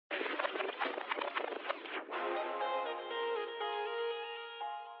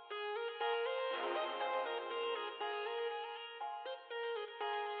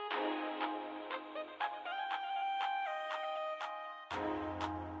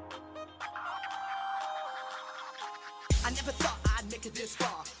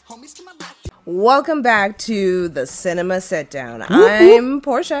Welcome back to the Cinema Sit Down. I'm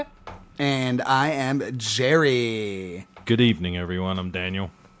Portia. And I am Jerry. Good evening, everyone. I'm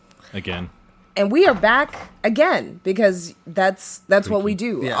Daniel. Again. And we are back again because that's what we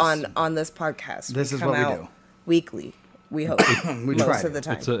do on this podcast. This is what we do. Weekly. We hope we most try of the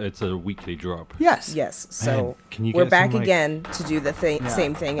time. It's a weekly drop. Yes. Yes. So Man, can you we're get back some, again to do the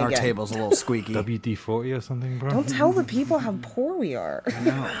same thing Our again. Our table's a little squeaky. WD-40 or something, bro? Don't tell the people how poor we are.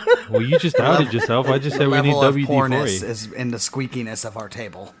 No. Well, you just outed yourself. I just said we need WD-40 WD-40. is in the squeakiness of our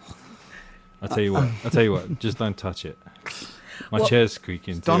table. I'll tell you what. Just don't touch it. My chair's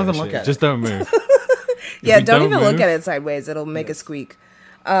squeaking. Don't even look at it. Just don't move. Yeah, don't even look at it sideways. It'll make a squeak.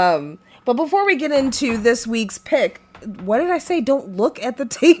 But before we get into this week's pick, what did I say? Don't look at the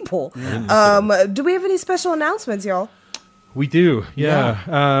table. Do we have any special announcements, y'all? We do, yeah.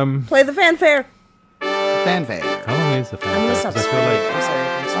 Play the fanfare. Fanfare. How long is the fanfare? I'm gonna stop 'Cause I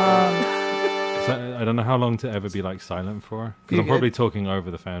feel screaming. I'm sorry. I don't know how long to ever be like silent for. Because I'm probably talking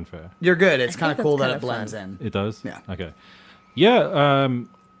over the fanfare. You're good. It's kind of that's cool that kinda it blends fun. in. It does? Yeah. Okay. Yeah,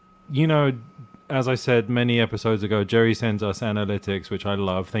 you know, as I said many episodes ago, Jerry sends us analytics, which I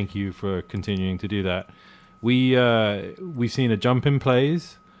love. Thank you for continuing to do that. We've seen a jump in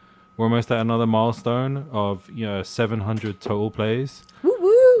plays. We're almost at another milestone of 700 total plays. Woo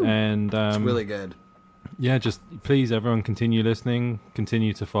woo! And It's really good. yeah, just please everyone continue listening,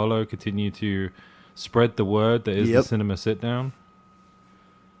 continue to follow, continue to spread the word that is the Cinema Sit Down.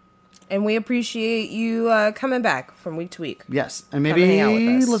 And we appreciate you coming back from week to week. Yes, and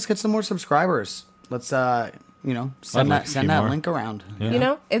maybe let's get some more subscribers. Let's send that link around.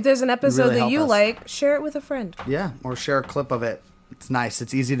 Yeah. If there's an episode really that you help us. like, share it with a friend. Yeah, or share a clip of it. It's nice.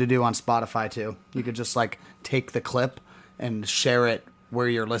 It's easy to do on Spotify too. You could just take the clip and share it where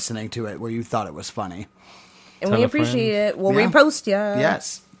you're listening to it, where you thought it was funny. And Tell we a appreciate friend. it. We'll repost ya.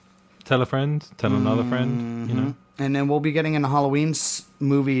 Yes. Tell a friend, tell another friend, And then we'll be getting into Halloween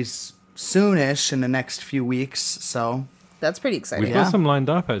movies soonish in the next few weeks. So That's pretty exciting. We've got some lined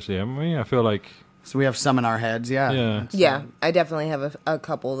up actually, haven't we? I feel like we have some in our heads. Yeah. Yeah, I definitely have a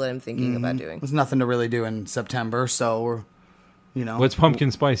couple that I'm thinking about doing. There's nothing to really do in September, so we're well, it's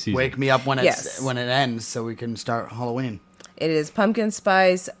pumpkin spice season. Wake me up when when it ends, so we can start Halloween. It is pumpkin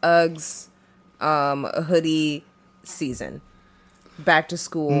spice, Uggs, hoodie season. Back to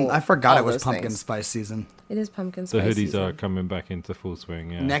school. I forgot it was those pumpkin things. spice season. It is pumpkin The spice hoodies season. are coming back into full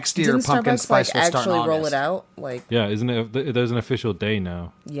swing. Yeah. Next year, Didn't pumpkin Starbucks, spice will start actually in roll August. it out? Yeah, isn't it? There's an official day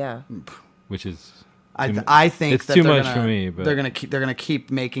now, Yeah. which is. I think it's that too they're much gonna, for me. But they're gonna keep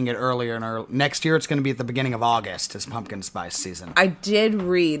making it earlier and earlier. Next year, it's gonna be at the beginning of August. Is pumpkin spice season? I did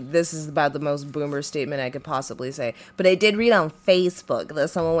read, this is about the most boomer statement I could possibly say, but I did read on Facebook that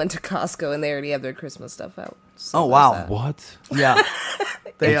someone went to Costco and they already have their Christmas stuff out. So Oh, wow. there's that. what? Yeah,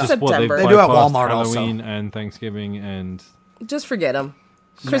 they It's Just what, they've September. They do at bypassed Walmart also. Halloween and Thanksgiving and Just forget them.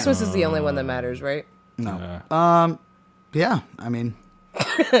 Christmas is the only one that matters, right? no. Yeah, I mean,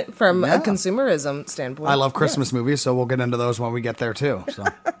 From a consumerism standpoint. I love Christmas movies, so we'll get into those when we get there too. So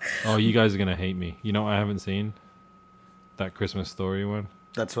oh, you guys are gonna hate me. You know what I haven't seen? That Christmas Story one.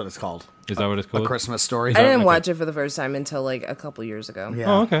 that's what it's called. Is that what it's called? A Christmas Story. I didn't Okay. watch it for the first time until like a couple years ago.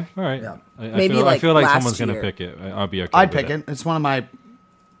 Yeah. Oh, okay. All right. Yeah. Maybe, I feel like last someone's gonna year. pick it. I'll be okay. I'd with pick it. It's one of my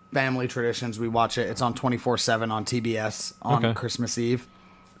family traditions. We watch it. It's on 24/7 on TBS on Okay. Christmas Eve.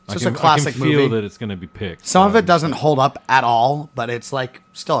 It's I just can, a classic I can feel movie. that it's gonna be picked. Some of it doesn't hold up at all, but it's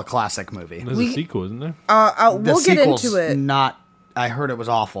still a classic movie. There's a sequel, isn't there? The We'll get sequel's into it. Not. I heard it was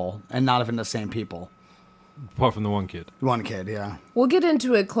awful, and not even the same people. Apart from the one kid. One kid, yeah. We'll get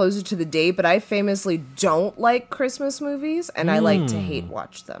into it closer to the date, but I famously don't like Christmas movies, and I like to hate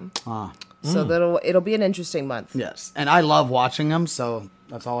watch them. So it'll be an interesting month. Yes, and I love watching them, so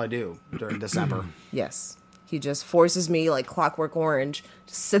that's all I do during December. Yes. He just forces me like Clockwork Orange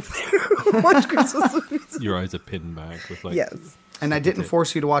to sit there and watch Christmas movies. Your eyes are pinned back with like. Yes. And I didn't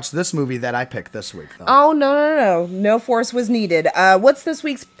force you to watch this movie that I picked this week, though. Oh, no. No force was needed. What's this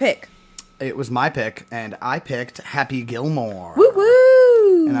week's pick? It was my pick, and I picked Happy Gilmore. Woo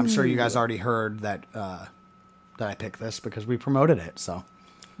woo! And I'm sure you guys already heard that I picked this because we promoted it. So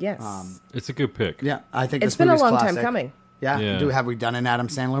Yes. It's a good pick. yeah, I think It's this been a movie's long classic. time coming. Yeah. Yeah. Have we done an Adam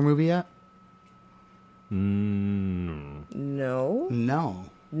Sandler movie yet? Mm, No.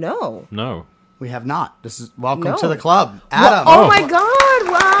 No, no. we have not. This is welcome No. to the club, Adam. Oh my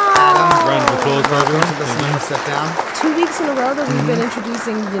God! Wow. Round of applause for Welcome everyone. to the Cinema Sit Down. 2 weeks in a row that we've been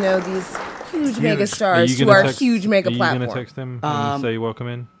introducing, these huge mega Are stars you to gonna our text- huge mega Are you platform. gonna text him and say welcome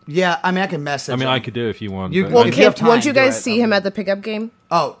in? Yeah, I mean, I can message. I mean, him. I could do it if you want. You- but well, I- if you have time, Won't you do guys it. see him at the pickup game?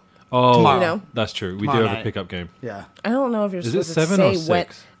 Oh, Oh, Tomorrow. You know? that's true. We Tomorrow do have a night. pickup game. Yeah. I don't know if you're Is it supposed to 7 or say when.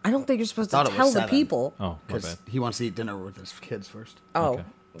 6? I don't think you're supposed to Thought it was tell the 7. people. Oh, my Because bad. he wants to eat dinner with his kids first. Oh, Okay.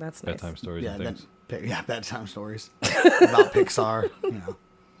 that's nice. Bedtime stories Yeah, and things. bedtime stories about Pixar. You know.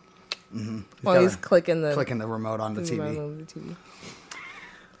 While he's gotta clicking the clicking the remote on the TV. remote on the TV.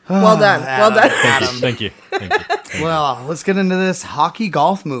 Well done. Well done. Adam. Thank you. Thank you. Well, let's get into this hockey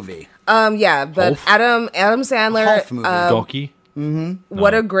golf movie. Yeah, but Golf? Adam Sandler. Golf movie. Gawky.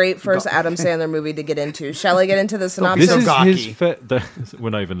 What a great first Adam Sandler movie to get into. Shall I get into the synopsis? This is gawky. his. We're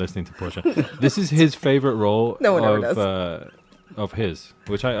not even listening to Portia. This is his favorite role. No one ever does. Of his,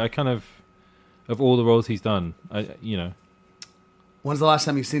 which I kind of all the roles he's done. When's the last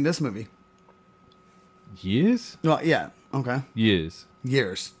time you've seen this movie? Years. Well, yeah. Okay. Years.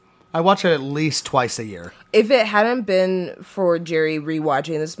 Years. I watch it at least twice a year. If it hadn't been for Jerry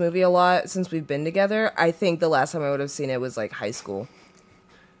rewatching this movie a lot since we've been together, I think the last time I would have seen it was like high school.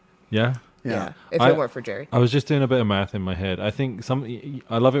 Yeah. Yeah. If I- it weren't for Jerry. I was just doing a bit of math in my head. I think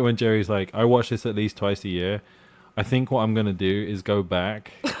I love it when Jerry's like, I watch this at least twice a year. I think what I'm gonna do is go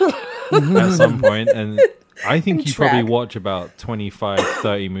back at some point, and I think you probably Track. watch about 25,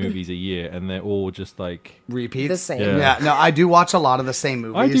 30 movies a year, and they're all just like Repeats. The same. Yeah. Yeah. No, I do watch a lot of the same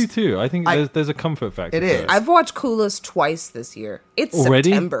movies. I do too. I think I- there's a comfort factor. It to is. I've watched Clueless twice this year. It's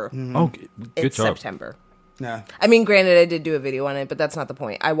Already? September. Oh, good It's job. September. Yeah. I mean, granted, I did do a video on it, but that's not the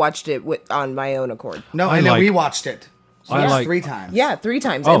point. I watched it on my own accord. No, I I know like- we watched it. I like- 3 times. Yeah, 3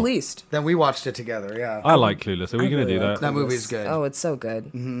 times Oh. at least. Then we watched it together. Yeah. I like Clueless. Are we I gonna really do like that? That Clueless. movie's good. Oh, it's so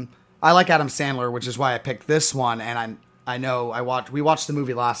good. I like Adam Sandler, which is why I picked this one. And I know we watched the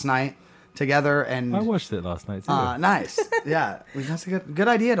movie last night together. And I watched it last night too. nice. Yeah, that's a good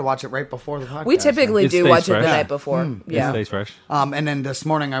idea to watch it right before the podcast. We typically It do stays watch it fresh. the Yeah. night before. It Yeah. stays fresh. And then this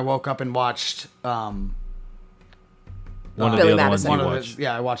morning I woke up and watched One of Billy the other Madison. ones one you of his, watched.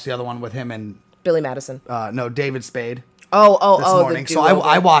 yeah, I watched the other one with him and Billy Madison. David Spade Oh, this morning. the So do-over.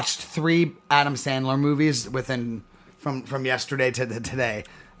 I watched 3 Adam Sandler movies from yesterday to today.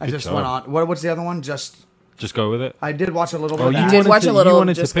 I Good just job. went on. What's the other one? Just Just go with it. I did watch a little bit. Oh, of you that. did wanted watch to, a little, You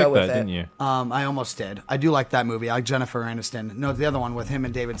wanted just to pick go with that, it. didn't you? I almost did. I do like that movie. I like Jennifer Aniston. No, the other one with him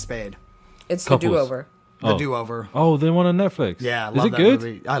and David Spade. It's the Couples. do-over. The Oh. Do-Over. Oh, the one on Netflix. Yeah, I is love it that good?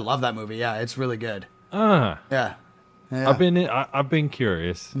 movie. I love that movie. Yeah, it's really good. Ah, Yeah. Yeah. I've been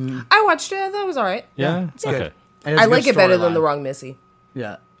curious. I watched it. That was all right. Yeah. it's Okay. good. And it's I a like good it better than storyline. The Wrong Missy.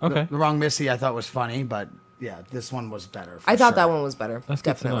 Yeah. Okay. The Wrong Missy I thought was funny, but yeah, this one was better. for I thought sure. that one was better. That's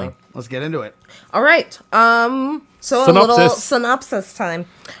good to Definitely. know. Let's get into it. All right. So a little Synopsis. synopsis time.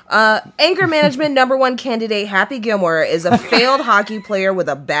 Anger management #1 candidate Happy Gilmore is a failed hockey player with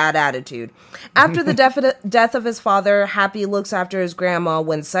a bad attitude. After the death of his father, Happy looks after his grandma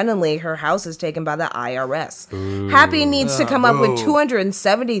when suddenly her house is taken by the IRS. Happy needs to come up with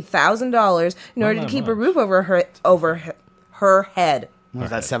 $270,000 in order to that keep a much. roof over her head. Was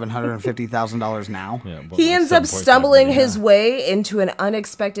that $750,000 now? Yeah, well, He like ends up 7.5 stumbling million. his way into an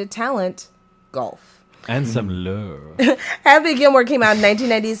unexpected talent, golf. And some Mm-hmm. love. Happy Gilmore came out in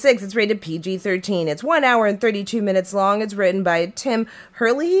 1996. It's rated PG-13. It's 1 hour and 32 minutes long. It's written by Tim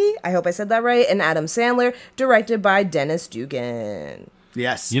Hurley, I hope I said that right, and Adam Sandler, directed by Dennis Dugan.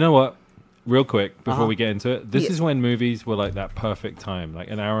 Yes. You know what? Real quick, Uh-huh. before we get into it, this Yeah. is when movies were like that perfect time,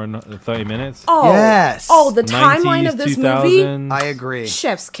 like an hour and 30 minutes. Oh, Yes. Oh, the timeline of this movie? 2000s, I agree.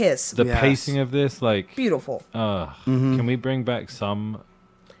 Chef's kiss. The Yes. pacing of this, like, Beautiful. can we bring back some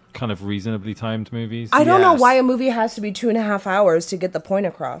kind of reasonably timed movies? I don't know Yes. why a movie has to be 2.5 hours to get the point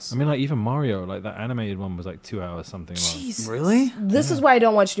across. I mean, like even Mario, like that animated one was like 2 hours something long. Jeez. Really? This is why I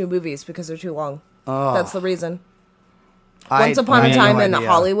don't watch new movies, because they're too long. Oh. That's the reason. I- Once Upon I a had Time no in idea.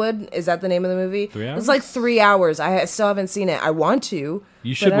 Hollywood, is that the name of the movie? 3 hours? It's like 3 hours. I still haven't seen it. I want to.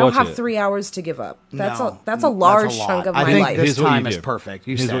 You should but I don't watch have it. 3 hours to give up. That's No, a large lot. chunk of I my think life. this Here's what you time is do. perfect.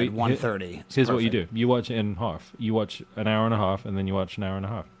 You Here's what said you- 1:30. Here's what you do: you watch it in half. You watch an hour and a half, and then you watch an hour and a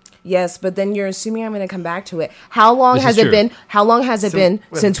half. Yes, but then you're assuming I'm going to come back to it. How long This has is it true. been? How long has it been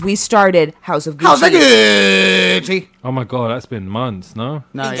since we started House of Gucci? How's it Gucci? Oh my god, that's been months, no?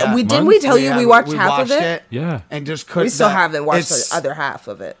 No, We didn't we tell you we watched half of it? Yeah. and just couldn't. We still haven't watched it's- the other half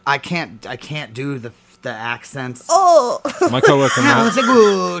of it. I can't do the accents. Oh, My coworker How's Matt, it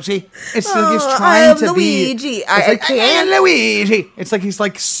Gucci? It's like he's I trying am to Luigi. be. I It's like, can't. "I am Luigi. It's like he's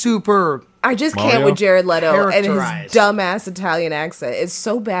like super. I just can't Mario? with Jared Leto and his Characterized. dumbass Italian accent. It's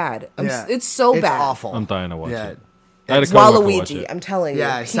so bad. Yeah. It's so It's bad. awful. I'm dying to watch Yeah. it. I had a coworker watch Waluigi. it. I'm telling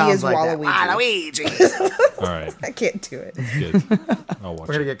Yeah, you, it he sounds is like Waluigi. that. Waluigi. All right, I can't do it. good. I'll watch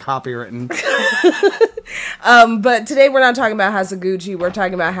We're gonna it. get copywritten. But today we're not talking about House of Gucci. We're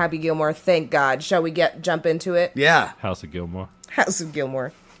talking about Happy Gilmore. Thank God. Shall we jump into it? Yeah. House of Gilmore. House of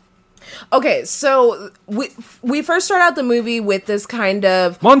Gilmore. Okay, so we first start out the movie with this kind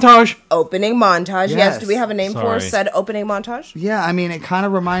of montage. Opening montage. Yes. Do we have a name for Sorry. said opening montage? Yeah, I mean, it kind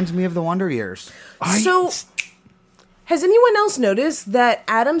of reminds me of the Wonder Years. So, has anyone else noticed that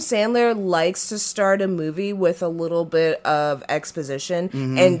Adam Sandler likes to start a movie with a little bit of exposition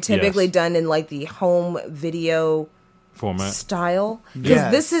and typically done in like the home video format style?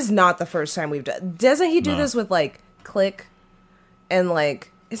 Because this is not the first time we've done. Doesn't he do this with like Click and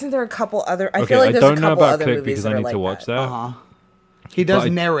like? Isn't there a couple other? I feel like there's a couple other movies because that I are need like to watch that. He does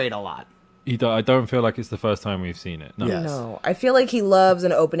narrate a lot. I don't feel like it's the first time we've seen it. No. Yes. No, I feel like he loves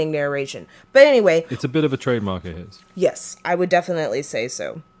an opening narration. But anyway, It's a bit of a trademark of his. yes, I would definitely say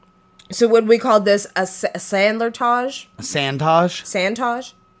so. So would we call this a Sandler-tage? Sandtage?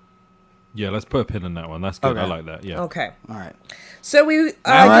 Sandtage? Yeah, let's put a pin in that one. That's good. I Okay. like that. Yeah. Okay. All right. So we get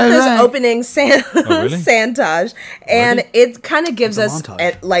right, this right. opening really? Sandtage, and it kind of gives us,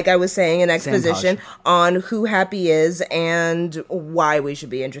 montage. like I was saying, an exposition on who Happy is and why we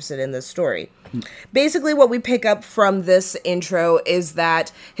should be interested in this story. Basically, what we pick up from this intro is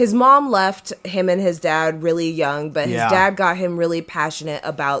that his mom left him and his dad really young, but his dad got him really passionate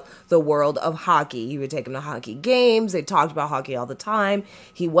about the world of hockey. He would take him to hockey games. They talked about hockey all the time.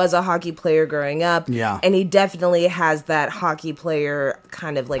 He was a hockey player growing up. Yeah. And he definitely has that hockey player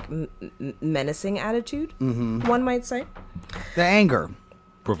kind of like menacing attitude, one might say. The anger.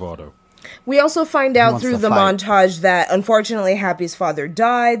 Bravado. We also find out wants through to the fight. montage that unfortunately Happy's father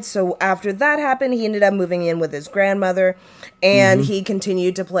died. So after that happened, he ended up moving in with his grandmother, and he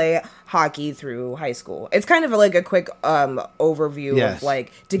continued to play hockey through high school. It's kind of like a quick overview of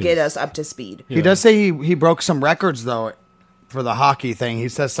like to get us up to speed. He does say he broke some records though for the hockey thing. He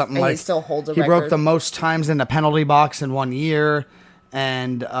says something And like he still holds a he record. broke the most times in the penalty box in 1 year,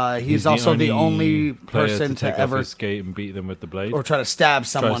 and he's also the only player person to take to ever off his skate and beat them with the blade. or try to stab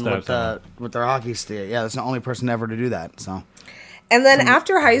someone stab with someone. with their hockey stick. Yeah, that's the only person ever to do that. So And then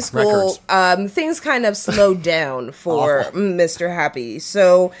after high school, records. things kind of slowed down for Awful. Mr. Happy.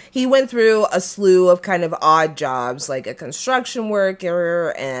 So he went through a slew of kind of odd jobs, like a construction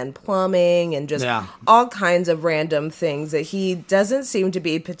worker and plumbing and just all kinds of random things that he doesn't seem to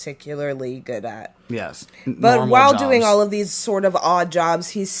be particularly good at. yes, But normal while jobs. doing all of these sort of odd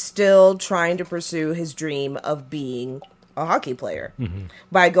jobs, he's still trying to pursue his dream of being a hockey player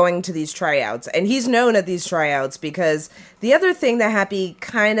by going to these tryouts. And he's known at these tryouts because the other thing that Happy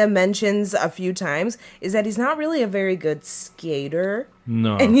kind of mentions a few times is that he's not really a very good skater.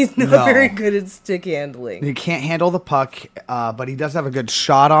 No. And he's not No. very good at stick handling. he can't handle the puck, but he does have a good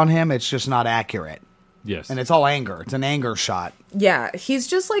shot on him. It's just not accurate, Yes. and it's all anger. It's an anger shot. Yeah, he's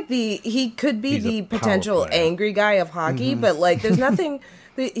just like he could be He's a the power potential player. angry guy of hockey, but like there's nothing,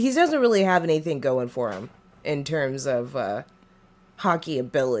 he doesn't really have anything going for him in terms of hockey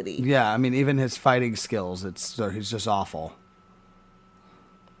ability. Yeah, I mean, even his fighting skills, he's just awful.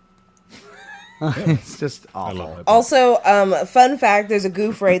 It's just I love awful. that. Also, fun fact, there's a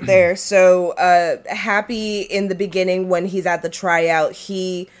goof right there. So, Happy in the beginning when he's at the tryout,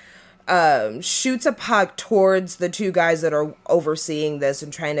 he shoots a puck towards the two guys that are overseeing this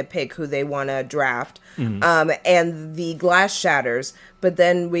and trying to pick who they want to draft. And the glass shatters, but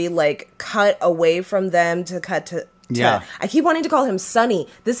then we like cut away from them to cut to Yeah. I keep wanting to call him Sonny.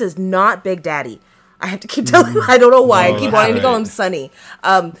 This is not Big Daddy. I have to keep telling him, I don't know why. I keep wanting to call him Sonny.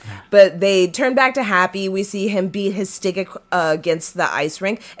 But they turn back to Happy. We see him beat his stick against the ice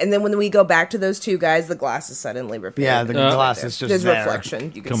rink. And then when we go back to those two guys, the glass is suddenly repaired. Yeah, the glass is just There's there.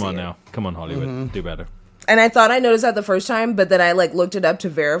 reflection. You can Come see on it. now. Come on, Hollywood. Do better. And I thought I noticed that the first time, but then I like looked it up to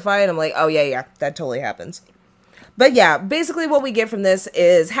verify it. I'm like, oh yeah, that totally happens. But yeah, basically what we get from this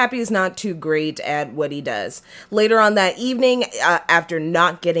is Happy is not too great at what he does. Later on that evening, after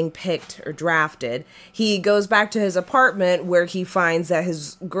not getting picked or drafted, he goes back to his apartment where he finds that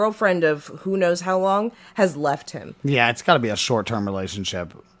his girlfriend of who knows how long has left him. Yeah, it's got to be a short-term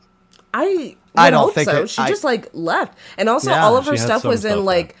relationship. I don't hope think so. it- She I- just like left. And also Yeah, all of her she had stuff some was stuff in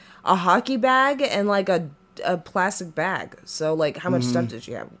like a hockey bag and like a plastic bag. So like how much stuff did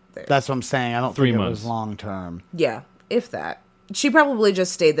she have there? That's what I'm saying. I don't 3 think it months. was long-term. Yeah, if that. She probably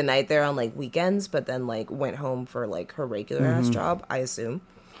just stayed the night there on like weekends, but then like went home for like her regular ass job, I assume.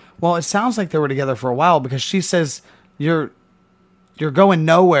 Well, it sounds like they were together for a while because she says, you're going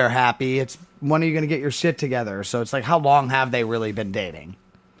nowhere, Happy. It's when are you going to get your shit together? So it's like, how long have they really been dating?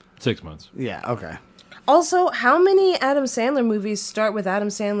 6 months. Yeah, okay. Also, how many Adam Sandler movies start with Adam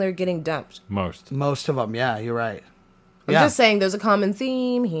Sandler getting dumped? Most. Most of them, yeah, you're right. I'm Yeah. just saying there's a common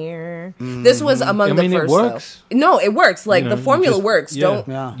theme here. This was among I mean, the it first. works. Though. No, it works. Like You know, the formula just- works. yeah.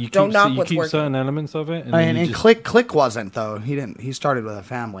 Yeah. You Don't keep, knock you what's keep working. certain elements of it. And I then mean, you and just, Click wasn't though. He started with a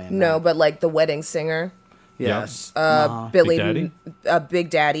family. And No, but like the wedding singer, yes, Billy, Daddy? Big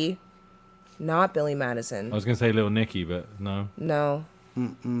Daddy, not Billy Madison. I was gonna say Little Nicky, but no. No.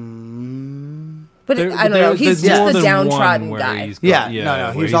 But There- I don't know. He's there's more just the than one downtrodden where guy. he's got- Yeah, no,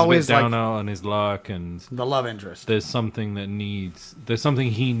 where he's a bit always, like- down out on his luck, and the love interest. there's something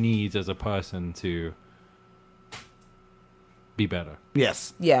he needs as a person to be better.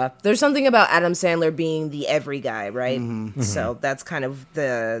 Yes. Yeah, there's something about Adam Sandler being the every guy, right? Mm-hmm. So that's kind of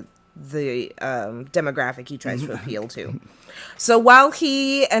the demographic he tries to appeal to. So while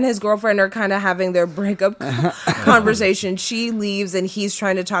he and his girlfriend are kind of having their breakup conversation, she leaves and he's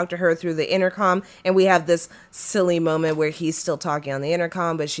trying to talk to her through the intercom. And we have this silly moment where he's still talking on the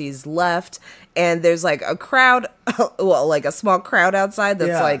intercom, but she's left. And there's like a crowd, well, like a small crowd outside that's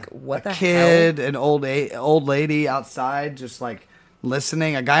Yeah. like, what a the kid, an old lady outside, just like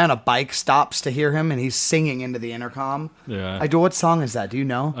listening. A guy on a bike stops to hear him, and he's singing into the intercom. Yeah. I do. What song is that? Do you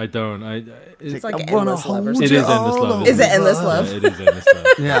know? I don't. It's like I wanna Endless Love or hold something. It is Endless Love. Is it Endless Love? Yeah, it is Endless Love.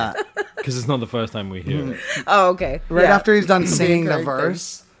 Yeah. Because it's not the first time we hear it. Oh, okay. Right Yeah. after he's done singing the Reoccurring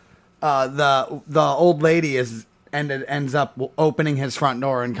verse, the old lady ends up opening his front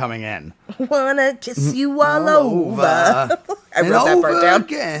door and coming in. Wanna kiss you all over. I And wrote that over part down.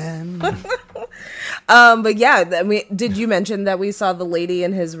 again. But yeah, I mean, did you mention that we saw the lady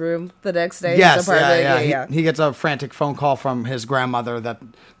in his room the next day? Yes, His apartment? yeah. He gets a frantic phone call from his grandmother that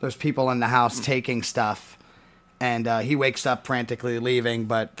there's people in the house taking stuff, and he wakes up frantically leaving.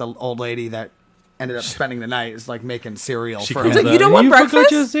 But the old lady that ended up spending the night is like making cereal for comes him. like, "You don't want forgot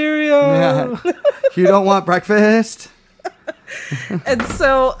breakfast?" your cereal. Yeah. You don't want breakfast? And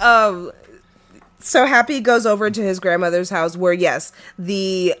so Happy goes over to his grandmother's house where, yes,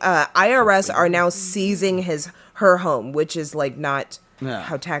 the IRS are now seizing her home, which is like not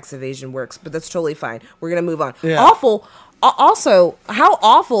how tax evasion works, but that's totally fine. We're going to move on. Yeah. Awful. Also, how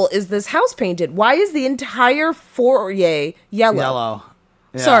awful is this house painted? Why is the entire foyer yellow? Yellow.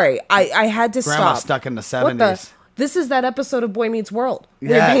 Yeah. Sorry, I had to Grandma stop. stuck in the What the? 70s. This is that episode of Boy Meets World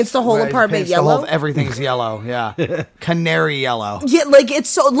where Yes, he paints the whole where he apartment paints the yellow. whole- everything's yellow, yeah. Canary yellow. Yeah, like it's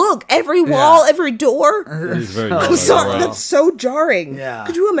so. Look, every wall, every door. It is very I'm yellow. sorry, wow. that's so jarring. Yeah.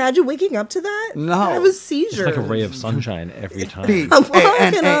 Could you imagine waking up to that? No. I have a seizure. It's like a ray of sunshine every time. I'm walking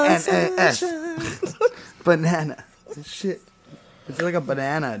on A-N-A-N-A-S. sunshine. Banana. Shit. It's like a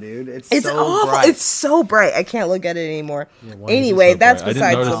banana, dude. It's It's so awful. bright. It's so bright. I can't look at it anymore. why is it Anyway, so that's bright? I didn't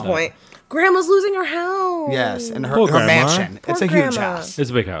besides the notice that. point. Grandma's losing her house. Yes, and her Poor grandma. mansion. Poor It's a huge grandma. house. It's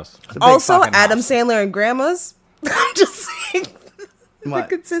a big house. It's a big Also, fucking Adam house. Sandler and grandmas. I'm just saying the What?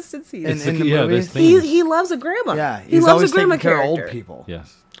 consistency. In the yeah, movie? there's things. He loves a grandma. Yeah, he he's loves always a grandma taking care of character. old people.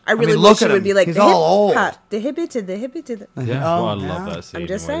 Yes. I really mean, look wish at it would him. be like He's the all hip, old. ha, the hippie to the hippie to the. Yeah. Oh, well, I love yeah. that scene. I'm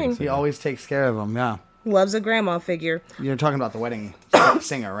just in Wedding saying. He Singer. always takes care of them, yeah. Loves a grandma figure. You're talking about the wedding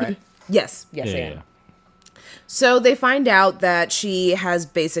singer, right? Yes, I Yeah, am. yeah. So they find out that she has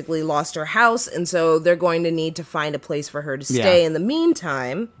basically lost her house, and so they're going to need to find a place for her to stay. Yeah. In the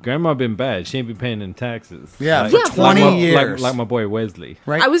meantime, Grandma been bad. She ain't been paying them taxes. Yeah, Like- for Yeah, 20 like, years. Like my boy Wesley.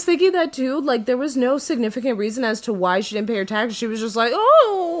 Right? I was thinking that too. Like, there was no significant reason as to why she didn't pay her taxes. She was just like,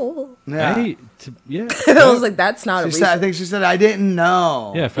 oh. yeah. Hey, yeah. And I was like, that's not a She reason. said, I think she said, I didn't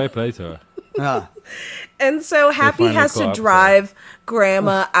know. Yeah, fair play to her. Yeah. And so Happy finally has caught to up, so- drive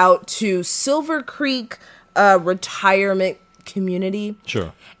Grandma out to Silver Creek retirement community.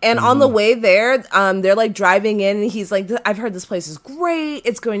 Sure. And on the way there, they're like driving in, and he's like, I've heard this place is great.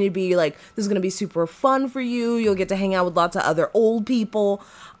 It's going to be like, this is going to be super fun for you. You'll get to hang out with lots of other old people.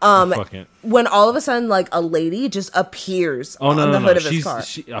 Fuck it. When all of a sudden, like, a lady just appears Oh no, on no, the no. hood of his She's. car.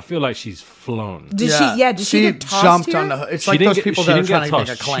 I feel like she's flown. Did she get tossed jumped here? on the hood. It's She like didn't those get- people she that are didn't get trying to make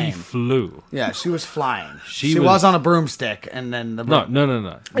a tossed. claim. She flew. Yeah, she was flying. She She was- was on a broomstick, and then the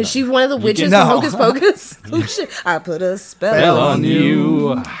No. Is she one of the witches No. from Hocus Pocus? Oh, shit. I put a spell Hell on on you.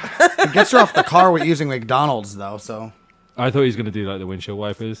 you. It gets her off the car with using McDonald's though. So I thought he was gonna do like the windshield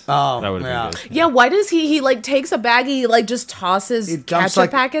wipers. Oh, that would have yeah. been good. Yeah, why does he like takes a baggie, he like just tosses He dumps, ketchup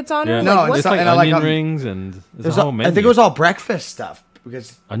like- packets on her? Yeah. No, Like, it's what? It's not- like and I like, onion rings and there's there's a whole all- menu. I think it was all breakfast stuff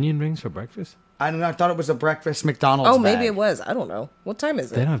because onion rings for breakfast. I don't know. I thought it was a breakfast McDonald's. Oh, maybe bag. it was. I don't know. What time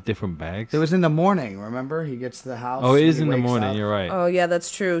is They it? don't have different bags. It was in the morning. Remember, he gets to the house. Oh, it is he in the wakes morning. up. You're right. Oh, yeah, that's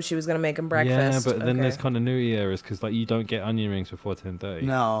true. She was going to make him breakfast. Yeah, but then Okay. there's continuity errors because like you don't get onion rings before 10:30.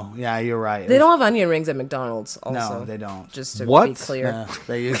 No, yeah, you're right. They don't have onion rings at McDonald's, also. No, they don't. Just to What? be clear. Yeah,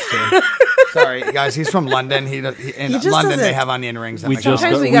 they used to. Sorry, guys. He's from London. In just London, they doesn't- have onion rings. We just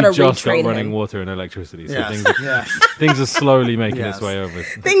got, we we gotta just got retrain running him. water and electricity, so Yes. things are slowly making Yes. its way over.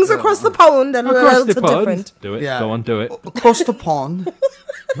 Things across the pond and Across the are pond. different. Do it. Yeah. Go on, do it. Across the pond.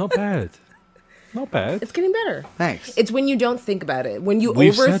 Not bad. Not bad. It's getting better. Thanks. It's when you don't think about it. When you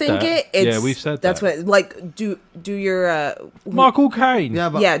We've said overthink that. it, it's, Yeah, we've said that's that. what, like, do your, Michael Caine. Yeah,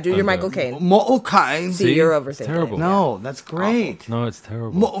 but yeah, do your Okay. Michael Caine. Mortal Kain. See, you're overthinking it's terrible. No, that's great. No, it's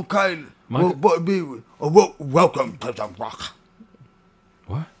terrible. Mortal Kain. Michael- Welcome to the Rock.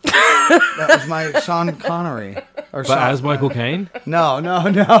 What? That was my Sean Connery. Or But as Michael Caine? No.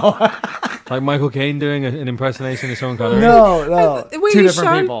 Like Michael Caine doing an impersonation of Sean Connery? No. Wait, Two is different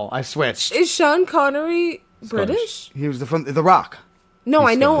Sean- people. I switched. Is Sean Connery British? He was from The Rock. No,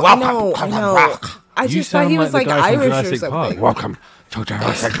 I know. Welcome to the Rock. I You just thought he sound was like like the guy from Irish or Jurassic something. Park. Welcome to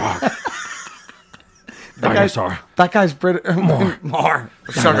Jurassic Park. Dinosaur. That guy's British. More.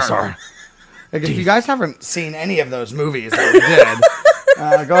 Dinosaur. Like, if you guys haven't seen any of those movies that we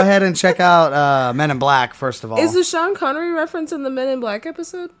did, go ahead and check out Men in Black, first of all. Is the Sean Connery reference in the Men in Black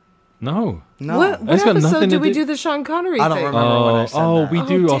episode? No. No. What That's got episode nothing to did we do- do the Sean Connery I don't thing? remember when I said that. we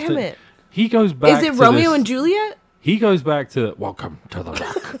do Oh, often. damn it. He goes back. Is it to Romeo this- and Juliet? He goes back to Welcome to the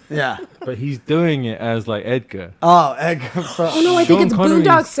Rock, Yeah. but he's doing it as like Edgar. Oh, Egg. Oh no, I think Sean it's Connery's-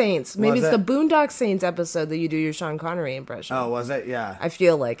 Boondock Saints. Maybe Was it's it? the Boondock Saints episode that you do your Sean Connery impression. Oh, was it? Yeah. I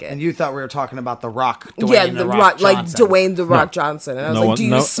feel like it. And you thought we were talking about The Rock. Dwayne yeah, the Rock like Johnson. Dwayne the Rock Johnson. And I was No like, one- do you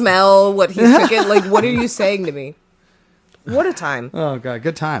no- smell what he's cooking? Like, what are you saying to me? What a time. Oh, God.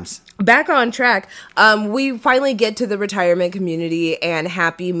 Good times. Back on track. We finally get to the retirement community, and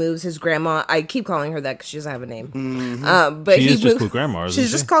Happy moves his grandma. I keep calling her that because she doesn't have a name. But She he is just called Grandma, isn't She's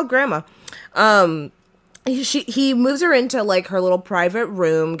she? just called Grandma. He moves her into like her little private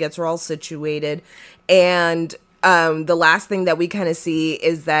room, gets her all situated, and the last thing that we kind of see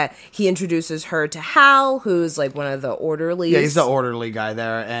is that he introduces her to Hal, who's like one of the orderlies. Yeah, he's the orderly guy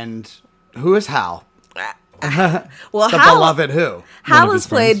there. And who is Hal? well, The Hal, beloved who? Hal of is his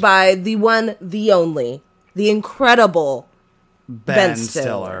played friends. by the one, the only, the incredible Ben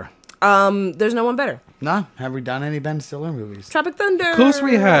Stiller. Stiller. There's no one better. No, have we done any Ben Stiller movies? Tropic Thunder. Of course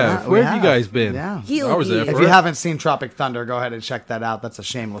we have. Yeah, Where we have you have. guys been? Yeah. Heel I was there Heat. for If you it. haven't seen Tropic Thunder, go ahead and check that out. That's a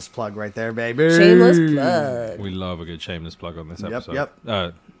shameless plug right there, baby. Shameless plug. We love a good shameless plug on this episode.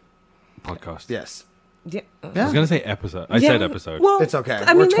 yep. Podcast. Yes. Yeah. I was Yeah. going to say episode. I Yeah, said episode. Well, It's okay.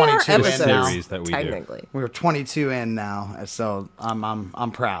 I We're mean, they are 22 in episodes, now. Series that we do. technically. We're 22 in now, so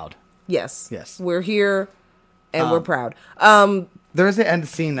I'm proud. Yes. Yes. We're here, and we're proud. There is the end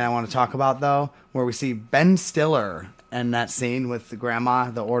scene that I want to talk about, though, where we see Ben Stiller in that scene with the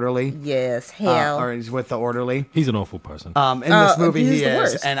grandma, the orderly. Yes. Hell. Or he's with the orderly. He's an awful person. In this movie, he's he the is.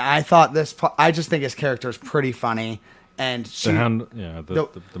 worst. And I thought I just think his character is pretty funny. And she, the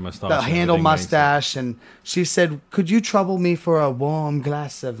mustache. the and handle everything makes it- mustache, and she said, "Could you trouble me for a warm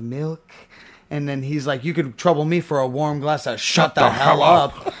glass of milk?" And then he's like, "You could trouble me for a warm glass of shut the hell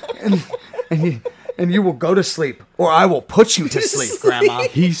up." and you will go to sleep, or I will put you to sleep, Grandma.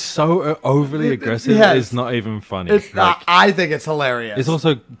 He's so overly aggressive. Yes. It's not even funny. It's Like, I think it's hilarious. it's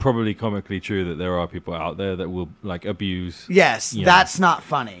also probably comically true that there are people out there that will like abuse. Yes, Yeah. that's not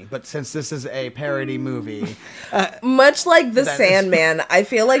funny. But since this is a parody movie, Much like The That is- Sandman, I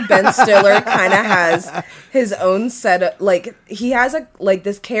feel like Ben Stiller kind of has his own set of, like, he has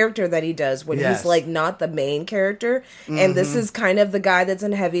this character that he does when Yes. he's like not the main character, and this is kind of the guy that's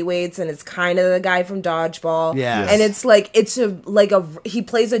in Heavyweights, and it's kind of the guy from Dodgeball, Yes. and it's like he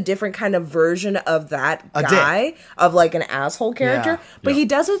plays a different kind of version of that A guy, of like an asshole character, Yeah. but Yeah. he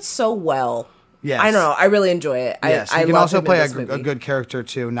does it so well. yes, I don't know. I really enjoy it. Yes, I he can love also him in play this a movie. good character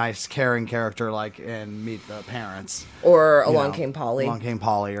too, nice, caring character like in Meet the Parents. Or you Along know, Came Polly. Along Came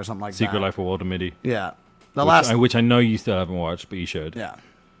Polly, or something like Secret that. Life of Walter Mitty. Yeah, the last. Which I know you still haven't watched, but you should. Yeah,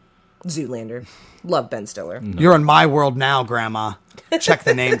 Zoolander. Love Ben Stiller. you're in my world now, Grandma. Check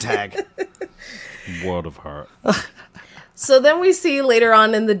the name tag. World of Heart. So then we see later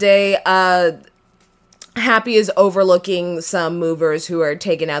on in the day, Happy is overlooking some movers who are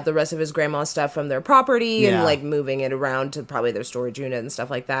taking out the rest of his grandma's stuff from their property and Yeah. like moving it around to probably their storage unit and stuff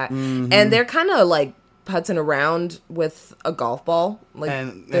like that. Mm-hmm. And they're kind of like putzing around with a golf ball. Like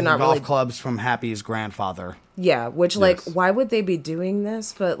And, they're and not golf really, clubs from Happy's grandfather. yeah. Which like, Yes. why would they be doing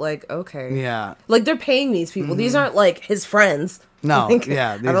this? But like, okay, Yeah. like they're paying these people. These aren't like his friends. No, Like,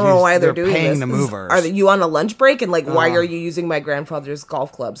 yeah, I don't know why they're doing paying this. the movers. Are you on a lunch break? And like, why are you using my grandfather's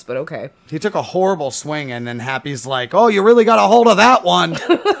golf clubs? But okay. He took a horrible swing, and then Happy's like, "Oh, you really got a hold of that one."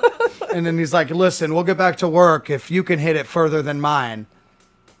 And then he's like, "Listen, we'll get back to work if you can hit it further than mine."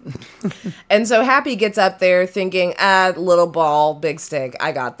 And so Happy gets up there thinking, little ball, big stick,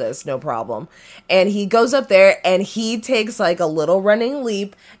 I got this, no problem. And he goes up there and he takes like a little running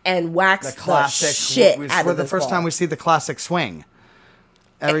leap and whacks the shit out of the first time we see the classic swing.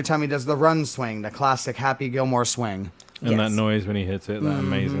 Every time he does the run swing, the classic Happy Gilmore swing. And that noise when he hits it, that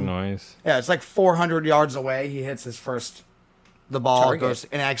amazing noise. Yeah, it's like 400 yards away. He hits the ball target. goes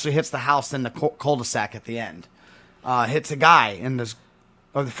and actually hits the house in the cul-de-sac at the end. Hits a guy in this.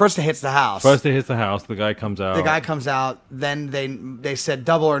 First it hits the house. First it hits the house. The guy comes out. The guy comes out. Then they said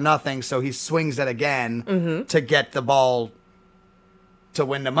double or nothing, so he swings it again to get the ball to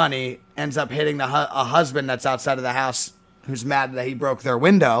win the money. Ends up hitting a husband that's outside of the house who's mad that he broke their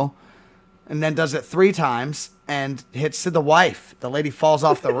window, and then does it 3 times and hits the wife. The lady falls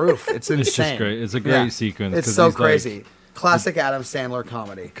off the roof. It's insane. It's just great. It's a great sequence. It's so crazy. Classic Adam Sandler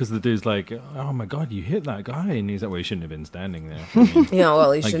comedy. Because the dude's like, oh my God, you hit that guy. And he's like, well, he shouldn't have been standing there. I mean,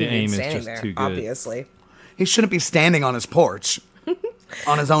 well, he like, shouldn't the aim be is standing just there, too good. obviously. He shouldn't be standing on his porch.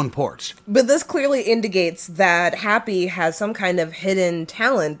 On his own porch. But this clearly indicates that Happy has some kind of hidden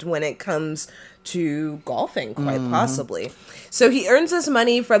talent when it comes to golfing, quite possibly. So he earns this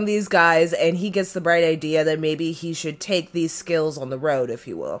money from these guys, and he gets the bright idea that maybe he should take these skills on the road, if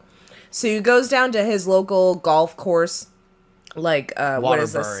you will. So he goes down to his local golf course, like, what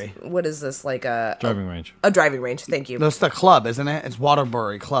is this? What is this, like a... Driving range. A driving range, thank you. That's the club, isn't it? It's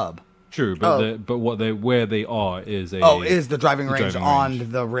Waterbury Club. True, but where they are is is the driving range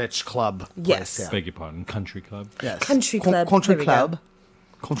on the rich club place. Yes. Yeah. Beg your pardon, country club. Yes. Country club. Country There we club.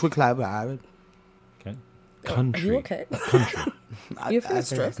 go. Country club. Okay. Country. Are you okay? Country. You feeling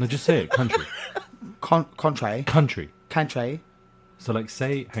stressed? No, just say it. Country. Country. Country. Country. So like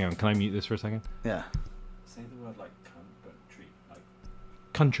say, hang on, can I mute this for a second? Yeah. Say the word like country. Like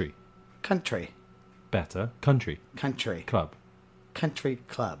country. Country. Better. Country. Country. Club. Country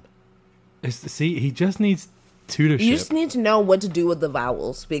club. See, he just needs tutorship. You just need to know what to do with the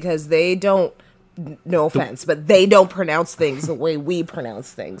vowels, because they don't, no offense, but they don't pronounce things the way we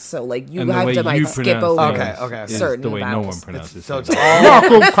pronounce things. So, like, you have to, like, skip over is certain the way vowels. no one pronounces So things.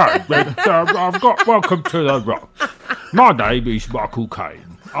 it's all... I've got welcome to the Rock. My name is Michael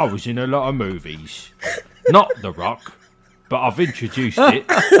Caine. I was in a lot of movies. Not The Rock, but I've introduced it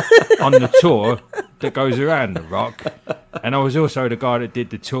on the tour that goes around The Rock. And I was also the guy that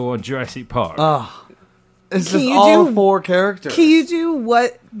did the tour on Jurassic Park. Oh. It's just all 4 characters. Can you do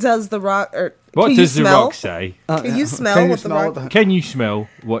what does the Rock... Or What does The Rock say? Can you smell what the Rock... Can you smell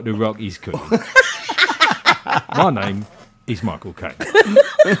what The Rock is cooking? My name is Michael Caine.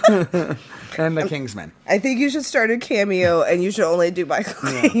 And the Kingsman. I think you should start a cameo, and you should only do Michael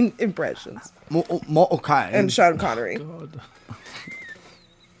Caine impressions. Michael Caine. And Sean Connery. God.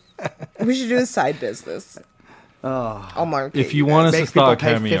 We should do a side business. I'll market If you want us to Make start people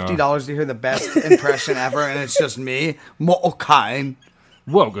a pay cameo, $50 to hear the best impression ever, and it's just me, Michael Caine.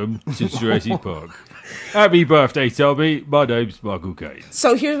 welcome to Jurassic Park. Happy birthday, Toby. My name's Michael Caine.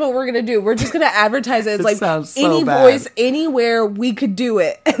 So here's what we're gonna do. We're just gonna advertise it. It's like sounds so any bad. voice anywhere we could do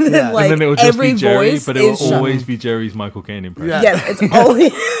it, and then Yeah. like And then it will just every be Jerry, voice but it is will Sean. always be Jerry's Michael Caine impression. Yeah. Yes, it's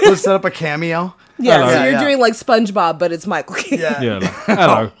always Let's set up a cameo. yeah. Hello. So Yeah, you're yeah. doing like SpongeBob, but it's Michael Caine. Yeah. Yeah, like,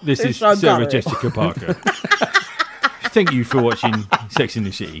 hello, this There's is Sean Sarah Connery. Jessica Parker. Thank you for watching Sex in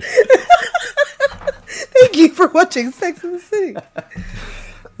the City. Thank you for watching Sex and the City.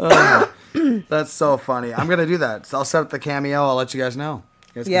 That's so funny. I'm gonna do that. So I'll set up the cameo. I'll let you guys know.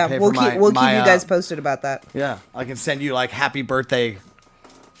 You guys can Yeah, pay we'll for keep you guys posted about that. Yeah, I can send you like happy birthday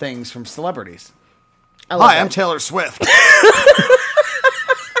things from celebrities. I love Hi, that. I'm Taylor Swift.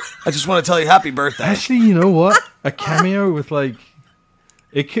 I just want to tell you happy birthday. Actually, you know what? A cameo with like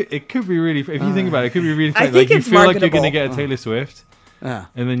it could be really. If you think about it, it could be really. I Funny. think Like you it's feel like you're marketable. gonna get a Taylor Swift, Yeah.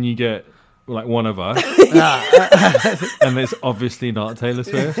 and then you get like one of us, and it's obviously not Taylor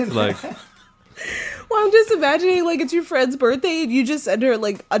Swift. Like Well, I'm just imagining like it's your friend's birthday and you just send her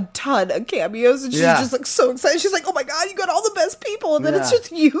like a ton of cameos and she's Yeah. just like so excited. She's like, "Oh my god, you got all the best people," and then it's Yeah.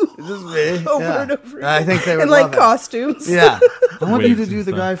 just you Just me. over Yeah. and over. I think they would in like love it. costumes. Yeah. I want you to Wigs do and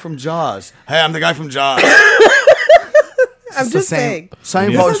the stuff. guy from Jaws. Hey, I'm the guy from Jaws. I'm It's the just saying.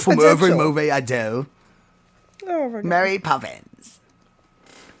 Same Yeah. voice This from has every potential. movie I do. Oh my god. Mary Poppins.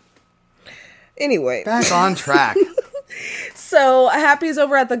 Anyway, Back on track. so Happy's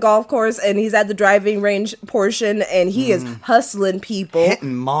over at the golf course and he's at the driving range portion and he is hustling people.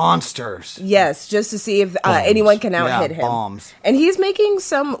 Hitting monsters. Yes, just to see if anyone can out Yeah, hit him. bombs. And he's making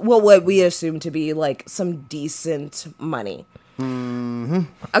some, well, what we assume to be like some decent money. Mm-hmm.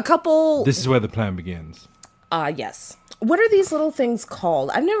 A couple. this is where the plan begins. Yes. What are these little things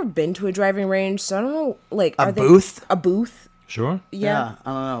called? I've never been to a driving range, so I don't know. Like, A are booth? They a booth? Sure. Yeah.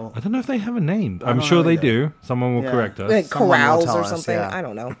 I don't know. I don't know if they have a name. I'm don't sure know they either. do. Someone will Yeah. correct us. Like Someone will corrals tell or us, something. yeah. I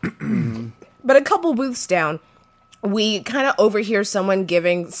don't know. But a couple booths down, we kind of overhear someone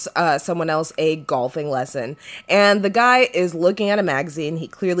giving someone else a golfing lesson. And the guy is looking at a magazine. He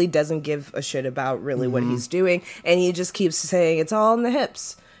clearly doesn't give a shit about really what he's doing. And he just keeps saying, it's all in the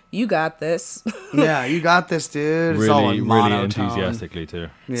hips. You got this. Yeah, you got this, dude. It's all Really, in really monotone. enthusiastically too.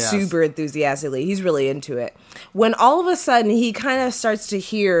 Yes. Super enthusiastically. He's really into it. When all of a sudden he kind of starts to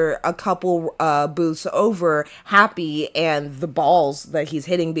hear a couple booths over Happy and the balls that he's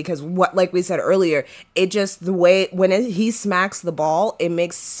hitting, because what, like we said earlier, it just, the way he smacks the ball, it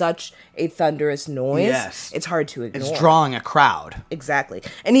makes such a thunderous noise. Yes. It's hard to ignore. It's drawing a crowd. Exactly.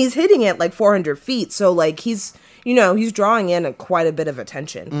 And he's hitting it like 400 feet. So like he's drawing in quite a bit of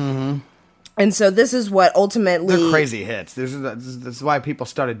attention. Mm-hmm. And so this is what ultimately... They're crazy hits. This is why people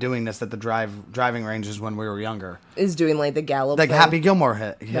started doing this at the driving ranges when we were younger. is doing like the gallop Like thing. Happy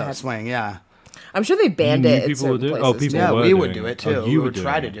Gilmore swing, yeah. I'm sure they banned it in People certain would do it? places. Oh, people Yeah, were we would doing do it. it too. Oh, We you would were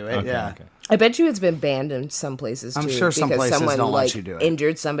try doing to do it, yeah. Okay. I bet you it's been banned in some places too. I'm sure some because places someone don't let like you do it.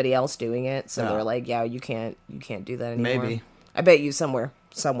 injured somebody else doing it, so Yeah. they're like, "Yeah, you can't do that anymore." Maybe. I bet you somewhere.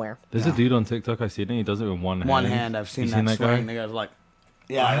 There's a dude on TikTok I see it, and he does it with one hand. One hand, I've seen You that swing. guy? They go like,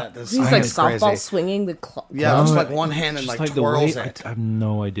 yeah, He's like softball crazy. swinging the. Yeah, No, just like one hand and just like the way- twirls it. I have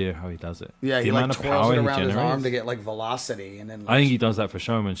no idea how he does it. Yeah, the he like amount of twirls power it he around his arm generates. to get like velocity, and then. I think he does that for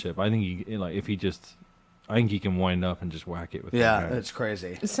showmanship. I think he like if he just, I think he can wind up and just whack it with. one Yeah, hand. it's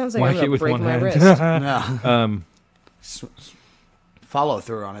crazy. It sounds like Whack I'm gonna it with break one my hand. wrist. Yeah. Um, Follow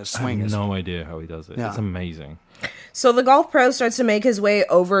through on his I swing have is no idea how he does it. Yeah. It's amazing. So the golf pro starts to make his way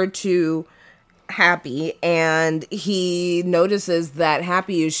over to Happy, and he notices that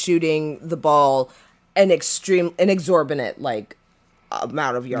Happy is shooting the ball an exorbitant like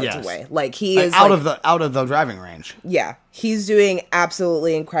amount of yards Yes. away. Like he like, is out like, of the driving range. yeah, he's doing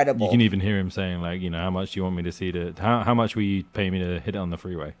absolutely incredible. You can even hear him saying like, how much do you want me to see to? How much will you pay me to hit it on the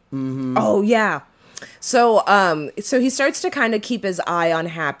freeway? Oh yeah. So so he starts to kind of keep his eye on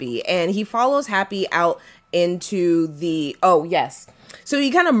Happy, and he follows Happy out into the So he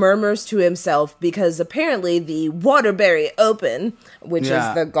kind of murmurs to himself because apparently the Waterbury Open, which Yeah.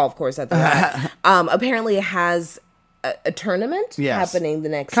 is the golf course at the at, apparently has a tournament Yes. happening the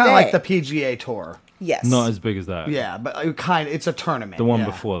next Kind day. of like the PGA Tour. yes. Not as big as that. Yeah, but it's a tournament. The one yeah.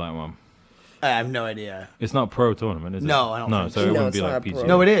 before that one. I have no idea. It's not pro tournament, is it? No, I don't think so. so. It No, wouldn't it's be not like a pro. PGA.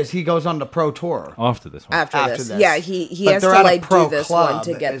 No, it is. He goes on the pro tour. After this one. after after this. this. Yeah, he But has they're to at a like pro do this club one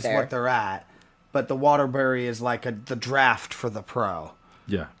to get is there. what they're at. But the Waterbury is like the draft for the pro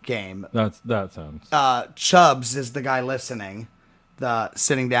Yeah. game. That sounds. Chubbs is the guy listening,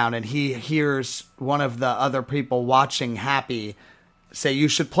 sitting down, and he hears one of the other people watching Happy say, "You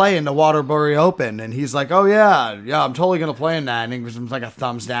should play in the Waterbury Open," and he's like, "Oh yeah, I'm totally gonna play in that," and he gives him like a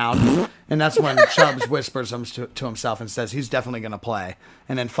thumbs down, and that's when Chubbs whispers him to himself and says he's definitely gonna play,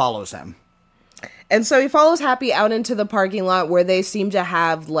 and then follows him. And so he follows Happy out into the parking lot where they seem to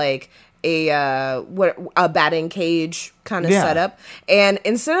have like a batting cage kind of Yeah. setup. And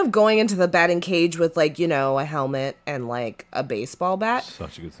instead of going into the batting cage with like, a helmet and like a baseball bat,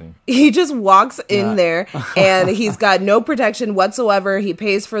 Such a good scene. he just walks in Yeah. there and he's got no protection whatsoever. He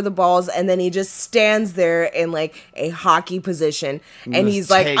pays for the balls and then he just stands there in like a hockey position. And just he's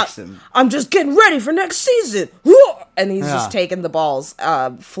like, takes them. I'm just getting ready for next season. And he's Yeah. just taking the balls,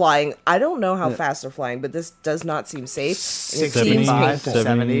 flying. I don't know how fast they're flying, but this does not seem safe. And it 70, seems 75 painful. to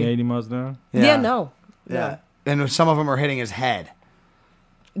 70, 70. 80 miles an hour. Yeah, no. Yeah. And some of them are hitting his head.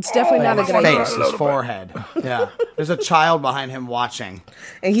 It's definitely not a good idea. Face, his forehead. Yeah. There's a child behind him watching.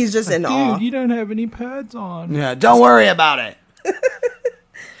 And he's just in awe. Dude, you don't have any pads on. Yeah, don't worry about it.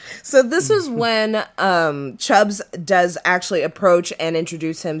 So this is when Chubbs does actually approach and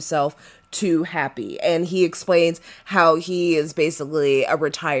introduce himself to Happy, and he explains how he is basically a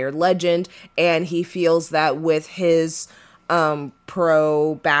retired legend, and he feels that with his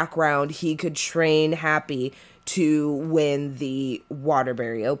pro background, he could train Happy to win the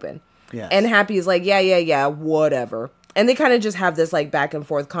Waterbury Open. Yes. And Happy is like, yeah, whatever. And they kind of just have this like back and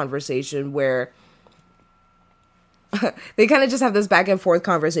forth conversation where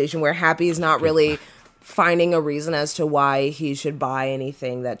Happy is not really finding a reason as to why he should buy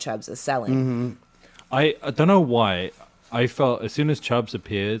anything that Chubbs is selling. Mm-hmm. I don't know why. I felt as soon as Chubbs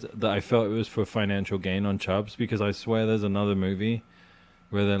appeared that I felt it was for financial gain on Chubbs, because I swear there's another movie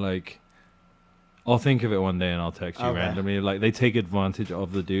where they're like, I'll think of it one day and I'll text you Okay. randomly. Like they take advantage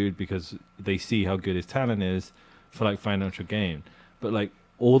of the dude because they see how good his talent is for like financial gain. But like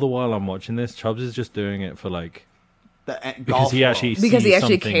all the while I'm watching this, Chubbs is just doing it for like because he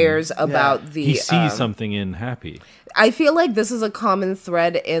actually cares about the. He sees something in Happy. I feel like this is a common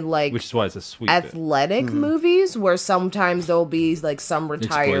thread in like, which is why it's a sweet athletic movies where sometimes there'll be like some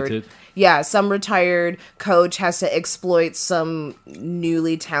retired, exploited. some retired coach has to exploit some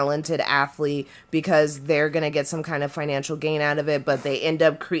newly talented athlete because they're gonna get some kind of financial gain out of it, but they end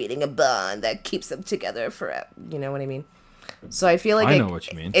up creating a bond that keeps them together forever. You know what I mean? So I feel like I know what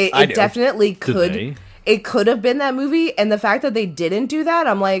you mean. It definitely could. It could have been that movie, and the fact that they didn't do that,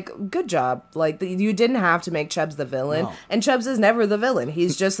 I'm like, good job. Like, you didn't have to make Chubbs the villain, and Chubbs is never the villain.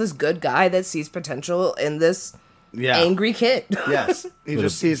 He's just this good guy that sees potential in this angry kid. Yes, he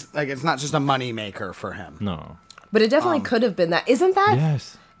just sees, like, it's not just a money maker for him. No, but it definitely could have been that. Isn't that?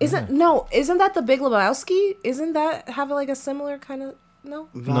 Yes. Isn't that the Big Lebowski? Isn't that have like a similar kind of? No,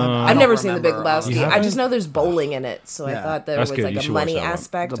 I've never seen the Big Lebowski. I just know there's bowling in it, so I thought there was like a money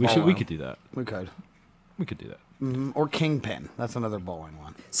aspect. We could do that. We could do that. Mm-hmm. Or Kingpin. That's another bowling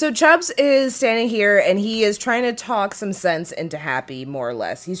one. So Chubbs is standing here, and he is trying to talk some sense into Happy, more or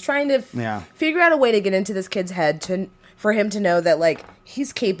less. He's trying to figure out a way to get into this kid's head for him to know that, like,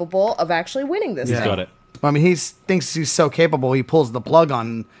 he's capable of actually winning this thing. He's got it. I mean, he thinks he's so capable, he pulls the plug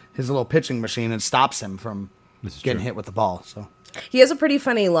on his little pitching machine and stops him from getting hit with the ball. So he has a pretty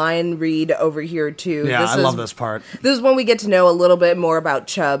funny line read over here, too. Yeah, I love this part. This is when we get to know a little bit more about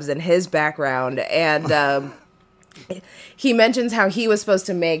Chubbs and his background. And he mentions how he was supposed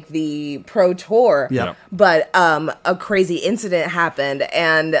to make the Pro Tour, but a crazy incident happened.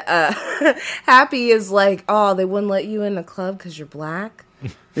 And Happy is like, oh, they wouldn't let you in the club because you're black?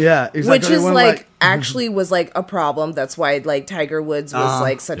 Yeah, which is like actually was like a problem. That's why like Tiger Woods was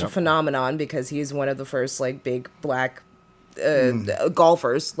like such a phenomenon, because he's one of the first like big black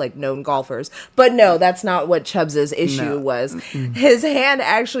golfers, like known golfers. But no, that's not what Chubbs's issue was. His hand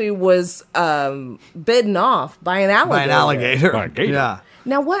actually was bitten off by an alligator. Yeah.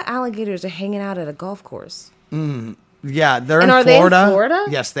 Now, what alligators are hanging out at a golf course? Yeah, they're in Florida. They in Florida?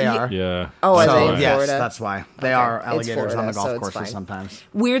 Yes, they are. Yeah. Oh, are they in yes, Florida? That's why they are alligators Florida, on the golf so courses sometimes.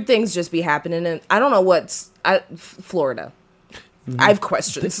 Weird things just be happening in. I don't know what's Florida. I have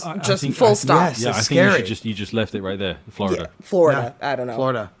questions. Full stop. Yes, Yeah, I scary. think you just left it right there. Florida. Yeah, Florida. Yeah. I don't know.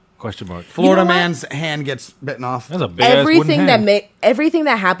 Florida. Question mark. Florida man's hand gets bitten off. That's a big everything everything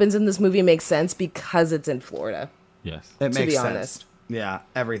that happens in this movie makes sense because it's in Florida. Yes. It makes to be sense. honest. Yeah,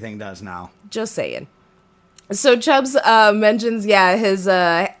 everything does now. Just saying. So Chubbs mentions, his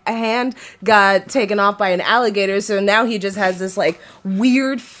hand got taken off by an alligator, so now he just has this like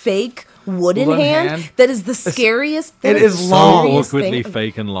weird fake wooden hand that is the scariest. It is long, awkwardly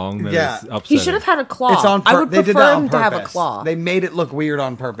fake and long. That is upsetting. He should have had a claw. It's on I would they did prefer that on him purpose. to have a claw. They made it look weird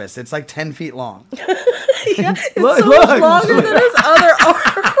on purpose. It's like 10 feet long. It's so much longer than his other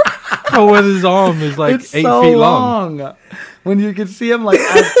arm. Oh, well, his arm is like 8 feet long. When you can see him, like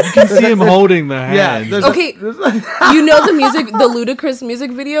you can see him holding the hand. Yeah, okay, you know the Ludacris music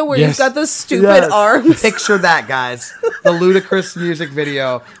video where he's got the stupid arms. Picture that, guys. The Ludacris music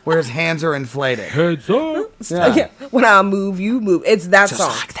video where his hands are inflated. Heads up. Yeah. When I move, you move. It's that just song.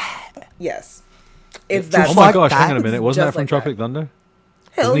 Like that. Yes, it's that. Oh song. my gosh! Hang on a minute. Wasn't that from like Tropic Thunder?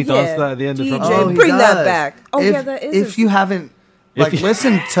 Hell Doesn't he dance that at the end of Tropic Thunder? Bring that back. Oh yeah, that is. If you haven't.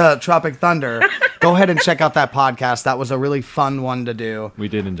 Listen to Tropic Thunder. Go ahead and check out that podcast. That was a really fun one to do. We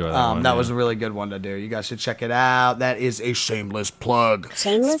did enjoy that one. That was a really good one to do. You guys should check it out. That is a shameless plug.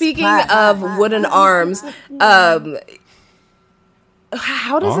 Speaking of wooden arms, how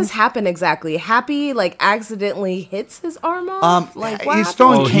does this happen exactly? Happy accidentally hits his arm off. He's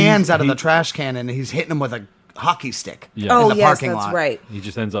throwing cans out of the trash can and he's hitting them with a hockey stick. Yeah. In the parking lot. Right. He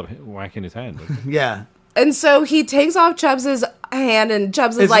just ends up whacking his hand. Yeah. And so he takes off Chubbs's hand, and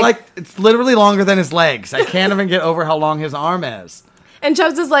Chubbs is it's literally longer than his legs. I can't even get over how long his arm is. And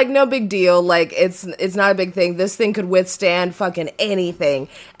Chubbs is like, no big deal. Like, it's not a big thing. This thing could withstand fucking anything.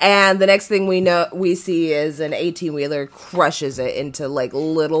 And the next thing we see is an 18-wheeler crushes it into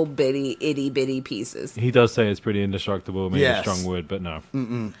little bitty, itty bitty pieces. He does say it's pretty indestructible, maybe strong wood, but no.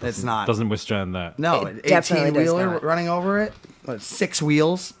 It's not. Doesn't withstand that. No, an 18-wheeler running over it. What, 6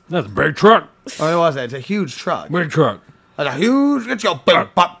 wheels? That's a big truck. Oh, it was. It's a huge truck. Big truck. That's a huge. Get your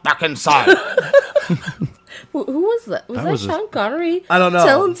big butt back inside. Who was that? Was that Sean Connery? I don't know.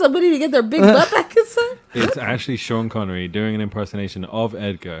 Telling somebody to get their big butt back inside? It's actually Sean Connery doing an impersonation of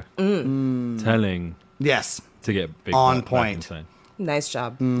Edgar, telling to get big on butt point. back inside. Nice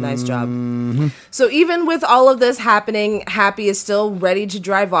job. Nice job. So even with all of this happening, Happy is still ready to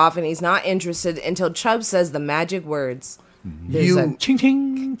drive off, and he's not interested until Chubb says the magic words. There's a ching,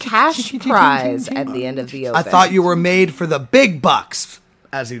 ching, cash ching, prize ching, ching, at the end of the open. I thought you were made for the big bucks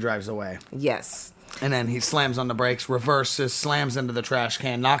as he drives away. Yes. And then he slams on the brakes, reverses, slams into the trash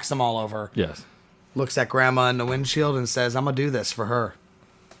can, knocks them all over. Yes. Looks at Grandma in the windshield and says, "I'm gonna do this for her."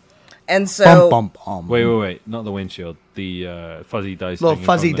 And so, Bum, bum, bum. Wait. Not the windshield. The fuzzy dice Little thing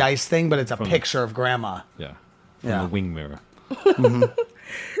fuzzy from dice thing, but it's a from the- picture of Grandma. Yeah. From Yeah. the wing mirror.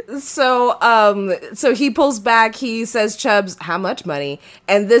 so he pulls back. He says, "Chubbs, how much money?"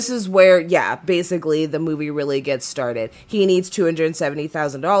 And this is where, basically the movie really gets started. He needs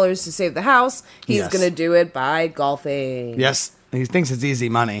 $270,000 to save the house. He's Yes. gonna do it by golfing. Yes, he thinks it's easy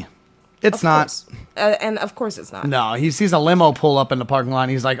money. It's Of not. course. And of course it's not. No, he sees a limo pull up in the parking lot.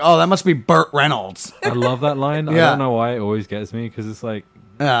 And he's like, "Oh, that must be Burt Reynolds." I love that line. I Yeah. don't know why it always gets me because it's like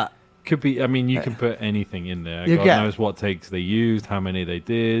Yeah. could be. I mean, you can put anything in there. You God can. knows what takes they used, how many they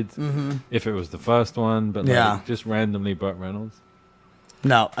did, if it was the first one, but like, Yeah. just randomly Burt Reynolds.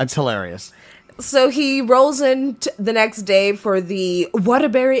 No, it's hilarious. So he rolls in the next day for the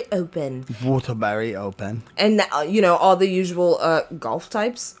Waterbury Open. Waterbury Open. And, all the usual golf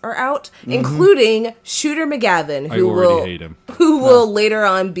types are out, including Shooter McGavin, I who already hate him. who will later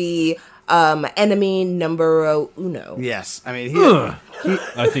on be enemy numero uno. Yes, I mean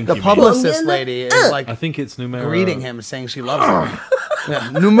I think the you mean- publicist lady is like I think it's numero. greeting him, saying she loves him. Yeah,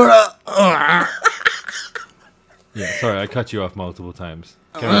 numero. Yeah, sorry, I cut you off multiple times.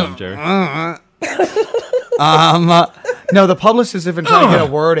 Carry on, Jerry. No, the publicist has been trying to get a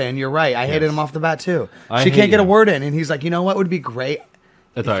word in. You're right. I hated him off the bat too. I She hate can't get a him. word in, and he's like, "You know what would be great?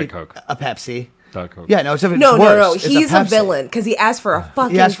 A Diet Coke. A Pepsi." Diet Coke. Yeah, no, it's worse. No. It's He's a Pepsi. villain because he asked for a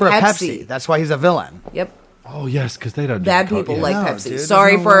fucking He asked for a Pepsi. Pepsi. That's why he's a villain. Yep. Oh yes, because they don't. Bad drink Coke. people Yeah. like No, Pepsi. dude, there's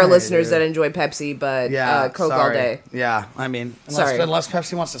Sorry no for our way, listeners dude. that enjoy Pepsi, but Yeah, Coke sorry. all day. Yeah, I mean, Sorry. unless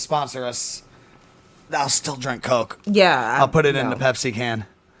Pepsi wants to sponsor us, I'll still drink Coke. Yeah. I'll put it in no. the Pepsi can.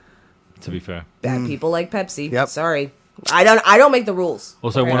 To be fair. Bad people like Pepsi. Yep. Sorry. I don't make the rules.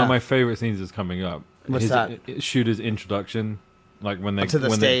 Also, one Yeah. of my favorite scenes is coming up. What's that? Shooter's introduction, like when they To the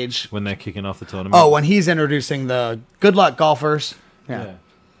stage. when they're kicking off the tournament. Oh, when he's introducing the good luck golfers. Yeah. yeah.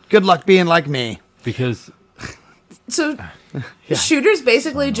 Good luck being like me. Because So Shooter's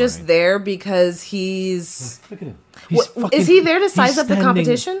basically So just annoying. there because he's... look at him. Is he there to size up the standing-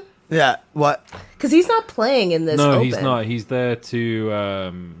 competition? Yeah. What? Because he's not playing in this No, Open. he's not. He's there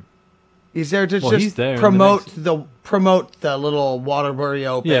to. He's there to Well, just he's there in the promote next- promote the little Waterbury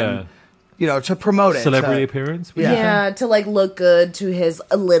Open. Yeah. You know, to promote it. Celebrity to- appearance. Yeah. Yeah, to like look good to his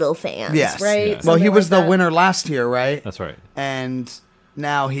little fans, Yes. right? Yeah. Well, Something he was like the that. winner last year, right? That's right. And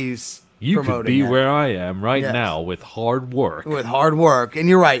now he's You could promoting be it. where I am right Yes. now with hard work. With hard work. And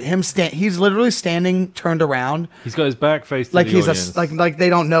you're right. He's literally standing turned around He's got his back faced to like the he's audience. like they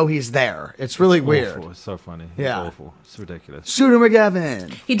don't know he's there. It's really weird. Awful. It's so funny. Yeah. It's awful. It's ridiculous. Shooter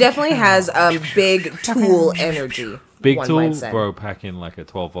McGavin. He definitely has big tool energy. Big one tool, might say. bro, packing like a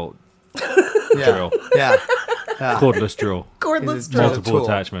 12-volt Yeah. drill. Yeah. Cordless drill. Cordless He's drill. Multiple tool.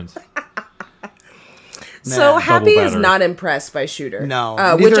 attachments. So Man, Happy is battery. not impressed by Shooter. No,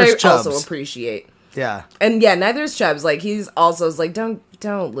 which neither I is Chubbs. also appreciate. Yeah. And yeah, neither is Chubbs. Like he's also is like, don't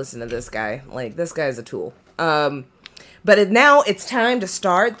listen to this guy. Like this guy's a tool. But now it's time to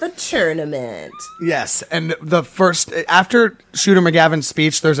start the tournament. Yes, and the first after Shooter McGavin's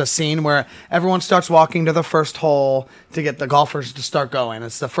speech, there's a scene where everyone starts walking to the first hole to get the golfers to start going.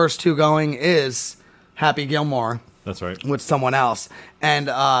 It's the first two going is Happy Gilmore That's right. with someone else, and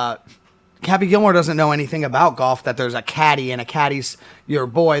Happy Gilmore doesn't know anything about golf. That there's a caddy, and a caddy's your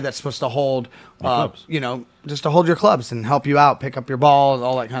boy that's supposed to hold, clubs. just to hold your clubs and help you out, pick up your ball,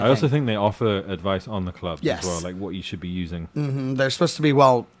 all that kind I of also thing. think they offer advice on the clubs Yes. as well, like what you should be using. They're supposed to be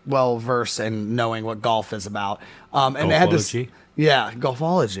well versed in knowing what golf is about. And they had this, Golfology? yeah,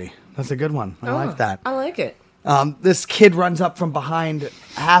 golfology. That's a good one. I like that. I like it. This kid runs up from behind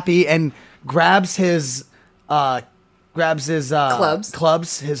Happy and grabs his clubs,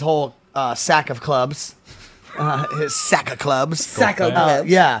 his whole sack of clubs, his sack of clubs, Sack of clubs.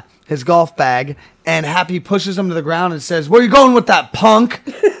 yeah, his golf bag, and Happy pushes him to the ground and says, "Where you going with that, punk?"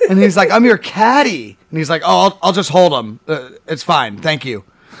 And he's like, "I'm your caddy," and he's like, "Oh, I'll just hold him. It's fine, thank you."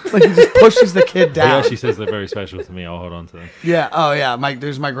 Like he just pushes the kid He down. actually says they're very special to me. I'll hold on to them. Yeah. Oh, yeah.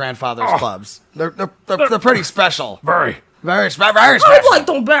 There's my grandfather's clubs. They're pretty special. Very. Very I'd special. like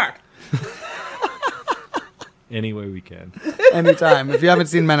them back. Any way we can. Anytime. If you haven't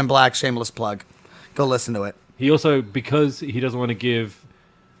seen Men in Black, shameless plug. Go listen to it. He also, because he doesn't want to give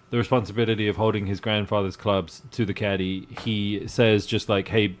the responsibility of holding his grandfather's clubs to the caddy, he says just like,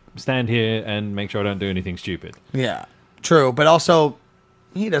 hey, stand here and make sure I don't do anything stupid. Yeah. True. But also,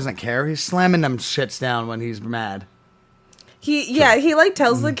 he doesn't care. He's slamming them shits down when he's mad. He like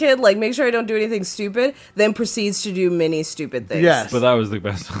tells the kid like make sure I don't do anything stupid, then proceeds to do many stupid things. Yes. But that was the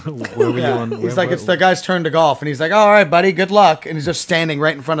best. Where were you on? He's like, it's the guy's turn to golf, and he's like, all right, buddy, good luck. And he's just standing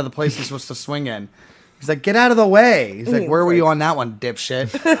right in front of the place he's supposed to swing in. He's like, get out of the way. He's like, where were you on that one, dipshit?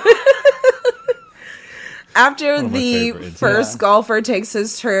 After the first golfer takes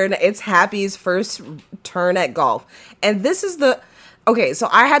his turn, it's Happy's first turn at golf. And this is okay, so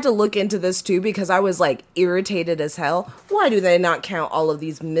I had to look into this too because I was like irritated as hell. Why do they not count all of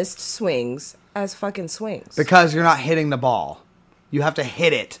these missed swings as fucking swings? Because you're not hitting the ball. You have to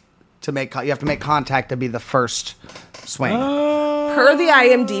hit it to make. You have to make contact to be the first swing. Per the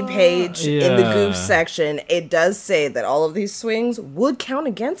IMDb page in the goof section, it does say that all of these swings would count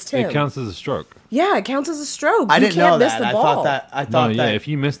against him. It counts as a stroke. Yeah, it counts as a stroke. I didn't know miss that. the I ball. thought that. If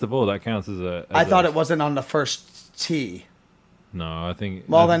you miss the ball, that counts as a. I thought it wasn't on the first tee. No, I think.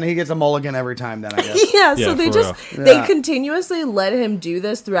 Well, then he gets a mulligan every time. Then I guess. Yeah, so they for they continuously let him do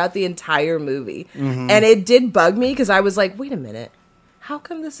this throughout the entire movie, and it did bug me because I was like, wait a minute. How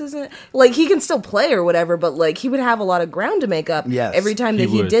come this isn't like he can still play or whatever, but like he would have a lot of ground to make up every time that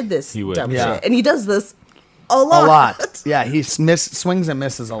he did this dumb shit, and he does this a lot. A lot, yeah. He swings and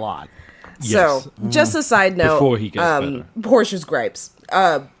misses a lot. Yes. So, just a side note, Before he gets better. Portia's gripes.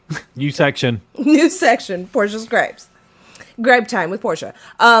 New section. New section. Portia's gripes. Gripe time with Portia.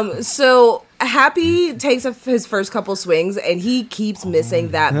 So Happy takes his first couple swings and he keeps missing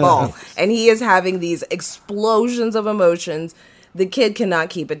that ball, and he is having these explosions of emotions. The kid cannot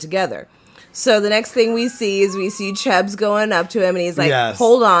keep it together. So the next thing we see Chubbs going up to him, and he's like,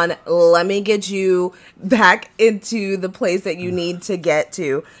 hold on, let me get you back into the place that you need to get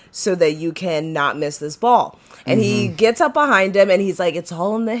to so that you can not miss this ball. And he gets up behind him, and he's like, it's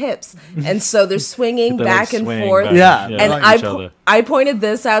all in the hips. And so they're swinging back and forth. And I pointed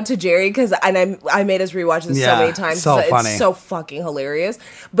this out to Jerry, because I made us rewatch this so many times. So funny. It's so fucking hilarious.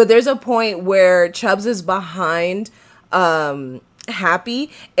 But there's a point where Chubbs is behind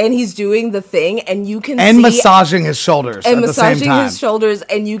Happy, and he's doing the thing, and you can see massaging his shoulders and at the same time. his shoulders,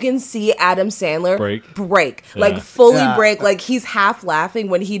 and you can see Adam Sandler break, Yeah. like fully break, like he's half laughing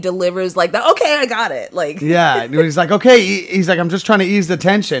when he delivers like the okay, I got it, like he's like, okay, he's like, I'm just trying to ease the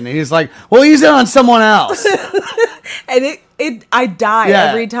tension, and he's like, well, ease it on someone else. And I die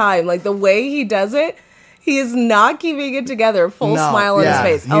every time, like the way he does it. He is not keeping it together. Full smile on his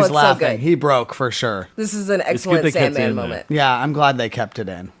face. He's it's laughing. so good. He broke for sure. This is an excellent Sandman moment. Yeah, I'm glad they kept it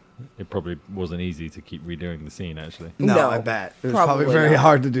in. It probably wasn't easy to keep redoing the scene, actually. No, I bet. It was probably very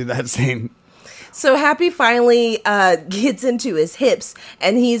hard to do that scene. So Happy finally gets into his hips,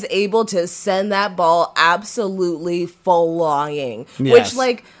 and he's able to send that ball absolutely flying. Yes. Which,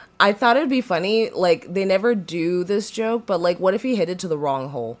 like, I thought it'd be funny. Like, they never do this joke, but, like, what if he hit it to the wrong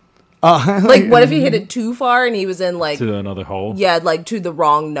hole? Like, what if he hit it too far and he was in, like... To another hole? Yeah, like, to the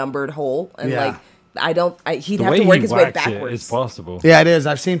wrong numbered hole. And, like, he'd have to work his way backwards. It's possible. Yeah, it is.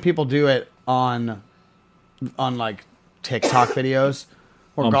 I've seen people do it on like, TikTok videos.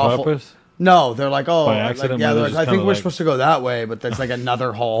 Or on golf. Purpose? No, they're like, oh... By accident? Like, They're just I think kinda we're supposed to go that way, but there's, like,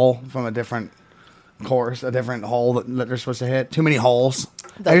 another hole from a different course, a different hole that they're supposed to hit. Too many holes.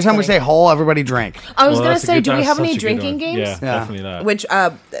 Every time we say hole, everybody drink. I was going to say, do we have any drinking games? Yeah, definitely that. Which,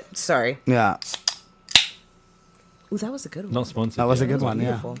 sorry. Yeah. Ooh, that was a good one. Not sponsored. That was a good one,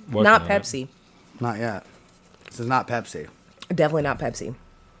 Beautiful. Working Not on Pepsi. Not yet. This is not Pepsi. Definitely not Pepsi.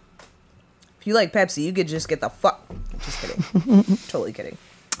 If you like Pepsi, you could just get the fuck. Just kidding. Totally kidding.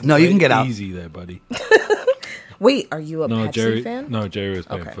 No, you can get out. Easy there, buddy. Wait, are you a Pepsi Jerry, fan? No, Jerry was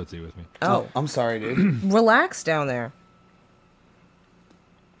playing Okay. footsie with me. Oh, I'm sorry, dude. relax down there.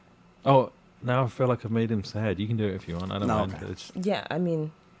 Oh, now I feel like I've made him sad. You can do it if you want. I don't mind. okay. It's, Yeah, I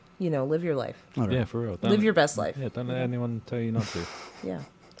mean, live your life. yeah, for real. Live your best life. Yeah, don't let anyone tell you not to. Yeah,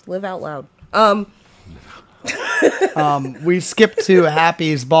 live out loud. We skipped to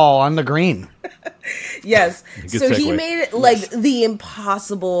Happy's ball on the green. Yes. Good So he segue. made it like the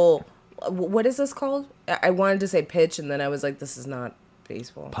impossible. What is this called? I wanted to say pitch, and then I was like, this is not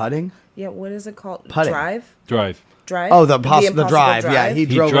baseball. Putting? Yeah, what is it called? Putting. Drive? Drive. Drive? Oh, the impossible drive. Yeah, he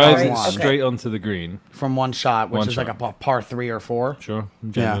He drove drives it it on straight onto the green. from one shot, which One is shot. like a par 3 or 4. Sure,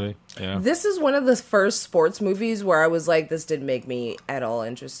 generally. Yeah. This is one of the first sports movies where I was like, this didn't make me at all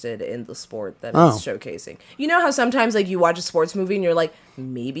interested in the sport that it's showcasing. You know how sometimes like you watch a sports movie and you're like,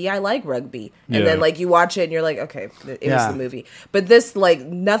 maybe I like rugby. And then like you watch it and you're like, okay, it was the movie. But this, like,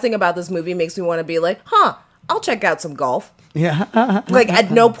 nothing about this movie makes me want to be like, huh, I'll check out some golf. Yeah. Like,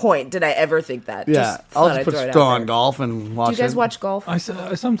 at no point did I ever think that. Yeah. Just I'll thought just I'd put it throw out on there. golf and watch Do you guys it. watch golf?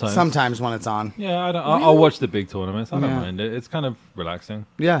 Sometimes. Sometimes when it's on. Yeah, I'll watch the big tournaments. I don't mind it. It's kind of relaxing.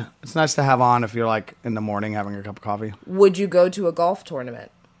 Yeah. It's nice to have on if you're like in the morning having a cup of coffee. Would you go to a golf tournament?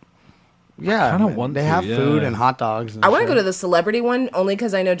 Yeah. kinda want They to, have yeah. food and hot dogs. And I want to shit. go to the celebrity one only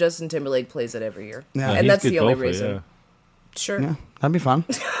because I know Justin Timberlake plays it every year. Yeah. And he's that's good the only golfer, reason. yeah. Sure. Yeah, that'd be fun.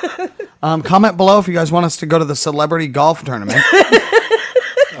 Comment below if you guys want us to go to the celebrity golf tournament.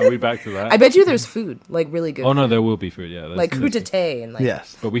 Are we back to that? I bet you there's food, like really good. Oh no, there will be food. Yeah, like crudité and like.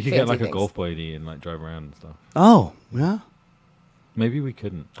 Yes. But we could get fancy like a things. golf buggy and like drive around and stuff. Oh, yeah. Maybe we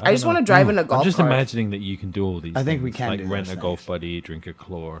couldn't. I just want to drive in a golf I'm just cart. imagining that you can do all these. I think things, we can like do rent those a golf things. buddy, drink a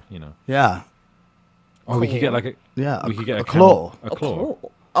claw. Yeah. Or we could get like a. Yeah, We could get a a camel- claw. A claw.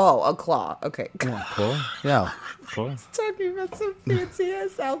 Oh. Oh, a claw. Okay. Claw. Yeah. Claw. Talking about some fancy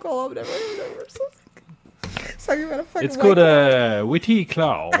ass alcohol I've never heard of or something. Talking about a fucking. It's called a witty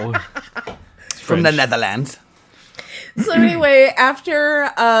claw. From the Netherlands. So anyway, after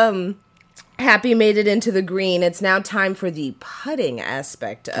Happy made it into the green, it's now time for the putting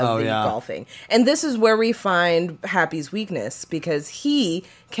aspect of the golfing. And this is where we find Happy's weakness because he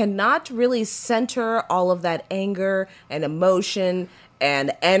cannot really center all of that anger and emotion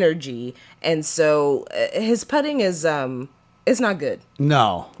and energy. And so his putting is it's not good.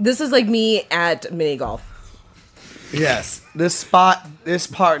 No. This is like me at mini golf. Yes. This part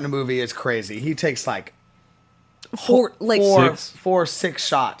in the movie is crazy. He takes like Four, six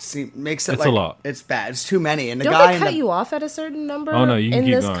shots. He makes it It's like a lot. It's bad. It's too many. And the Don't guy they in cut the you off at a certain number Oh, no, you can in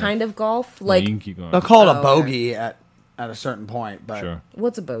keep this going. kind of golf? No, Like, you can keep going. they'll call it a Oh, okay. bogey at a certain point, but Sure.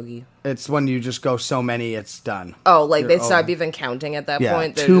 what's a bogey? it's when you just go so many, it's done. Oh, like they You're stop over. even counting at that Yeah,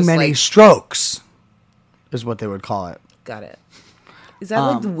 point? They're too just many like, strokes is what they would call it. got it. Is that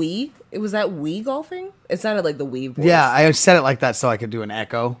like the Wii? It was that Wii golfing? It sounded like the Wii voice. Yeah, I said it like that so I could do an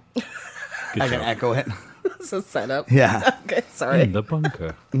echo. Good I can job. echo it. It's a setup. Yeah. Okay, sorry. In the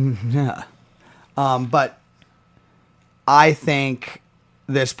bunker. Yeah. But I think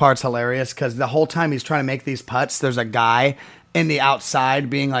this part's hilarious because the whole time he's trying to make these putts, there's a guy in the outside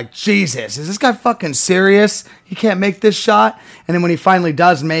being like, Jesus, is this guy fucking serious? He can't make this shot? And then when he finally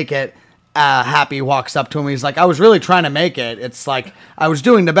does make it, Happy walks up to him. He's like, I was really trying to make it. It's like, I was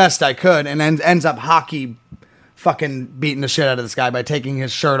doing the best I could. And then ends up hockey fucking beating the shit out of this guy by taking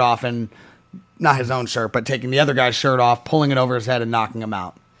his shirt off and not his own shirt, but taking the other guy's shirt off, pulling it over his head and knocking him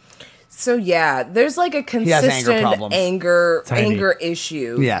out. So yeah, there's like a has anger consistent problems. anger Tiny.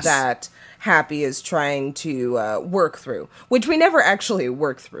 issue Yes. that Happy is trying to work through, which we never actually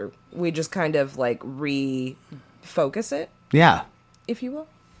work through. We just kind of like refocus it, Yeah. if you will.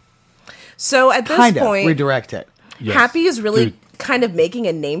 So at this Kind of. point, Redirect it. Yes. Happy is really Good. kind of making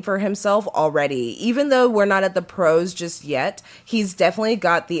a name for himself already. Even though we're not at the pros just yet, he's definitely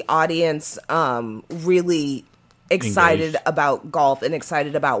got the audience really excited Engaged. about golf and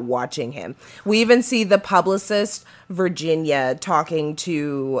excited about watching him. We even see the publicist Virginia talking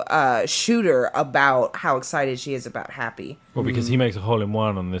to Shooter about how excited she is about Happy. Well, because he makes a hole in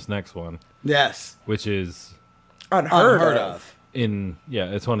one on this next one, Yes. which is Unheard of.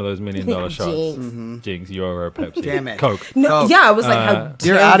 it's one of those $1 million shots. Jinx. Jinx, you're a Pepsi. Damn it. Coke. No, Coke. yeah, I was like, how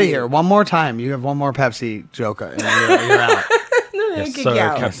You're dare out of you. here. One more time. You have one more Pepsi joke and you're out. Yes, Kick sir, you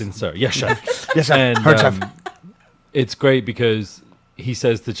out. Captain Sir. Yes, chef. Yes, sir. And Heard, chef. it's great because he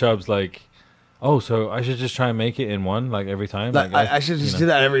says to Chubbs, like, oh, so I should just try and make it in one, like, every time? Like, I should just do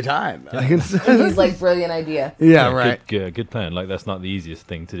that every time. He's like, brilliant idea. Yeah, right. Good plan. Like, that's not the easiest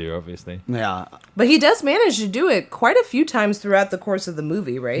thing to do, obviously. Yeah. But he does manage to do it quite a few times throughout the course of the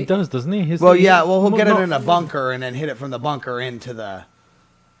movie, He right? does, doesn't he? Well, yeah. Well, he'll get it in a bunker and then hit it from the bunker into the.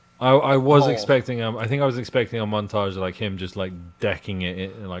 I was hole. expecting, I think I was expecting a montage of, like, him just, like, decking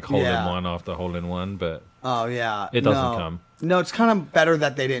it, like, hole Yeah. in one after hole in one, but Oh yeah. It doesn't No. come. No, it's kind of better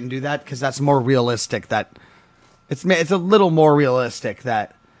that they didn't do that because that's more realistic. That it's a little more realistic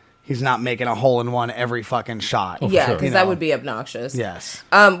that he's not making a hole in one every fucking shot. Oh, for Yeah, sure. because You that know. would be obnoxious. Yes.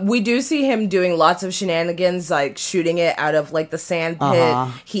 We do see him doing lots of shenanigans, like shooting it out of like the sand pit.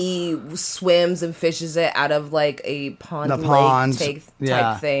 Uh-huh. He swims and fishes it out of like a pond, The lake ponds, type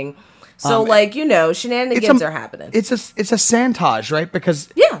yeah. thing. So like shenanigans are happening. It's a santage, right? Because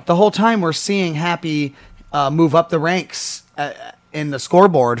Yeah. the whole time we're seeing Happy move up the ranks in the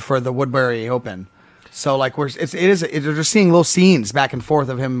scoreboard for the Woodbury Open. So like we're just seeing little scenes back and forth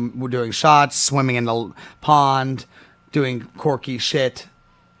of him doing shots, swimming in the pond, doing quirky shit.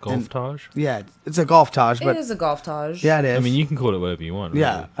 golf-tage? Yeah, it's a golf tage, but It is a golf tage. yeah, it is. I mean, you can call it whatever you want.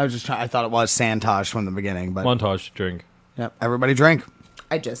 yeah, I was just trying. I thought it was santage from the beginning, but Montage to drink. yep, everybody drink.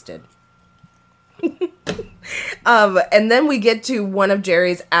 I just did. And then we get to one of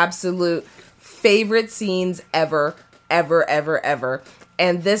Jerry's absolute favorite scenes ever.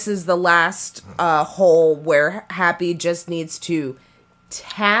 And this is the last hole where Happy just needs to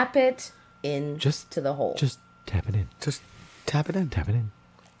tap it in to the hole. Just tap it in. Just tap it in. Tap it in.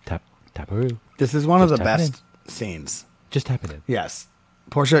 Tap-a-roo. This is one of the Just tap it best scenes. Just tap it in. Yes.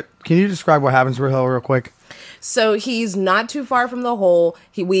 Portia, can you describe what happens real quick? So he's not too far from the hole.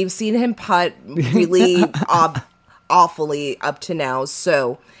 We've seen him putt really awfully up to now.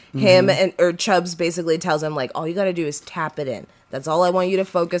 So him or Chubbs basically tells him, like, all you got to do is tap it in. That's all I want you to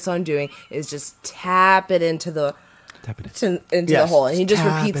focus on doing is just tap it into the the hole. And he just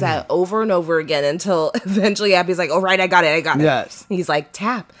repeats that over and over again until eventually Happy's like, all right, I got it. Yes. And he's like,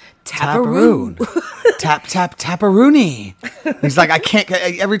 tap-a-roo. Tap-a-rooney. He's like, I can't.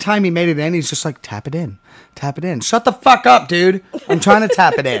 Every time he made it in, he's just like, tap it in. Shut the fuck up, dude. I'm trying to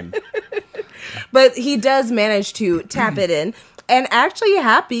tap it in. But he does manage to tap it in. And actually,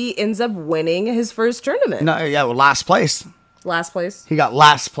 Happy ends up winning his first tournament. No, yeah, well, last place. Last place? He got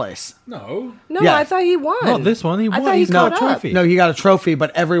last place. No. No, Yeah. I thought he won. Not this one. He won. I thought he He's got a caught up. trophy. No, he got a trophy, but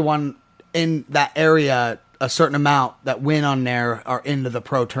everyone in that area, a certain amount that win on there are into the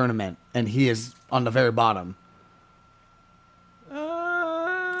pro tournament, and he is on the very bottom.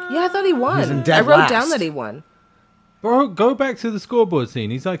 Yeah, I thought he won. He's in dead I wrote last. down that he won. Bro, go back to the scoreboard scene.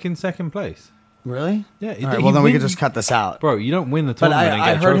 He's like in second place. Really? Yeah. All right, well, then we could just cut this out. Bro, you don't win the But tournament and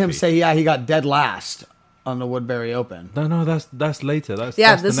I get a heard him trophy. say, yeah, he got dead last on the Woodbury Open. No, that's later. That's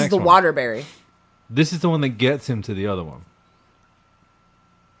This the is next the one. Waterbury. This is the one that gets him to the other one.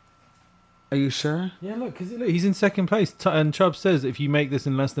 Are you sure? Yeah, look, because he's in second place. And Chubb says if you make this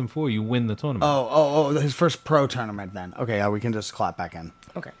in less than 4, you win the tournament. Oh, his first pro tournament then. Okay, yeah, we can just clap back in.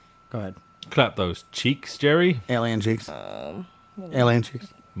 Okay. Go ahead. Clap those cheeks, Jerry. Alien cheeks. Alien cheeks.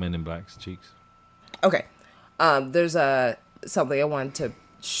 Men in Black's cheeks. Okay. There's something I wanted to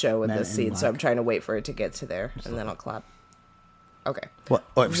show in Men this in scene, so Black. I'm trying to wait for it to get to there, and then I'll clap. Okay. What?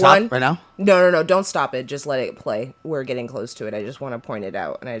 Wait, stop right now? No, don't stop it. Just let it play. We're getting close to it. I just want to point it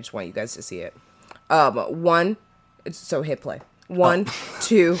out, and I just want you guys to see it. So hit play. 1,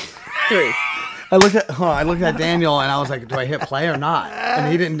 2, 3. I looked at Daniel and I was like, do I hit play or not? And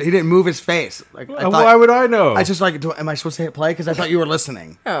he didn't move his face. Like, I thought, Why would I know? I just like, am I supposed to hit play? Because I thought you were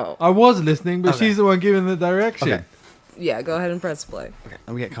listening. Oh. I was listening, but Okay. she's the one giving the direction. Okay. Yeah, go ahead and press play. Okay,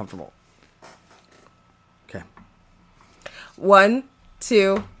 let me get comfortable. Okay. 1,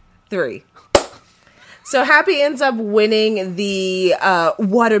 2, 3. So Happy ends up winning the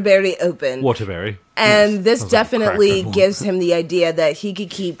Waterbury Open. Waterbury. And this Sounds like a definitely cracker. gives him the idea that he could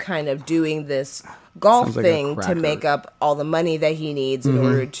keep kind of doing this golf Sounds like a thing to cracker. make up all the money that he needs in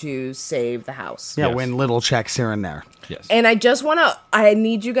order to save the house. Yeah, Yes. win little checks here and there. Yes. And I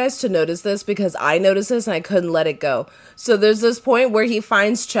need you guys to notice this because I noticed this and I couldn't let it go. So there's this point where he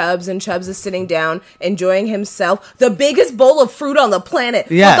finds Chubbs and Chubbs is sitting down enjoying himself. The biggest bowl of fruit on the planet.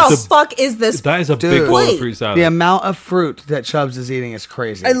 Yes. What the fuck is this? That is a Dude. big bowl Wait. of fruit salad. The amount of fruit that Chubbs is eating is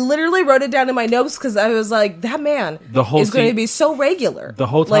crazy. I literally wrote it down in my notes because I was like, that man The whole is going to scene- be so regular. The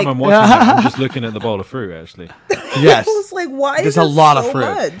whole time Like, I'm watching it, I'm just looking at the bowl of fruit, actually. Yes. I was like, why is There's there a lot so of fruit.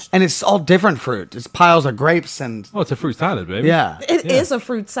 much? And it's all different fruit. It's piles of grapes and... Oh, it's a fruit salad, baby. Yeah. It is a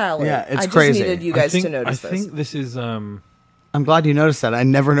fruit salad. Yeah, it's I just crazy. needed you I guys think, to notice I this. think this is... I'm glad you noticed that. I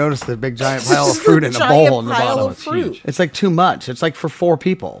never noticed the big giant pile of fruit in a Giant bowl in the pile bottom. of fruit. huge. It's like too much. It's like for 4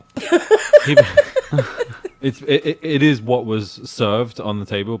 people. It is what was served on the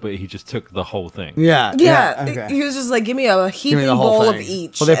table, but he just took the whole thing. Yeah. Yeah, okay. he was just like, give me a Give me heaping the whole bowl thing. of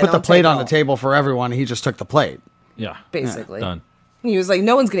each. Well, they and put the I'll plate take on the all. table for everyone. He just took the plate. Yeah. Basically. Done. He was like,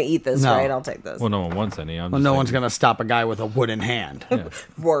 no one's going to eat this, No. right? I'll take this. Well, no one wants any. Well, no one's going to stop a guy with a wooden hand.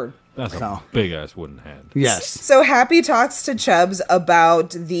 Word. That's a So. big-ass wooden hand. Yes. So Happy talks to Chubbs about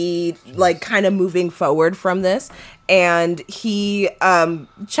the like kind of moving forward from this, and he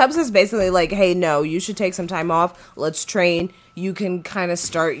Chubbs is basically like, hey, no, you should take some time off. Let's train. You can kind of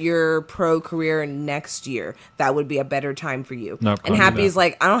start your pro career next year. That would be a better time for you. Nope, and can't do Happy's that.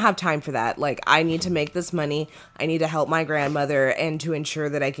 like, I don't have time for that. Like, I need to make this money. I need to help my grandmother and to ensure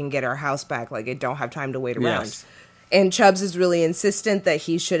that I can get our house back. Like, I don't have time to wait around. Yes. And Chubbs is really insistent that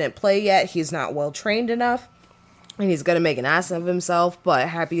he shouldn't play yet. He's not well trained enough. And he's going to make an ass of himself. But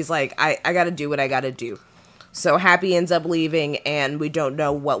Happy's like, I got to do what I got to do. So Happy ends up leaving. And we don't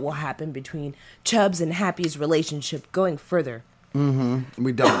know what will happen between Chubbs and Happy's relationship going further.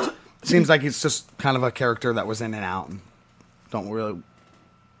 We don't. Seems like it's just kind of a character that was in and out. And don't really...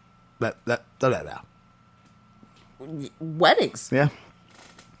 Weddings. Yeah.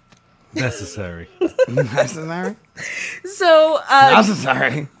 Necessary. Necessary? So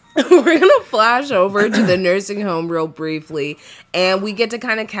Necessary. We're going to flash over to the nursing home real briefly, and we get to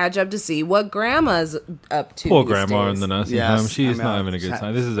kind of catch up to see what Grandma's up to. Poor these grandma days. in the nursing Yes, home. She's I not mean, having a good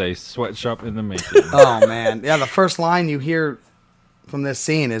time. This is a sweatshop in the making. Oh man, yeah. The first line you hear from this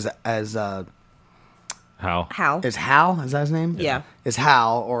scene is How? How? Is Hal? Is that his name? Yeah. Is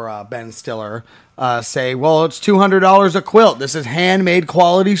Hal or Ben Stiller say, "Well, it's $200 a quilt. This is handmade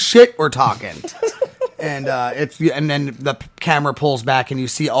quality shit we're talking." And then the camera pulls back and you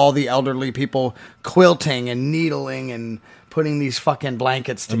see all the elderly people quilting and needling and putting these fucking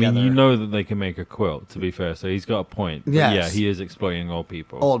blankets I together. mean, you know that they can make a quilt, to be fair, so he's got a point. But Yes. yeah, he is exploiting old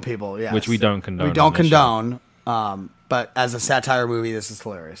people. Old people, yes. Which we don't condone. We don't on this show. condone. But as a satire movie, this is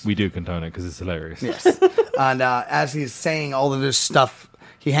hilarious. We do condone it because it's hilarious. Yes. And as he's saying all of this stuff,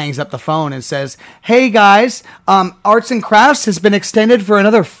 he hangs up the phone and says, "Hey guys, arts and crafts has been extended for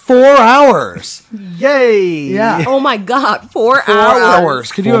another 4 hours." Yay! Yeah. Oh my God, 4 4 hours.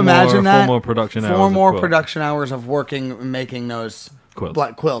 hours. Could you imagine that? 4 more production hours. 4 of more quilt. production hours of working, making those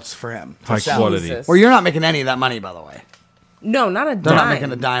Quilts. quilts for him. to High sell. quality. Jesus. Well, you're not making any of that money, by the way. No, not a dime. They're not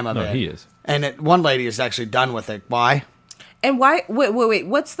making a dime of No, it. he is. And one lady is actually done with it. Why? And why? Wait.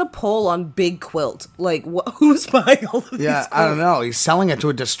 What's the poll on Big Quilt? Like, who's buying all of these Yeah, quilts? I don't know. He's selling it to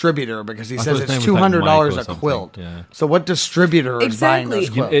a distributor because he I says thought his it's name was like $200 Mike or a something. quilt. Yeah. So what distributor is buying Exactly.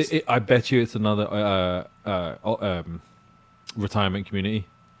 those You know, quilts? I bet you it's another retirement community.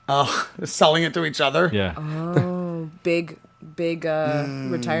 Oh, selling it to each other? Yeah. Big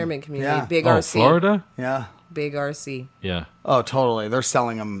retirement community. yeah. Big Oh, RC. Florida? Yeah. Big RC. Yeah. Oh, totally. They're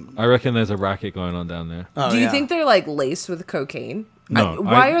selling them. I reckon there's a racket going on down there. Oh, Do you yeah. think they're like laced with cocaine? No,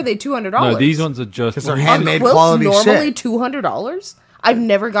 Why are they $200? No, these ones are just. Because they're Are handmade quilts quality normally shit. $200? I've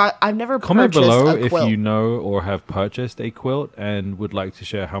never Comment purchased below a if quilt. you know or have purchased a quilt and would like to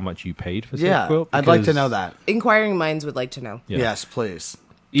share how much you paid for said Yeah, quilt. I'd like to because- know that. Inquiring minds would like to know. Yeah. Yes, please.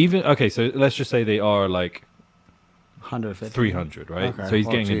 Even okay, so let's just say they are like 150. 300, right? Okay. So he's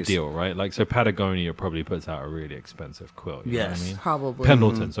Oh, getting a geez. deal, right? Like, so Patagonia probably puts out a really expensive quilt. You know what Yes. I mean? Probably.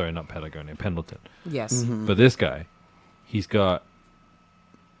 Pendleton, sorry, not Patagonia, Pendleton. Yes. Mm-hmm. But this guy, he's got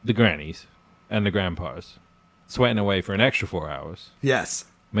the grannies and the grandpas sweating away for an extra 4 hours, Yes.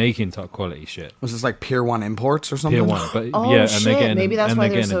 making top quality shit. Was this like Pier 1 Imports or something? Pier one, but Oh yeah, shit! and they're getting Maybe that's and why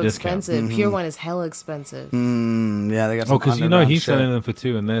they're they're getting so a discount. expensive. Pier 1 is hella expensive. Yeah, they got some Oh, because you know underground he's shit. selling them for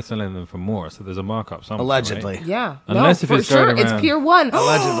 2 and they're selling them for more, so there's a markup somewhere. Allegedly. right? Yeah. Unless no, if for it's sure. going It's around- Pier 1.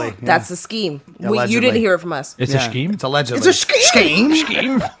 Allegedly, yeah. That's the scheme. You Allegedly. didn't hear it from us. It's Yeah, a scheme. It's allegedly. It's a scheme.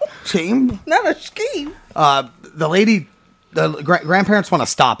 Scheme? Scheme? Not a scheme. The lady, the grandparents want to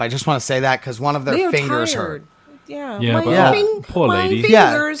stop. I just want to say that because one of their They are fingers tired. hurt. Yeah. Yeah, my but Yeah. poor my lady.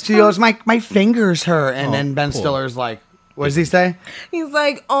 Yeah, fingers she hurt. goes, my fingers hurt. And Oh, then Ben poor. Stiller's like, what does he say? He's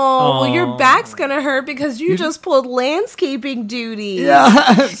like, oh, well, your back's gonna hurt because you just pulled landscaping duty.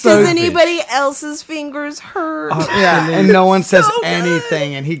 Yeah. Does so, anybody else's fingers hurt? yeah, and no one says So good.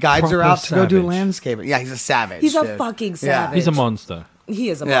 anything. And he guides her Proper out to go do savage. landscaping. Yeah, he's a savage. He's a dude. fucking Yeah. savage. He's a monster. He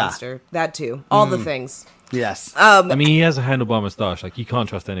is a Yeah. monster. That too. All the things. Yes. I mean, he has a handlebar mustache. Like, you can't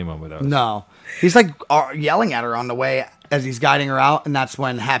trust anyone with that. No. He's like yelling at her on the way as he's guiding her out, and that's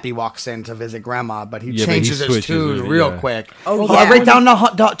when Happy walks in to visit Grandma, but he Yeah, but he changes his switches tune with it, real yeah. quick. Oh, yeah. Right down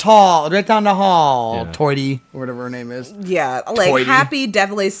the right down the hall. Yeah. Toity, or whatever her name is. Yeah, like Toity. Happy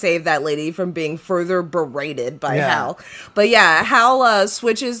definitely saved that lady from being further berated by Yeah. Hal. But yeah, Hal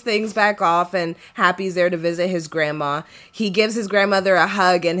switches things back off, and Happy's there to visit his grandma. He gives his grandmother a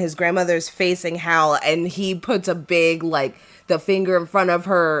hug, and his grandmother's facing Hal, and he puts a big the finger in front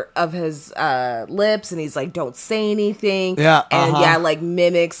of his lips, and he's like, don't say anything. Yeah, and uh-huh. yeah, like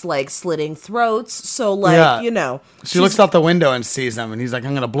mimics like slitting throats. So like, Yeah. you know, She looks out the window and sees him, and he's like,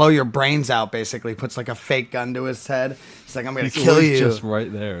 I'm going to blow your brains out, basically. Puts like a fake gun to his head. He's like, I'm going to He's kill always you. just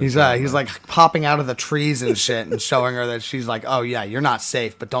right there. He's like popping out of the trees and shit and showing her that she's like, oh yeah, you're not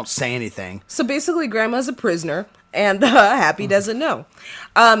safe, but don't say anything. So basically, Grandma's a prisoner, and Happy doesn't know.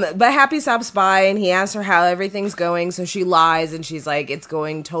 But Happy stops by, and he asks her how everything's going, so she lies, and she's like, it's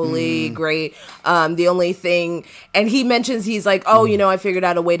going totally great. The only thing... And he mentions, he's like, oh, you know, I figured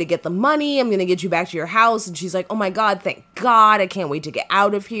out a way to get the money. I'm going to get you back to your house. And she's like, oh my God, thank God. I can't wait to get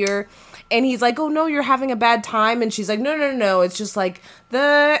out of here. And he's like, oh, no, you're having a bad time. And she's like, no. It's just like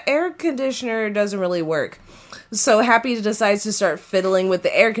the air conditioner doesn't really work. So Happy decides to start fiddling with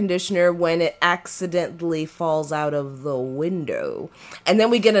the air conditioner when it accidentally falls out of the window. And then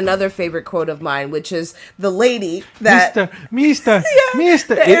we get another favorite quote of mine, which is the lady that... Mister.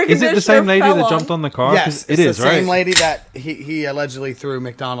 the air Is it the same conditioner lady fell that on. jumped on the car? 'Cause Yes, it's it is, the same right? lady that he allegedly threw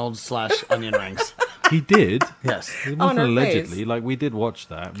McDonald's/onion rings. He did. Yes. It On wasn't her allegedly. face. Like, we did watch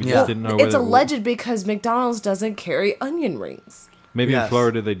that. We Yeah. just didn't know It's whether alleged because McDonald's doesn't carry onion rings. Maybe in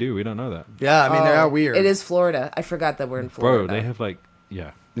Florida they do. We don't know that. Yeah, I mean, they are weird. It is Florida. I forgot that we're in Florida. Bro, they have like,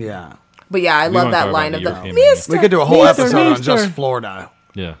 yeah. Yeah. But yeah, I We love won't that go line about of the the European menu. Mister. We could do a whole Mister, episode on Mister. just Florida.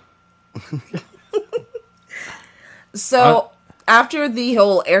 Yeah. So after the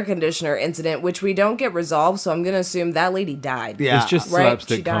whole air conditioner incident, which we don't get resolved, so I'm gonna assume that lady died. Yeah. It's just Right? She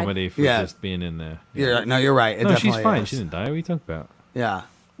slapstick died? comedy for Yeah. just being in there. You're right. It No, she's definitely fine. is. She didn't die. What are you talking about? Yeah.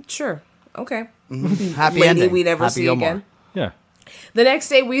 Sure. Okay. Happy Lady ending. we never Happy see Gilmore. again. Yeah. The next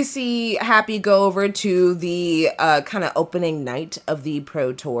day, we see Happy go over to the kind of opening night of the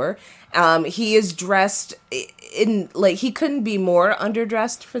pro tour. He is dressed in, like, he couldn't be more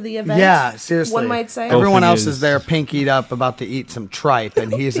underdressed for the event. Yeah, seriously. One might say. Everyone Golfing else is- is there pinkied up about to eat some tripe,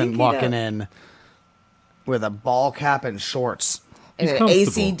 and he's Pinkied walking up. in with a ball cap and shorts. And He's an comfortable.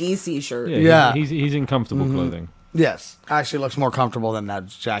 AC/DC shirt. Yeah. Yeah. He's in comfortable clothing. Yes. Actually looks more comfortable than that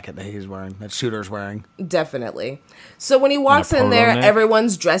jacket that he's wearing, that Shooter's wearing. Definitely. So when he walks in polo there, neck.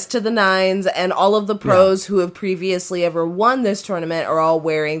 everyone's dressed to the nines, and all of the pros who have previously ever won this tournament are all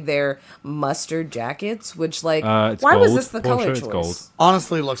wearing their mustard jackets, which, like, It's why was gold. this the Portia, color it's choice? gold.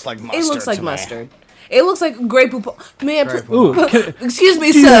 Honestly, looks like mustard. It looks like to me. mustard. It looks like Grey Poupon. May I Grey Ooh, can- excuse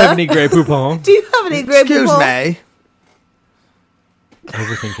me, do you sir. have any Grey Poupon? Do you have any Grey Excuse Poupon? me.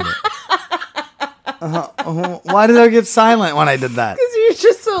 Overthinking it. Why did I get silent when I did that? Because you're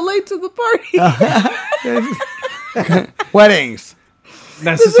just so late to the party. Weddings.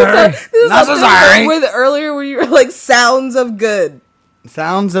 Necessary. This is like Necessary. with earlier where you were like, sounds of good.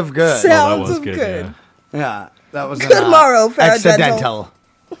 Sounds of good. Sounds was of good, good. yeah. Yeah, that was Good morrow, Farrah accidental.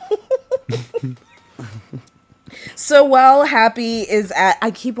 So while Happy is at,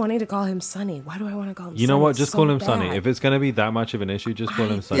 I keep wanting to call him Sonny. Why do I want to call him Sonny? You know what? It's Just so call him bad. Sonny. If it's going to be that much of an issue, just call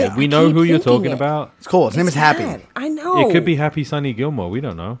him Sonny. yeah, We I know keep who you're thinking talking it. about. It's cool. His name is Happy. bad. I know. It could be Happy Sonny Gilmore. We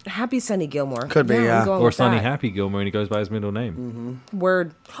don't know. Happy Sonny Gilmore. Could be, I'm yeah. going Or with Sonny that. Happy Gilmore, and he goes by his middle name.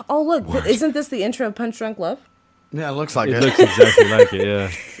 Word. Oh, look. Isn't this the intro of Punch Drunk Love? Yeah, it looks like It it. looks exactly like it,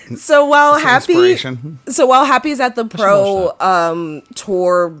 yeah. So while Happy, Inspiration. so while Happy's at the pro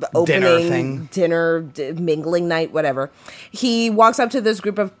tour thing. opening mingling night, whatever, he walks up to this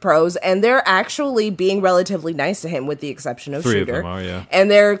group of pros, and they're actually being relatively nice to him, with the exception of Three of Shooter. them are, yeah. And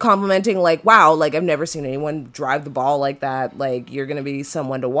they're complimenting, like, "Wow, like I've never seen anyone drive the ball like that. Like you're gonna be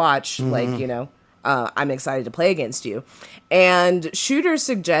someone to watch. Like you know." I'm excited to play against you. And Shooter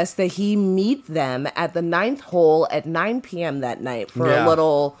suggests that he meet them at the 9th hole at 9 p.m. that night for a Yeah.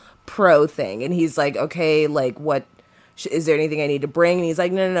 little pro thing. And he's like, okay, like, what, is there anything I need to bring? And he's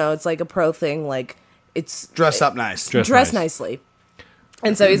like, no, it's like a pro thing. Like, it's Dress up nice. dress nice. nicely.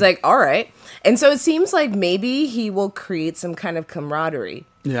 And so he's like, all right. And so it seems like maybe he will create some kind of camaraderie.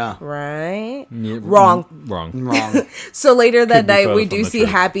 Yeah. Right? Yeah, Wrong. Wrong. Wrong. So later that Could be night, we both do on the see truth.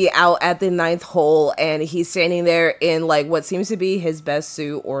 Happy out at the 9th hole, and he's standing there in like what seems to be his best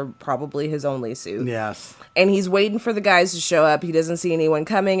suit, or probably his only suit. Yes. And he's waiting for the guys to show up. He doesn't see anyone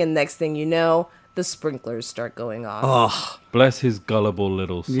coming, and next thing you know, the sprinklers start going off. Oh, Bless his gullible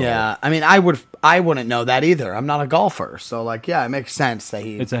little soul. yeah. I mean, I wouldn't know that either. I'm not a golfer, so like, yeah, it makes sense that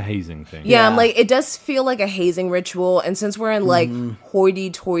he. It's a hazing thing. Yeah, I'm Yeah. like, it does feel like a hazing ritual, and since we're in like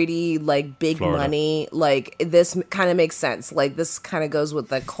hoity-toity, like big Florida. money, like this kind of makes sense. Like this kind of goes with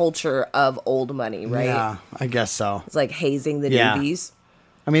the culture of old money, right? Yeah, I guess so. It's like hazing the Yeah. newbies.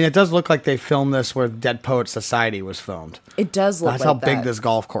 I mean, it does look like they filmed this where Dead Poets Society was filmed. It does look That's like how that. big this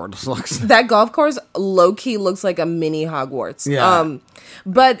golf course looks. That golf course low-key looks like a mini Hogwarts. Yeah.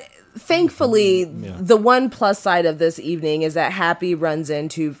 But thankfully, the one plus side of this evening is that Happy runs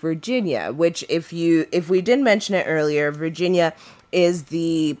into Virginia, which if we didn't mention it earlier, Virginia is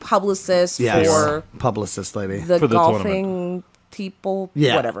the publicist Yes. for Publicist lady. the For the golfing people,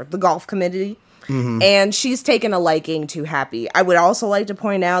 Yeah. whatever, the golf committee. And she's taken a liking to Happy. I would also like to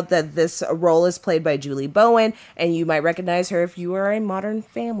point out that this role is played by Julie Bowen, and you might recognize her if you are a Modern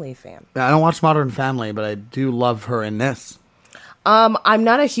Family fan. I don't watch Modern Family, but I do love her in this. I'm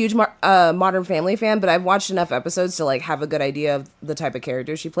not a huge Modern Family fan, but I've watched enough episodes to like have a good idea of the type of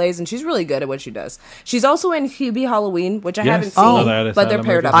character she plays, and she's really good at what she does. She's also in Hubie Halloween, which I Yes. haven't seen, Another Adam but they're Sandler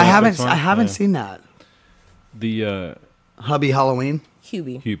paired movie. up. I Netflix haven't. one? I haven't Yeah. seen that. The Hubby Halloween.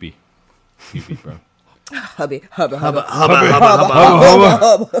 Hubie, Hubie, bro. hubby. Hubba hubba Hubba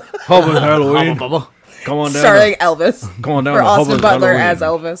Halloween. hubba. Come on down. Starring Elvis Come on down. for to Austin Hubba's Butler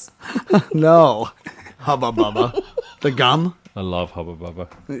Halloween. as Elvis. No. Hubba bubba. The gum. I love Hubba Bubba.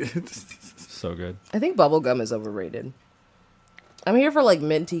 So good. I think bubble gum is overrated. I'm here for like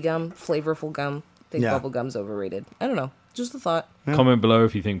minty gum, flavorful gum. I think Yeah. bubble gum's overrated. I don't know. Just a thought. Comment below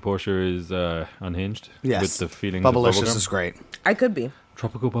if you think Portia is unhinged. Yes. With the feelings of Bubblicious bubblegum. is great. I could be.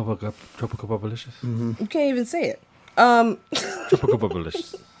 Tropical Bubblicious. You can't even say it. Tropical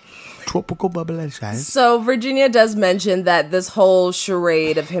bubbles. Tropical bubbles, guys. So Virginia does mention that this whole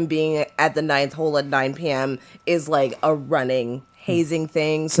charade of him being at the 9th hole at 9 p.m. is like a running hazing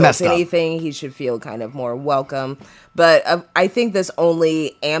thing. So Messed if up. anything, he should feel kind of more welcome. But I think this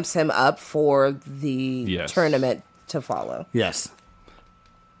only amps him up for the tournament to follow. Yes.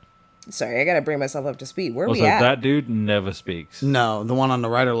 Sorry, I gotta bring myself up to speed. Where are Also, we at? that dude never speaks. No, the one on the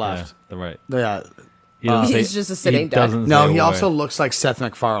right or Yeah, left? the right. Yeah. He doesn't He's say- just a sitting he duck. doesn't No, say he a also word. looks like Seth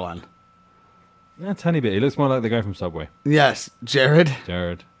MacFarlane. A tiny bit. He looks more like the guy from Subway. Yes, Jared.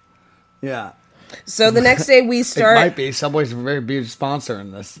 Jared. Yeah. So the next day we It start. might be. Subway's a very big sponsor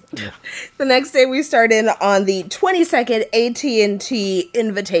in this. The next day we start in on the 22nd AT&T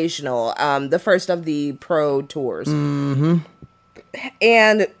Invitational, the first of the pro tours. Mm-hmm.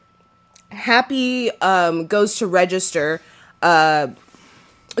 And Happy goes to register.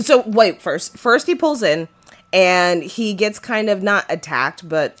 So wait, first he pulls in and he gets kind of not attacked,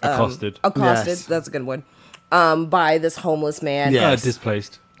 but Accosted. Yes. That's a good one. By this homeless man. Yeah.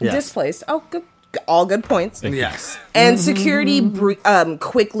 Displaced. Yes. Displaced. Oh, good. All good points. Yes. And security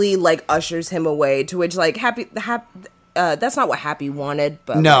quickly like ushers him away. To which like Happy, that's not what Happy wanted.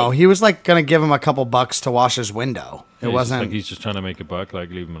 But No, like, he was like gonna give him a couple bucks to wash his window. It Yeah, it's just wasn't. like he's just trying to make a buck. Like,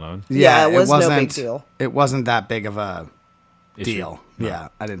 leave him alone. Yeah, it was no wasn't, big deal. It wasn't that big of a Issue. deal. No. Yeah,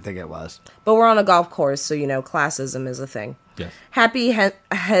 I didn't think it was. but we're on a golf course, so classism is a thing. Yes. Happy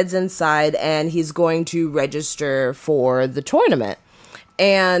heads inside, and he's going to register for the tournament.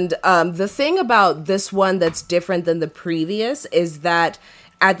 And the thing about this one that's different than the previous is that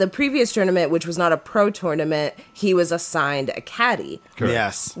at the previous tournament, which was not a pro tournament, he was assigned a caddy. Correct.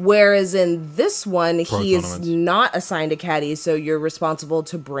 Yes. Whereas in this one, Pro he is tournaments. not assigned a caddy, so you're responsible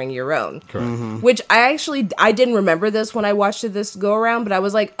to bring your own. Correct. Which I didn't remember this when I watched it this go around, but I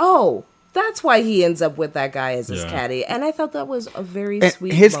was like, oh, that's why he ends up with that guy as his Yeah. caddy. And I thought that was a very And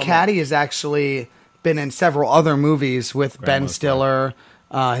sweet his moment. caddy has actually been in several other movies with Ben Grandma's Stiller.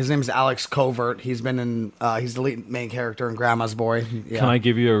 His name is Alex Covert. He's been in. He's the lead main character in Grandma's Boy. Yeah. Can I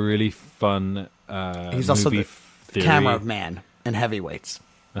give you a really fun He's also movie the theory? cameraman in Heavyweights.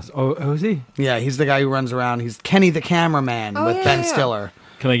 Oh, is he? Yeah, he's the guy who runs around. He's Kenny the cameraman with yeah, Ben yeah. Stiller.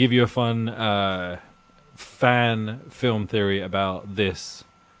 Can I give you a fun fan film theory about this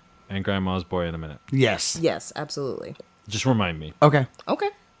and Grandma's Boy in a minute? Yes. Yes, absolutely. Just remind me. Okay. Okay.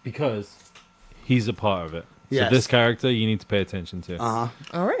 Because he's a part of it. Yes. So this character you need to pay attention to. Uh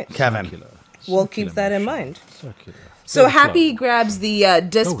huh. All right. Kevin. Circular. We'll keep Circular that in motion. mind. Circular. So Very Happy slow. grabs the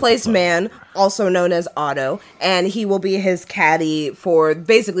displaced slow. man, also known as Otto, and he will be his caddy for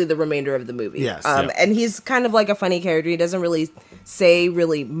basically the remainder of the movie. Yes. Yeah. And he's kind of like a funny character. He doesn't really say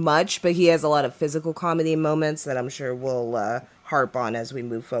really much, but he has a lot of physical comedy moments that I'm sure we'll harp on as we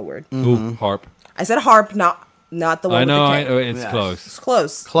move forward. Ooh, harp. I said harp, not the one I know. with the K. It's Yes. close. It's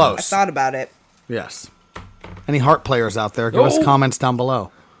close. Close. I thought about it. Yes. Any harp players out there? Give us Oh. comments down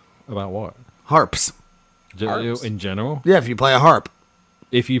below. About what? Harps. Harps. In general, Yeah, if you play a harp.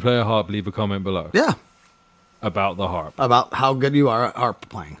 if you play a harp, leave a comment below Yeah. about the harp. About how good you are at harp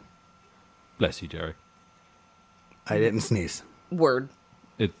playing. Bless you, Jerry. I didn't sneeze. Word.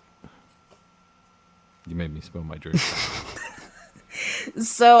 You made me spill my drink.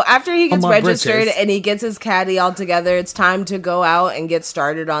 So after he gets my registered britches. and he gets his caddy all together, it's time to go out and get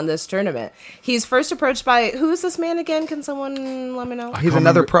started on this tournament. He's first approached by, who is this man again? Can someone let me know? He's can't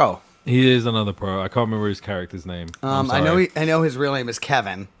another remember- pro. He is another pro. I can't remember his character's name. I'm I know. sorry. I know his real name is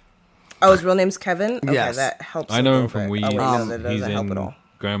Kevin. Oh, his real name's Kevin? Okay, Yes. that helps. I a know little him from bit. Weeds. Oh, wait, no, that He's doesn't help in at all.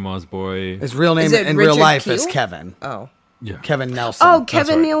 Grandma's Boy. His real name Is it in real Richard life is Keel? Kevin. Oh. Yeah. Kevin Nelson. Oh,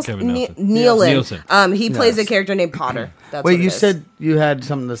 Kevin right, Nielsen. Kevin Nelson. Nealon. Nielsen. He plays Yes. a character named Potter. That's Wait, what it you is. said you had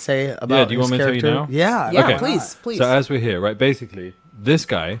something to say about Yeah, do you his want me to tell you character? now? Yeah. Yeah, Okay. please, please. So as we're here, right? Basically, this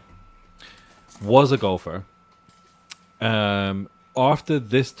guy was a golfer. After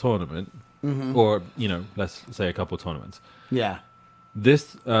this tournament, or let's say a couple tournaments, Yeah.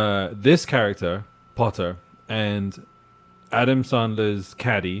 this character Potter and Adam Sandler's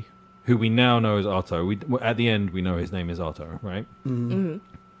caddy, who we now know as Otto. At the end we know his name is Otto, right? Mm-hmm.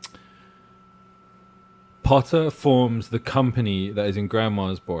 Potter forms the company that is in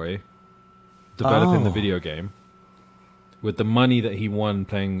Grandma's Boy, developing the Oh. video game with the money that he won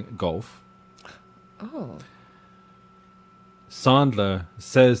playing golf. Oh. Sandler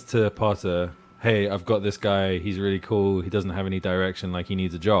says to Potter, "Hey, I've got this guy. He's really cool. He doesn't have any direction. Like, he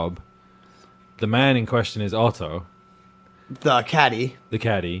needs a job." The man in question is Otto, The caddy. the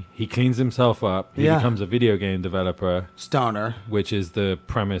caddy. He cleans himself up. He Yeah. becomes a video game developer, Stoner. which is the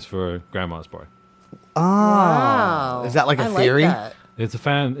premise for Grandma's Boy. Oh. Wow. Is that like a I theory? Like that. It's a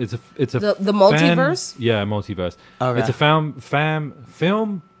fan. It's a the multiverse. Yeah, multiverse. Okay. It's a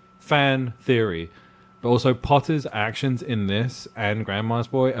film fan theory, but also Potter's actions in this and Grandma's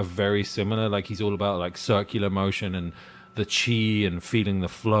Boy are very similar. Like he's all about like circular motion and the chi and feeling the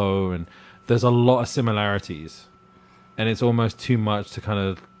flow, and there's a lot of similarities. And it's almost too much to kind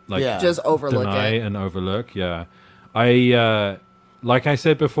of like just overlook deny it and overlook. Yeah, I like I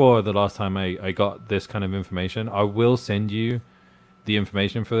said before the last time I got this kind of information. I will send you the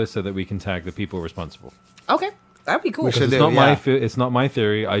information for this so that we can tag the people responsible. Okay, that'd be cool. It's not my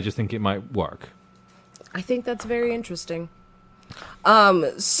theory. I just think it might work. I think that's very interesting.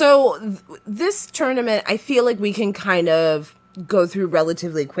 So this tournament, I feel like we can kind of go through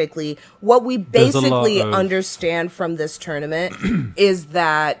relatively quickly. What we basically understand from this tournament is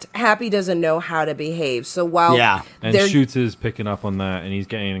that Happy doesn't know how to behave. So while and Shooter's picking up on that, and he's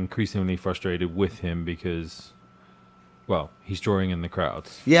getting increasingly frustrated with him because, well, he's drawing in the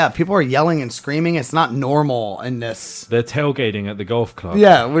crowds. Yeah, people are yelling and screaming. It's not normal in this. They're tailgating at the golf club.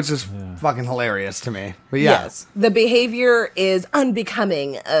 Yeah, which is fucking hilarious to me. But yeah. Yes, the behavior is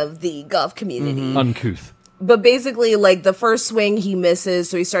unbecoming of the golf community. Uncouth. But basically, like, the first swing he misses,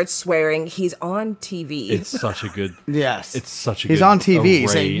 so he starts swearing. He's on TV. It's such a good... Yes. It's such a He's good on TV array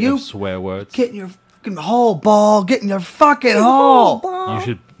saying, you of swear words. get in your fucking hole, ball. Get in your fucking hole.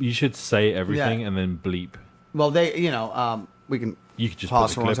 You should say everything and then bleep. Well, they, we can You could just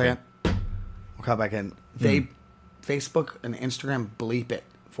pause put for the 1 clip second. We'll come back in. They, Facebook and Instagram bleep it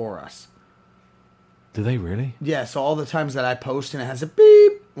for us. Do they really? Yeah, so all the times that I post and it has a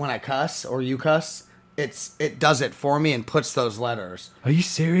beep when I cuss or you cuss, it does it for me and puts those letters. Are you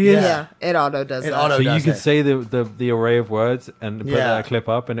serious? Yeah, it auto does that. Auto So does you could it. say the array of words and put that clip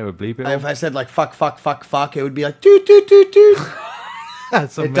up and it would bleep it all? If I said like fuck, it would be like doot, doot, doot, doot.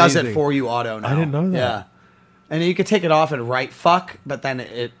 That's amazing. It does it for you auto now. I didn't know that. Yeah. And you could take it off and write fuck, but then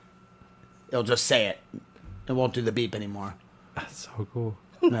it'll just say it. It won't do the beep anymore. That's so cool.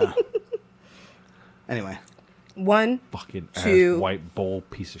 No. Anyway. 1, Fucking 2, white ball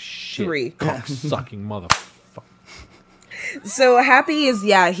piece of shit. 3. Cock sucking motherfucker. So Happy is,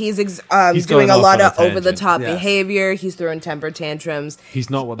 he's He's doing going a off lot on a of over-the-top tangent. Yes. behavior. He's throwing temper tantrums. He's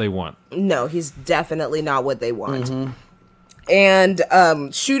not what they want. No, he's definitely not what they want. And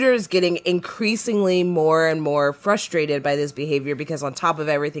Shooter is getting increasingly more and more frustrated by this behavior because on top of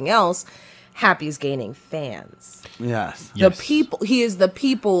everything else, Happy's gaining fans. Yes. The people, he is the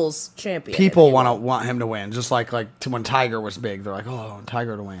people's champion. People want him to win, just like when Tiger was big. They're like, oh, I want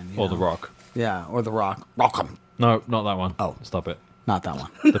Tiger to win. Or The Rock. Yeah, or The Rock. Rock him. No, not that one. Oh. Stop it. Not that one.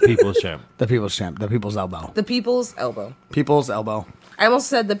 The People's Champ. The People's Champ. The People's Elbow. The people's elbow. People's Elbow. I almost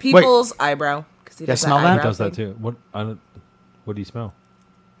said the people's eyebrow. He Yeah, smell that? He eyebrow does that thing. too. What do you smell?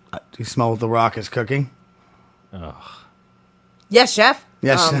 Do you smell what The Rock is cooking? Ugh. Yes, chef.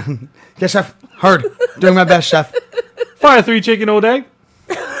 Yes. Yes, chef. Heard. Doing my best, chef. Fire 3 chicken all day.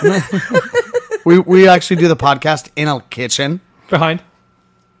 We actually do the podcast in a kitchen. Behind.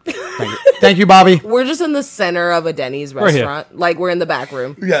 Thank you, Bobby. We're just in the center of a Denny's We're here. restaurant. Like, we're in the back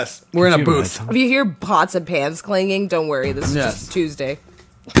room. Yes. We're in a you booth. imagine? If you hear pots and pans clanging, don't worry. This is Yes. just Tuesday.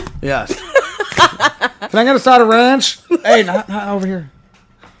 Yes. Can I get a side of ranch? Hey, not over here.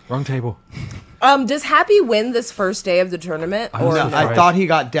 Wrong table. Does Happy win this first day of the tournament? Or so no? I thought he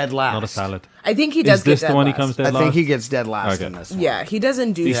got dead last. Not a salad. I think he does Is this get the dead one he last. comes dead I last? think he gets dead last Okay. in this one. Yeah, he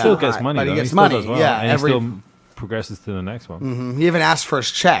doesn't do He so still gets hot. money, But he though. gets still money, does well. yeah, And every- he still progresses to the next one. He even asked for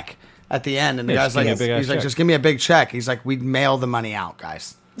his check at the end, and the Yeah, guy's just give me like, a big-ass he's like, check. just give me a big check. He's like, we'd mail the money out,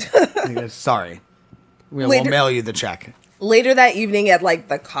 guys. He goes, sorry. We'll Later- mail you the check. Later that evening at like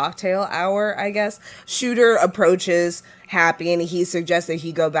the cocktail hour, I guess, Shooter approaches Happy and he suggests that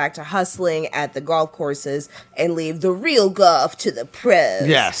he go back to hustling at the golf courses and leave the real golf to the pros.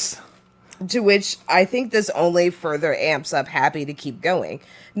 Yes. To which I think this only further amps up Happy to keep going.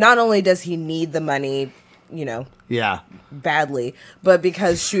 Not only does he need the money, Yeah. badly, but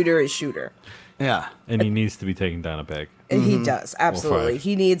because Shooter is Shooter. Yeah. And he needs to be taken down a peg. And he does, absolutely. 5.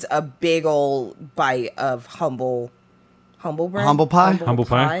 He needs a big old bite of humble bread? Humble pie? Humble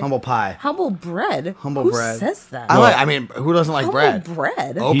pie? Humble pie. Humble bread? Humble Who bread. says that? I mean, who doesn't like humble bread?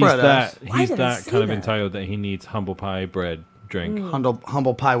 bread? Oh. He's Oprah does. that, Why he's did I that say kind of that? entitled that he needs humble pie bread drink.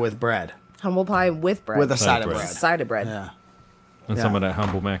 Humble pie with bread. Humble pie with bread. With a Side side of bread. bread. side of bread. Yeah. And some of that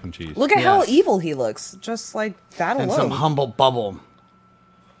humble mac and cheese. Look at how Yes. evil he looks. Just like that And alone. some humble bubble.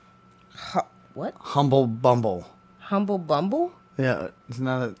 What? Humble bumble. Humble Bumble? Yeah. Isn't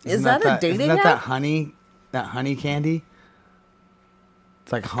that Is that a dating Isn't that app? that honey candy?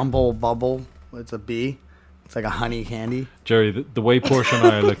 It's like humble bubble. It's a bee. It's like a honey candy. Jerry, the way Portia and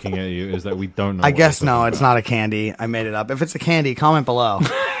I are looking at you is that we don't know. I guess no, it's not a candy. I made it up. If it's a candy, comment below.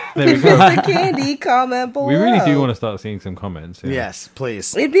 There we If go. it's a candy, comment below. We really do want to start seeing some comments. Yeah. Yes,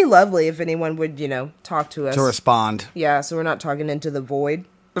 please. It'd be lovely if anyone would, talk to us. To respond. Yeah, so we're not talking into the void.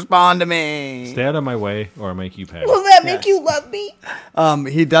 Respond to me. Stay out of my way, or I'll make you pay. Will that Yes. make you love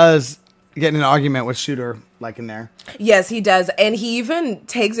me? He does get in an argument with Shooter, like in there. Yes, he does, and he even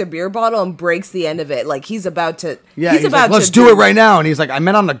takes a beer bottle and breaks the end of it, like he's about to. Yeah, he's like, let's do it right now. And he's like, I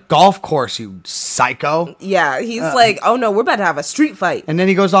meant on the golf course, you psycho. Yeah, he's like, oh no, we're about to have a street fight. And then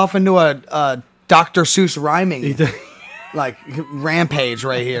he goes off into a Dr. Seuss rhyming, like rampage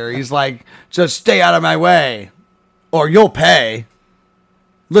right here. He's like, just stay out of my way, or you'll pay.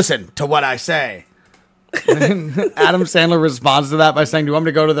 Listen to what I say. Adam Sandler responds to that by saying, do you want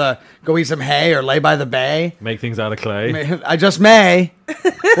me to go eat some hay or lay by the bay? Make things out of clay. I just may.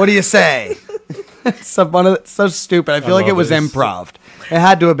 What do you say? So stupid. I feel like it love was it. improv. It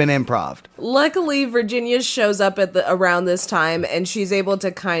had to have been improv. Luckily, Virginia shows up around this time, and she's able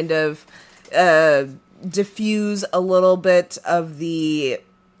to kind of diffuse a little bit of the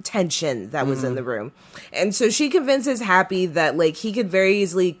tension that was in the room. And so she convinces Happy that like he could very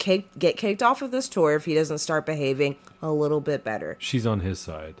easily get kicked off of this tour if he doesn't start behaving a little bit better. She's on his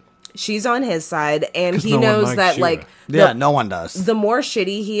side. She's on his side, and 'Cause he no one knows likes that Shooter. like Yeah, no one does. the more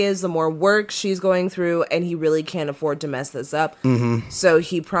shitty he is, the more work she's going through, and he really can't afford to mess this up. Mm-hmm. So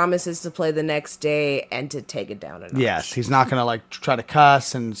he promises to play the next day and to take it down a notch. Yes, he's not going to like try to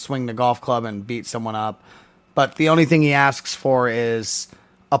cuss and swing the golf club and beat someone up. But the only thing he asks for is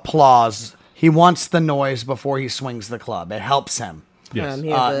applause. He wants the noise before he swings the club. It helps him. Yes.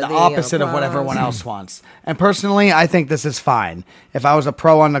 Here for The opposite of what applause. everyone else wants. And personally, I think this is fine. If I was a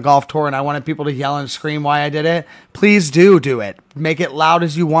pro on the golf tour and I wanted people to yell and scream why I did it, please do it. Make it loud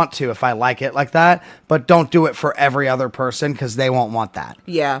as you want to if I like it like that. But don't do it for every other person because they won't want that.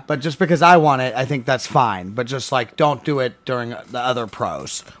 Yeah. But just because I want it, I think that's fine. But just like don't do it during the other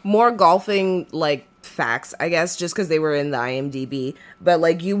pros. More golfing like facts, I guess, just because they were in the IMDb, but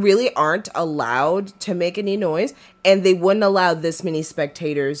like you really aren't allowed to make any noise, and they wouldn't allow this many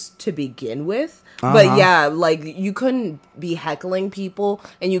spectators to begin with. But yeah, like you couldn't be heckling people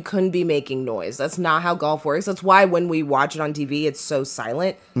and you couldn't be making noise. That's not how golf works. That's why when we watch it on TV, it's so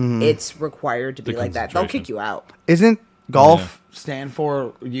silent. It's required to be like that. They'll kick you out. Isn't golf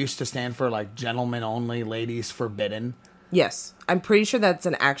used to stand for like gentlemen only, ladies forbidden? Yes, I'm pretty sure that's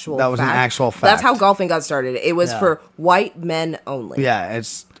an actual That was an fact. actual That's how fact. golfing got started. It was Yeah. for white men only. Yeah,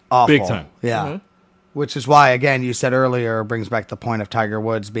 it's awful. Big time. Yeah. Which is why, again, you said earlier, brings back the point of Tiger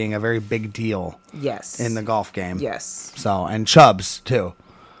Woods being a very big deal Yes. in the golf game. Yes. So, and Chubbs, too,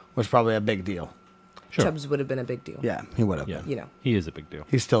 was probably a big deal. Sure. Chubbs would have been a big deal. Yeah, he would have Yeah. been. You know. He is a big deal.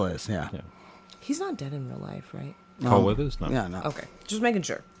 He still is, yeah. Yeah. He's not dead in real life, right? Carl Weathers? No. Yeah, no. Okay, just making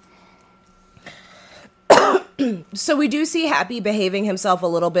sure. So we do see Happy behaving himself a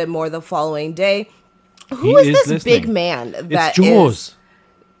little bit more the following day. Who is this listening. big man that It's Jaws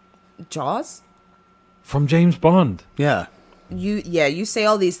is- Jaws? from James Bond. Yeah. You say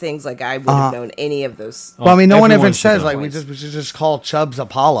all these things like I would have known any of those. Well, I mean, no one everyone even should says, know. like, we should just call Chubbs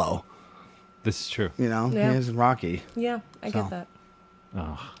Apollo. This is true. You know? Yeah. He is Rocky. Yeah, I get So. that.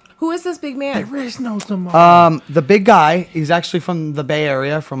 Oh. Who is this big man? There is no tomorrow. The big guy, he's actually from the Bay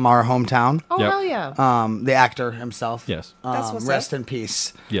Area, from our hometown. Oh, Yep. hell yeah. The actor himself. Yes. That's what's Rest up. in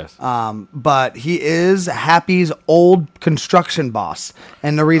peace. Yes. But he is Happy's old construction boss.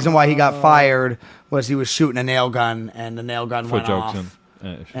 And the reason why he got fired was he was shooting a nail gun, and the nail gun For went jokes off.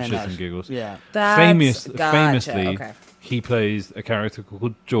 and And, shits and giggles. Yeah. That's gotcha. Famously, Okay. he plays a character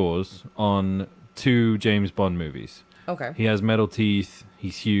called Jaws on 2 James Bond movies. Okay. He has metal teeth.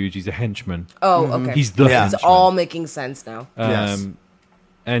 He's huge. He's a henchman. Oh, okay. He's the Yeah. It's henchman. all making sense now. Yes.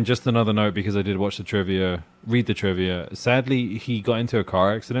 And just another note, because I did watch the trivia, read the trivia. Sadly, he got into a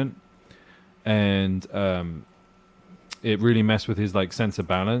car accident, and it really messed with his like sense of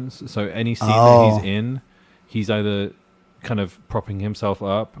balance. So any scene that he's in, he's either kind of propping himself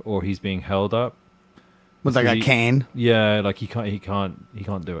up or he's being held up. With like a He- cane. Yeah, like he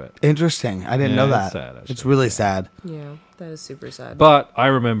can't do it. Interesting. I didn't Yeah, know it's that. sad, actually. It's really sad. Yeah, that is super sad. But I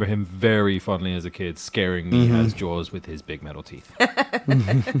remember him very fondly as a kid, scaring me Mm-hmm. as Jaws with his big metal teeth.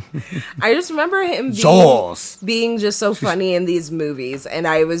 I just remember him Jaws. being just so funny in these movies, and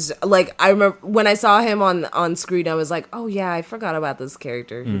I was like, I remember when I saw him on screen, I was like, oh yeah, I forgot about this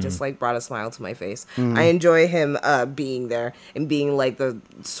character. He just like brought a smile to my face. I enjoy him being there and being like the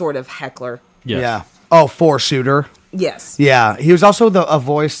sort of heckler. Yes. Yeah. Oh, 4-shooter. Yes. Yeah. He was also a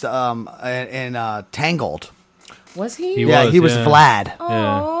voice in Tangled. Was he? He Yeah, was, he was yeah. Vlad.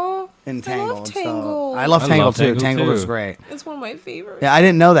 Aw. in Tangled. Tangled. I love Tangled too. Tangled Tangled too. is great. It's one of my favorites. Yeah, I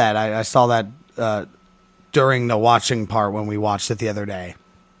didn't know that. I saw that during the watching part when we watched it the other day.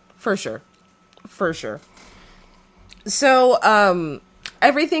 For sure. So,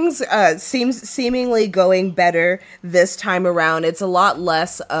 everything's seemingly going better this time around. It's a lot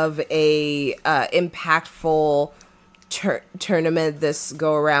less of a impactful tournament this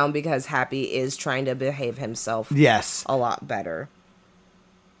go around because Happy is trying to behave himself a lot better.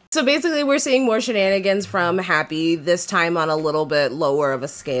 So basically, we're seeing more shenanigans from Happy, this time on a little bit lower of a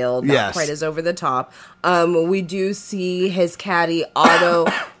scale, not quite as over the top. We do see his caddy, Otto,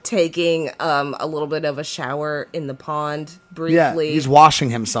 taking a little bit of a shower in the pond briefly. Yeah, he's washing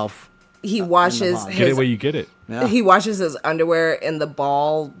himself. He washes Get it where you get it. Yeah. He washes his underwear in the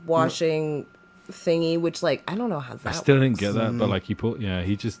ball washing thingy, which, like, I don't know how that I still didn't get that, but like he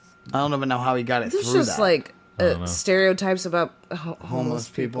just. I don't even know how he got it There's through just that. like stereotypes about homeless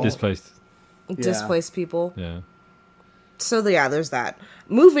people, Displaced. people. Yeah. So yeah, there's that.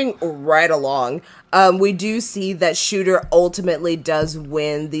 Moving right along, we do see that Shooter ultimately does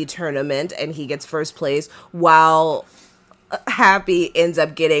win the tournament and he gets first place, while Happy ends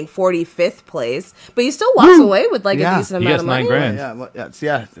up getting 45th place, but he still walks away with like a decent amount of money. He gets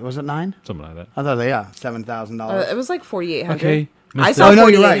 $9,000. Was it 9? Something like that. I thought $7,000. It was like 4,800. Okay. I saw Oh, no,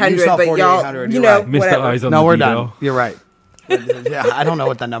 you're 4,800, right. You saw but y'all, 4,800. you You're know, right. Mr. whatever. Eyes on No, the we're detail. done. You're right. Yeah, I don't know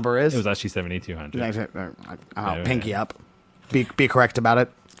what that number is. It was actually 7,200. Pinky up. Be correct about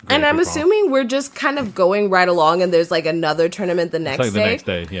it. And I'm assuming we're just kind of going right along, and there's like another tournament the It's next like the day. next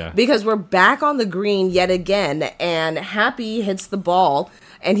day, yeah. Because we're back on the green yet again, and Happy hits the ball,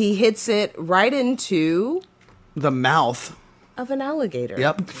 and he hits it right into The mouth. of an alligator.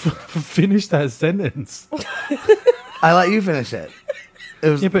 Yep. Finish that sentence. I let you finish it. It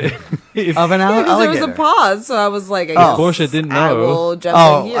was Yeah, but if, of an Because there was alligator. a pause, so I was like, I of guess course I didn't I know. will jump in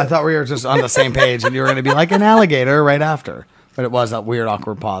Oh, here. I thought we were just on the same page, and you were going to be like an alligator right after. But it was a weird,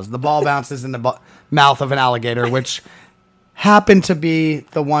 awkward pause. The ball bounces in the mouth of an alligator, which happened to be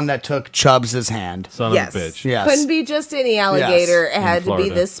the one that took Chubbs' hand. Son Yes. of a bitch. Yes. Couldn't be just any alligator. It had to be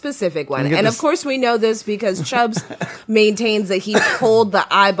Florida. this specific one. get And this- of course, we know this because Chubbs maintains that he pulled the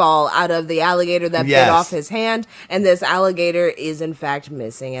eyeball out of the alligator that Yes. bit off his hand. And this alligator is, in fact,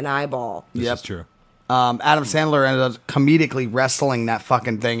 missing an eyeball. This Yep. is true. Adam Sandler ended up comedically wrestling that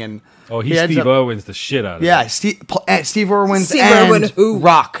fucking thing, and Oh, he ends Steve up- Irwin's the shit out of Yeah, it. Steve Irwin's Steve and Irwin who?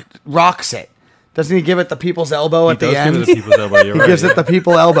 rocks it. Doesn't he give it the people's elbow He at the does end? give it the people's elbow. You're He right. gives it the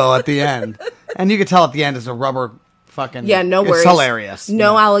people elbow at the end, and you could tell at the end it's a rubber fucking. Yeah, no worries. It's hilarious.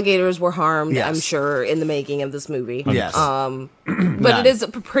 No Yeah. alligators were harmed, Yes. I'm sure, in the making of this movie. Yes. But None. it is a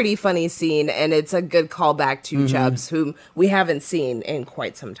pretty funny scene, and it's a good callback to Chubbs, whom we haven't seen in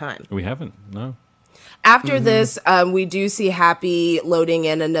quite some time. We haven't. No. After this, we do see Happy loading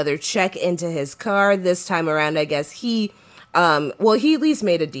in another check into his car. This time around, I guess he at least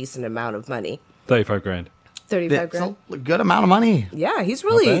made a decent amount of money. 35 grand. 35 It's grand. a good amount of money. Yeah, he's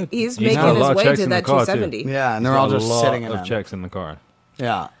bad. he's He's making got a his lot of way checks to in the that car, too. 270. Yeah, and they're all Got just a lot sitting in of them. checks in the car.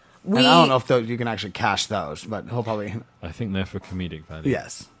 Yeah. We- And I don't know if those, you can actually cash those, but he'll probably. I think they're for comedic value.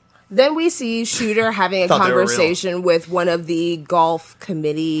 Yes. Then we see Shooter having a Thought they were real. conversation with one of the golf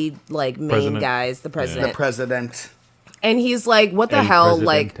committee main President. guys, the president. The president. And he's like, "What the El hell?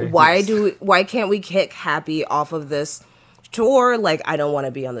 Like, Presidente. why can't we kick Happy off of this tour? Like, I don't want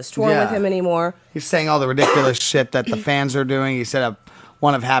to be on this tour Yeah. with him anymore." He's saying all the ridiculous shit that the fans are doing. He said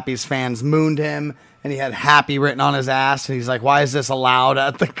one of Happy's fans mooned him, and he had Happy written on his ass. And he's like, "Why is this allowed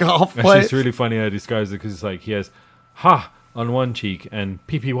at the golf Actually, place?" it's really funny how he describes it because it's like he has ha on one cheek and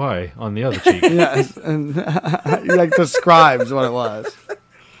PPY on the other cheek. Yes, and he like describes what it was.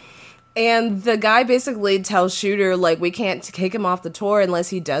 And the guy basically tells Shooter, like, we can't kick him off the tour unless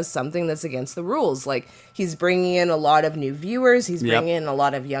he does something that's against the rules. Like, he's bringing in a lot of new viewers. He's Yep. bringing in a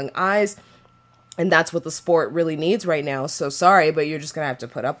lot of young eyes. And that's what the sport really needs right now. So sorry, but you're just going to have to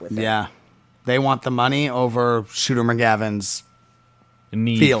put up with it. Yeah, they want the money over Shooter McGavin's.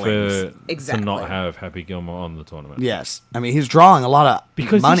 Need Feelings. to Exactly. not have Happy Gilmore on the tournament. Yes, I mean he's drawing a lot of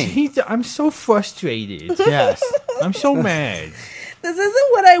Because money. I'm so frustrated. Yes, I'm so mad. This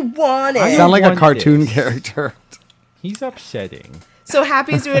isn't what I wanted. I sound like a want cartoon this. character. He's upsetting. So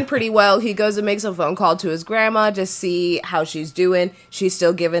Happy's doing pretty well. He goes and makes a phone call to his grandma to see how she's doing. She's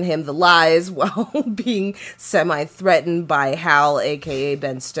still giving him the lies while being semi-threatened by Hal, a.k.a.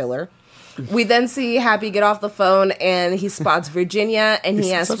 Ben Stiller. We then see Happy get off the phone, and he spots Virginia, and he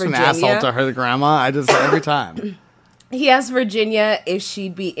He's asks such an asshole to Virginia. her grandma. I just say every time. He asks Virginia if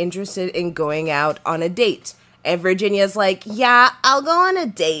she'd be interested in going out on a date. And Virginia's like, "Yeah, I'll go on a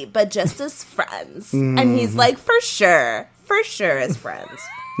date, but just as friends." And he's like, for sure as friends.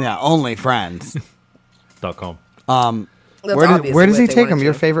 Yeah, only friends. .com. That's Where obviously does he what they take him? wanted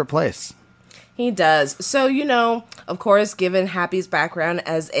Your to. favorite place? He does. So, of course, given Happy's background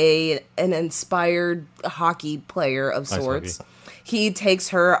as an inspired hockey player of sorts, he takes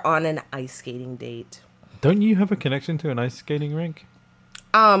her on an ice skating date. Don't you have a connection to an ice skating rink?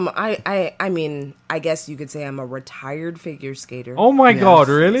 I mean, I guess you could say I'm a retired figure skater. Oh my God,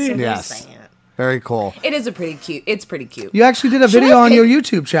 really? So Yes. there's that. Very cool. It is it's pretty cute. You actually did a Should video I on pick- your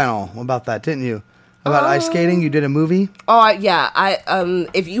YouTube channel about that, didn't you? About ice skating. You did a movie. Oh yeah,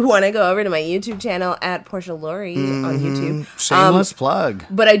 if you want to go over to my YouTube channel at Portia Lori on YouTube. Shameless plug.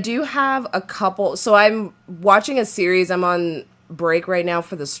 But I do have a couple. So I'm watching a series. I'm on break right now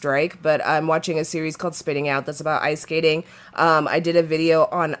for the strike, but I'm watching a series called Spitting Out that's about ice skating. I did a video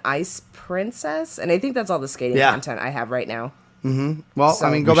on Ice Princess, and I think that's all the skating content I have right now. Well, So-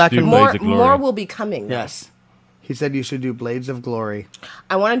 I mean, go We back should do and Blades of Glory. More will be coming. Yes. He said you should do Blades of Glory.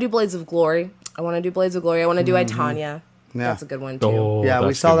 I want to do Blades of Glory. I want to do I Tanya. Yeah. That's a good one too. Oh, Yeah, we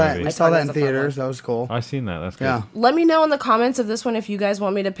that's a saw good that. movie. We saw that in Tanya's a fun theaters. That was cool. I've seen that. That's good. Yeah. Let me know in the comments of this one if you guys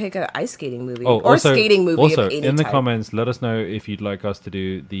want me to pick an ice skating movie Oh, or skating movie Also, of any in the type. comments, let us know if you'd like us to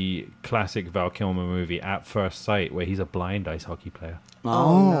do the classic Val Kilmer movie At First Sight, where he's a blind ice hockey player. Oh,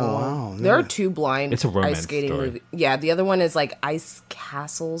 wow. There are two blind It's a romance ice skating story. movies. Yeah, the other one is like Ice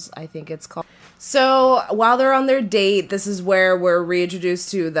Castles, I think it's called. So while they're on their date, this is where we're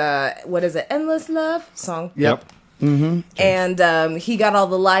reintroduced to the, what is it, Endless Love song. Yep. And he got all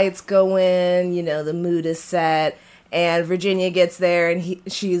the lights going, the mood is set. And Virginia gets there and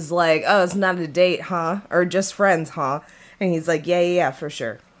she's like, oh, it's not a date, huh? Or just friends, huh? And he's like, yeah, for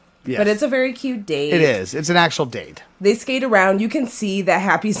sure. Yes. But it's a very cute date. It is. It's an actual date. They skate around. You can see that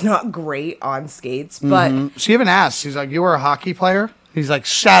Happy's not great on skates, but She even asked. She's like, "You were a hockey player?" He's like,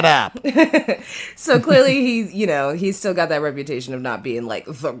 "Shut up." so clearly he's still got that reputation of not being like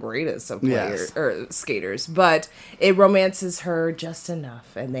the greatest of players Yes. or skaters, but it romances her just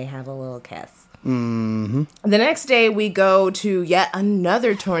enough, and they have a little kiss. The next day, we go to yet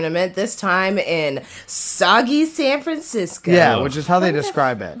another tournament. This time in soggy San Francisco. Yeah, which is how they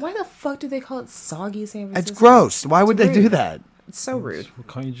describe it. Why the fuck do they call it soggy San Francisco? It's gross. Why would they do rude. that? It's so rude.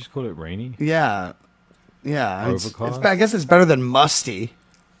 Can't you just call it rainy? Yeah. It's, Overcast? I guess it's better than musty.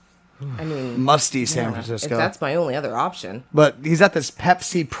 I mean, Musty San if Francisco. that's my only other option. But he's at this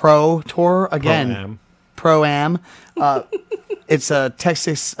Pepsi Pro tour again. Pro-Am. Pro-Am. It's a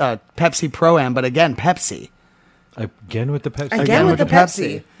Texas Pepsi Pro-Am, but again, Pepsi. Again with the Pepsi. Again with the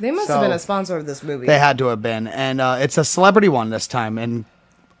Pepsi. Pepsi. They must So- have been a sponsor of this movie. They had to have been. And it's a celebrity one this time. And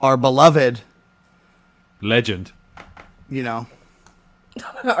our beloved, Legend.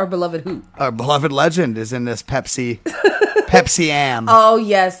 Our beloved who? our beloved legend is in this Pepsi Am. Oh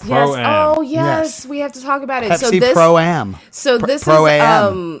yes. Pro-Am. Oh yes. Yes. We have to talk about it. Pepsi Pro-Am. So this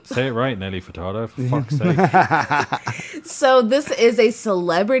Pro-Am. is Say it right, Nelly Furtado, for fuck's sake. so this is a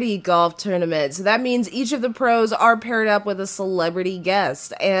celebrity golf tournament. So that means each of the pros are paired up with a celebrity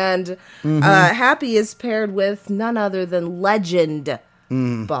guest, and Happy is paired with none other than legend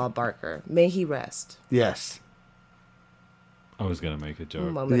Bob Barker. May he rest. Yes. I was going to make a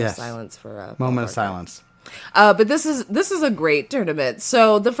joke. Moment Yes. of silence for Bob Moment of Barker. silence. But this is a great tournament.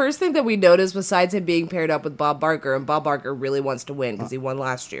 So the first thing that we noticed, besides him being paired up with Bob Barker, and Bob Barker really wants to win because he won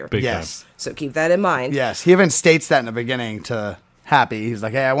last year. Big Yes. So keep that in mind. Yes. He even states that in the beginning to Happy. He's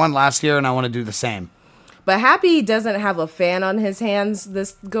like, hey, I won last year and I want to do the same. But Happy doesn't have a fan on his hands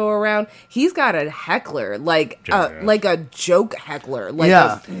this go around. He's got a heckler, like a joke heckler, like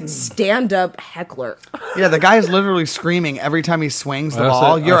a stand-up heckler. Yeah, the guy is literally screaming every time he swings the I also-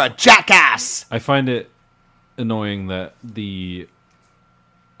 ball. You're a jackass. I find it annoying that the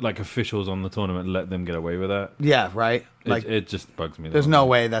officials on the tournament let them get away with that. Yeah, right. It just bugs me. There's no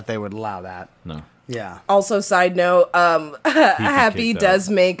way that they would allow that. No. Yeah. Also, side note, Happy kicked out. does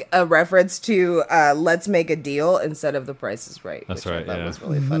make a reference to "Let's make a deal" instead of "The Price is Right." That's which right, I thought yeah. was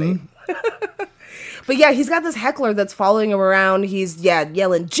really funny. But yeah, he's got this heckler that's following him around. He's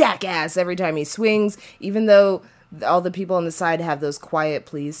yelling "jackass" every time he swings, even though all the people on the side have those "quiet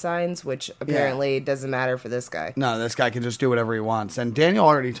please" signs, which apparently doesn't matter for this guy. No, this guy can just do whatever he wants. And Daniel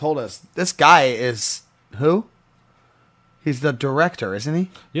already told us this guy is who? He's the director, isn't he?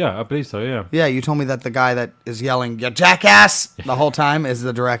 Yeah, I believe so, yeah. Yeah, you told me that the guy that is yelling, "You jackass!" the whole time is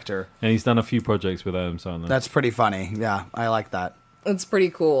the director. And he's done a few projects with Adam Sandler. That's pretty funny. Yeah, I like that. It's pretty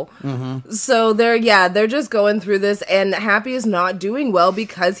cool. So they're just going through this, and Happy is not doing well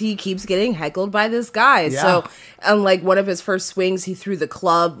because he keeps getting heckled by this guy. Yeah. So, like one of his first swings, he threw the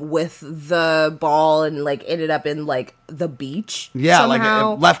club with the ball and like ended up in like the beach. Yeah, somehow.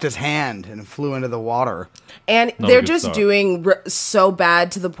 like it left his hand and flew into the water. And Not a they're good just start. doing so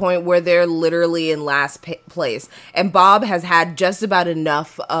bad to the point where they're literally in last place. And Bob has had just about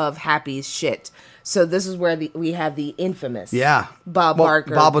enough of Happy's shit. So this is where we have the infamous Bob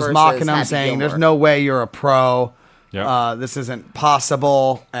Barker. Bob was versus mocking him, Happy saying, Gilmore. "There's no way you're a pro. Yeah. This isn't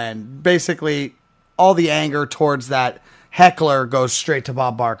possible." And basically, all the anger towards that heckler goes straight to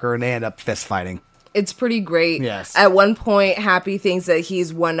Bob Barker, and they end up fist fighting. It's pretty great. Yes. At one point, Happy thinks that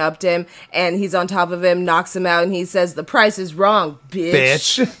he's one-upped him, and he's on top of him, knocks him out, and he says, "The price is wrong,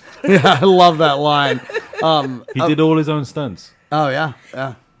 bitch." Yeah, I love that line. He did all his own stunts. Oh yeah.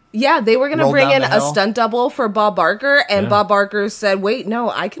 Yeah, they were going to Roll bring down in the a hill. stunt double for Bob Barker, and Yeah. Bob Barker said, "Wait, no,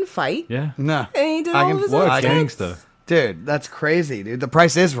 I can fight." Yeah. No, And he did I all can- of his What own a I can- stunts. gangster. dude, that's crazy, dude. The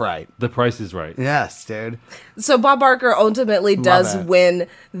price is right. The Price is Right. Yes, dude. So Bob Barker ultimately does it. win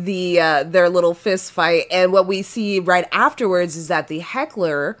the their little fist fight, and what we see right afterwards is that the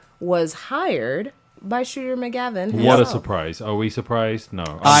heckler was hired by Shooter McGavin. What a himself. surprise. Are we surprised? No.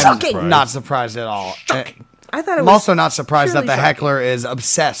 I'm Shocking. not surprised at all. I thought it I'm was also not surprised that truly the shocking. heckler is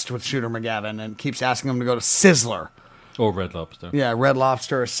obsessed with Shooter McGavin and keeps asking him to go to Sizzler. Or Red Lobster. Yeah, Red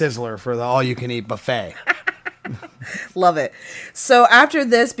Lobster or Sizzler for the all-you-can-eat buffet. Love it. So after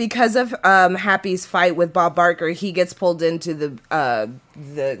this, because of Happy's fight with Bob Barker, he gets pulled into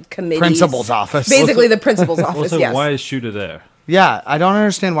the committee Principal's office. Basically, the principal's office. Also, Yes. why is Shooter there? Yeah, I don't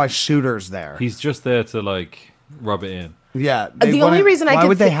understand why Shooter's there. He's just there to, like, rub it in. Yeah. The only reason I why could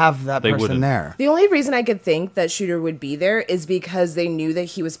would they thi- have that They person wouldn't. there? The only reason I could think that Shooter would be there is because they knew that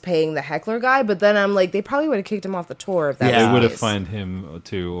he was paying the heckler guy. But then I'm like, they probably would have kicked him off the tour if that Yeah. was They the would have case. fined him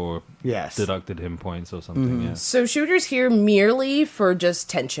too, or Yes. deducted him points or something. Yeah. So Shooter's here merely for just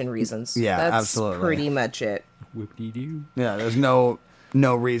tension reasons. Yeah, That's absolutely. pretty much it. Whoop-de-doo. Yeah, there's no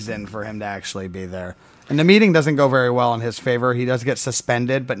reason for him to actually be there. And the meeting doesn't go very well in his favor. He does get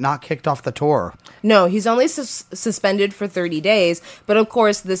suspended, but not kicked off the tour. No, he's only suspended for 30 days, but of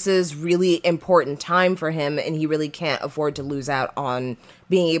course this is really important time for him, and he really can't afford to lose out on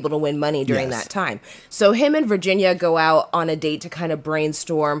being able to win money during Yes. that time. So him and Virginia go out on a date to kind of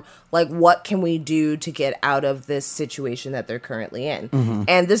brainstorm, like, what can we do to get out of this situation that they're currently in?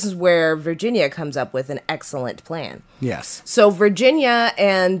 And this is where Virginia comes up with an excellent plan. Yes. So Virginia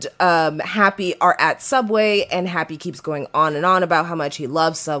and Happy are at Subway, and Happy keeps going on and on about how much he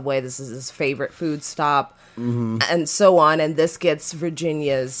loves Subway. This is his favorite food stop, and so on. And this gets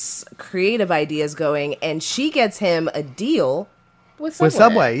Virginia's creative ideas going, and she gets him a deal with Subway. With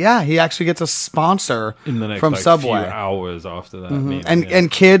Subway, yeah. He actually gets a sponsor In the next from like, Subway. few hours after that meeting. And yeah.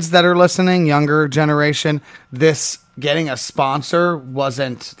 and kids that are listening, younger generation, this getting a sponsor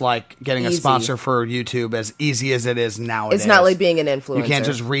wasn't like getting a Easy. sponsor for YouTube as easy as it is nowadays. It's not like being an influencer. You can't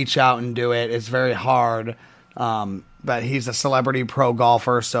just reach out and do it. It's very hard. But he's a celebrity pro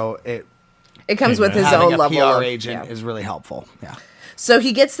golfer, so It comes Hey, with man. his having own a level PR of agent yeah. is really helpful. Yeah. So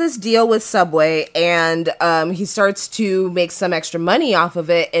he gets this deal with Subway, and he starts to make some extra money off of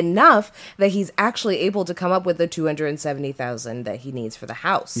it, enough that he's actually able to come up with the $270,000 that he needs for the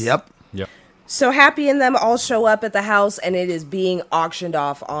house. Yep. Yep. So Happy and them all show up at the house, and it is being auctioned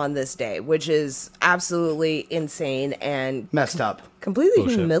off on this day, which is absolutely insane and Messed up. completely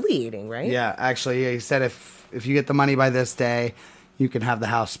Bullshit. humiliating, right? Yeah, actually, he said if you get the money by this day, you can have the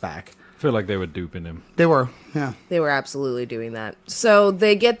house back. I feel like they were duping him. They were, yeah. They were absolutely doing that. So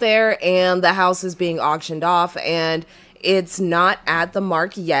they get there, and the house is being auctioned off, and it's not at the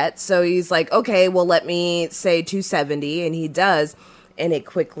mark yet. So he's like, okay, well, let me say 270, and he does, and it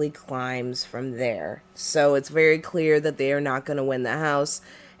quickly climbs from there. So it's very clear that they are not going to win the house.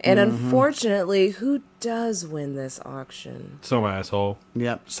 And unfortunately, who does win this auction? Some asshole.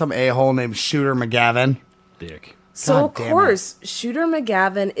 Yep. Some a-hole named Shooter McGavin. Dick. So, God of damn it. course, Shooter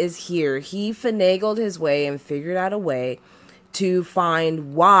McGavin is here. He finagled his way and figured out a way to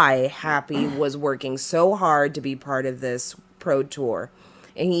find why Happy was working so hard to be part of this pro tour.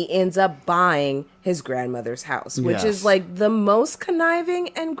 And he ends up buying his grandmother's house, which Yes. is like the most conniving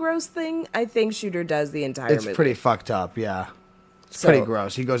and gross thing I think Shooter does the entire It's movie. pretty fucked up, yeah. It's So, pretty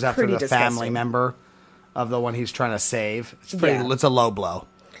gross. He goes after pretty the family disgusting. member of the one he's trying to save. It's pretty. Yeah. It's a low blow.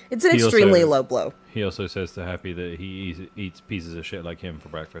 It's an He also- extremely low blow. He also says to Happy that he eats pieces of shit like him for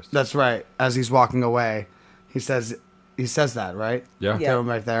breakfast. That's right. As he's walking away, he says that, right? Yeah. Yeah. To him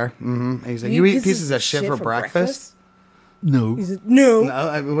right there. Mm-hmm. He's like, "You eat pieces of shit for breakfast?" No. No. No.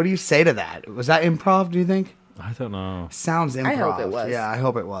 I mean, what do you say to that? Was that improv? Do you think? I don't know. Sounds improv. I hope it was. Yeah, I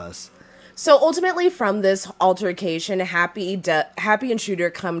hope it was. So ultimately, from this altercation, Happy and Shooter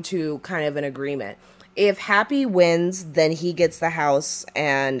come to kind of an agreement. If Happy wins, then he gets the house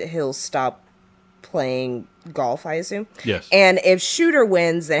and he'll stop playing golf, I assume. Yes. And if Shooter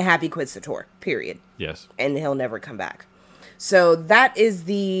wins, then Happy quits the tour, period. Yes. And he'll never come back. So that is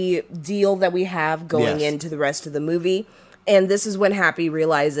the deal that we have going into the rest of the movie. And this is when Happy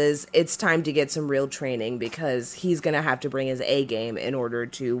realizes it's time to get some real training because he's going to have to bring his A game in order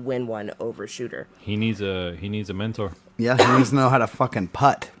to win one over Shooter. He needs a mentor. Yeah, he needs to know how to fucking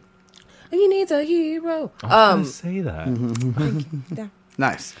putt. He needs a hero. I was gonna say that. Yeah,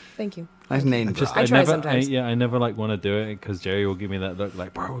 Nice. thank you. Nice name. I I try never, sometimes. I never like want to do it because Jerry will give me that look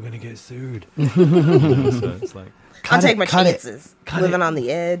like, bro, we're gonna get sued. So it's like, I'll take my cut it. chances. Living on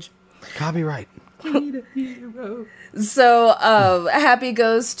the edge. Copyright. So Happy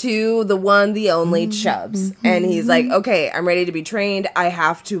goes to the one, the only Chubbs. And he's like, okay, I'm ready to be trained. I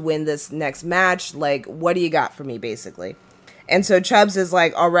have to win this next match. Like, what do you got for me, basically? And so Chubbs is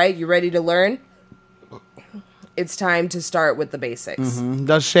like, all right, you ready to learn? It's time to start with the basics.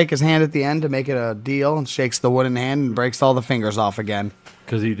 Does shake his hand at the end to make it a deal, and shakes the wooden hand and breaks all the fingers off again.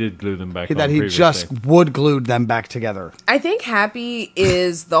 because he did glue them back. That on he previously. just wood glued them back together. I think Happy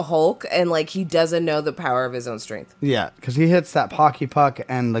is the Hulk, and like he doesn't know the power of his own strength. Yeah, because he hits that hockey puck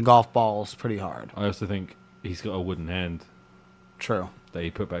and the golf balls pretty hard. I also think he's got a wooden hand True. that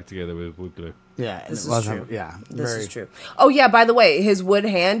he put back together with wood glue. Yeah, This it is wasn't. true. Yeah, This very is true. Oh yeah, by the way, his wood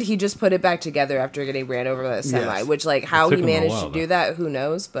hand, he just put it back together after getting ran over by a semi. Yes. Which, like, how took he him a managed while, to do though. that, who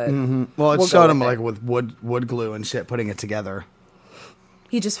knows? But Well, it we'll go showed him with like it. with wood glue and shit, putting it together.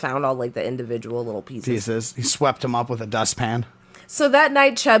 He just found all like the individual little pieces. He swept them up with a dustpan. So that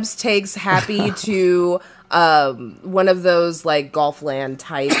night, Chubbs takes Happy to one of those like Golfland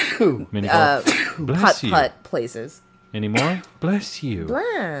type Mini golf. Bless you. putt places. Any more? Bless you.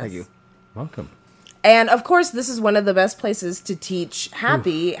 Bless. Thank you. Welcome. And of course, this is one of the best places to teach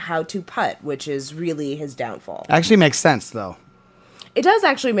Happy how to putt, which is really his downfall. Actually makes sense though. It does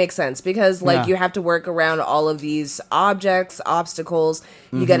actually make sense because, like, Yeah. you have to work around all of these objects, obstacles.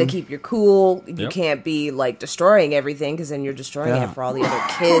 You got to keep your cool. You Yep. can't be, like, destroying everything because then you're destroying Yeah. it for all the other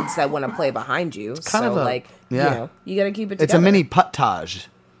kids that want to play behind you. kind So, of a- like, yeah. you know, you got to keep it together. It's a mini puttage.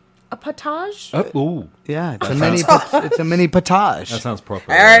 A puttage? Oh, ooh, Yeah, it's a mini. It's a mini puttage. that sounds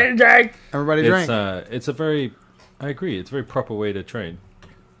proper. Everybody drink. It's a very, I agree. It's a very proper way to train.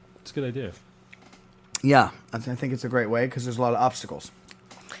 It's a good idea. Yeah, I think it's a great way because there's a lot of obstacles.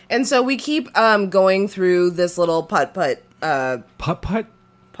 And so we keep going through this little Putt putt putt-putt?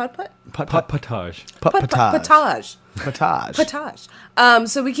 putt puttage. Puttage. Puttage. Puttage.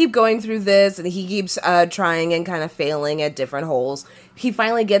 So we keep going through this, and he keeps trying and kind of failing at different holes. He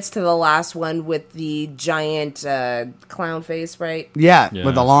finally gets to the last one with the giant clown face, right? Yeah, Yeah.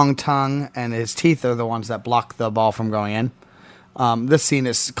 with a long tongue, and his teeth are the ones that block the ball from going in. This scene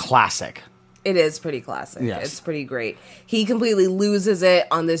is classic. It is pretty classic. Yes. It's pretty great. He completely loses it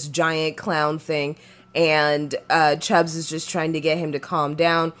on this giant clown thing, and Chubbs is just trying to get him to calm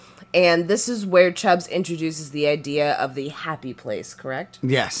down. And this is where Chubbs introduces the idea of the happy place, correct?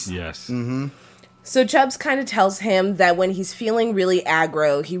 Yes. Yes. Mm-hmm. So Chubbs kind of tells him that when he's feeling really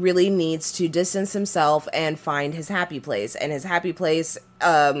aggro, he really needs to distance himself and find his happy place. And his happy place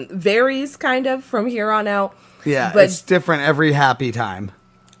varies kind of from here on out. Yeah, But it's different every happy time.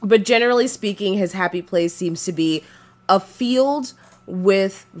 But generally speaking, his happy place seems to be a field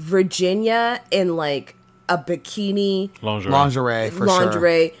with Virginia in like a bikini, Lingerie. For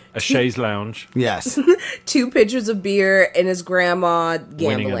sure. A chaise lounge. Yes. 2 pitchers of beer, and his grandma Winning at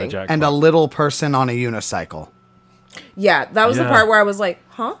a gambling. jackpot. And a little person on a unicycle. Yeah, that was the Yeah. part where I was like,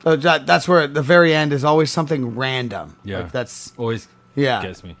 huh? That's where at the very end is always something random. Yeah. Like that's always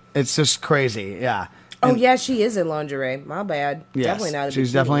gets me. It's just crazy. Yeah. Oh, yeah, she is in lingerie. My bad. Yes. Definitely not a She's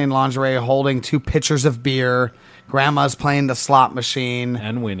bikini. definitely in lingerie holding 2 pitchers of beer. Grandma's playing the slot machine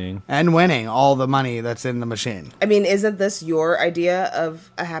And winning. and winning all the money that's in the machine. I mean, isn't this your idea of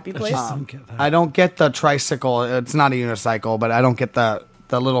a happy place? don't get that. I don't get the tricycle. It's not a unicycle, but I don't get the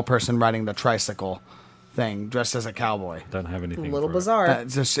little person riding the tricycle thing dressed as a cowboy. Don't have anything. Little for it. bizarre.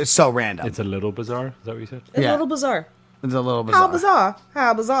 It's so random. It's a little bizarre. Is that what you said? It's yeah. a little bizarre. It's a little bizarre. How bizarre.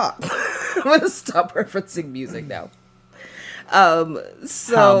 How bizarre. I'm going to stop referencing music now.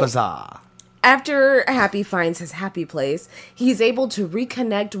 So How bizarre. after Happy finds his happy place, he's able to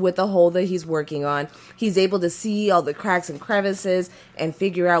reconnect with the hole that he's working on. He's able to see all the cracks and crevices and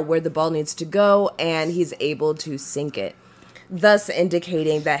figure out where the ball needs to go, and he's able to sink it, thus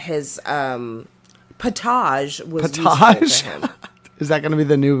indicating that his puttage was useful Puttage? to him. Is that going to be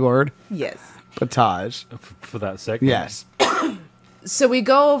the new word? Yes. Potage. for that segment. Yes. So we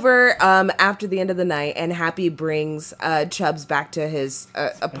go over after the end of the night, and Happy brings Chubbs back to his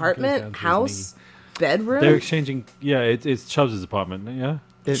down apartment, to his house, bedroom. They're exchanging. Yeah, it's Chubbs' apartment. Yeah,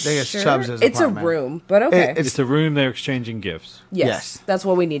 I think it's Sure. Chubbs' It's a apartment. room, but okay. It's- it's a room. They're exchanging gifts. yes. That's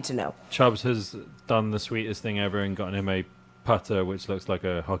what we need to know. Chubbs has done the sweetest thing ever and gotten him a putter, which looks like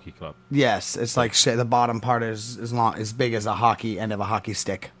a hockey club. Yes, it's like the bottom part is as big as a hockey end of a hockey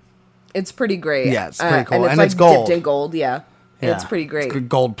stick. It's pretty great. Yeah, it's pretty cool. And it's And like it's gold. dipped in gold. Yeah. Yeah. It's pretty great. It's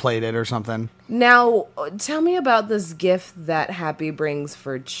gold plated or something. Now, tell me about this gift that Happy brings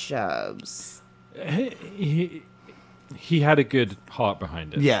for Chubbs. He had a good heart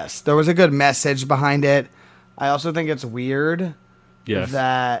behind it. Yes, there was a good message behind it. I also think it's weird Yes.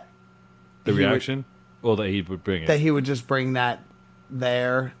 that The he would- reaction, or that he would bring it. that he would just bring that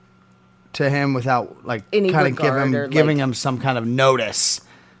there to him without like Any kind of regard or, giving like- him some kind of notice.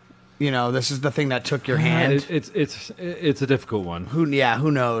 You know, this is the thing that took your hand. It's a difficult one. Who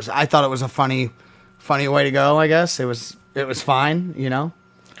knows? I thought it was a funny way to go. I guess it was fine. You know,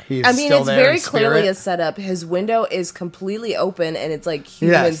 he's I mean, still it's there very in spirit. clearly a setup. His window is completely open, and it's like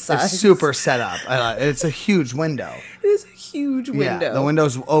human Yes, size. it's super set up. It's a huge window. It is a huge window. Yeah, the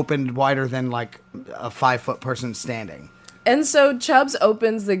window's opened wider than like a 5-foot person standing. And so Chubbs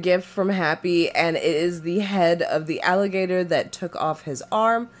opens the gift from Happy, and it is the head of the alligator that took off his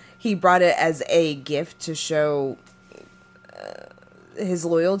arm. He brought it as a gift to show his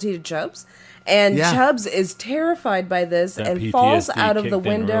loyalty to Chubbs. And Yeah. Chubbs is terrified by this That and PTSD falls out of the kicked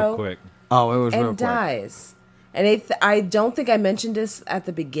in real window quick. Oh, it was real and quick. dies. And I don't think I mentioned this at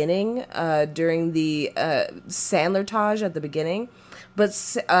the beginning, during the Sandler-tage at the beginning, but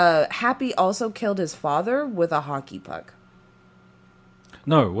Happy also killed his father with a hockey puck.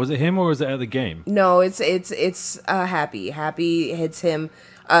 No, was it him or was it at the game? No, it's Happy. Happy hits him.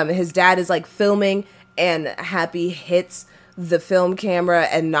 His dad is like filming, and Happy hits the film camera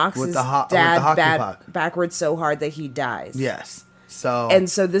and knocks With his the hockey dad puck. backwards so hard that he dies. Yes. So And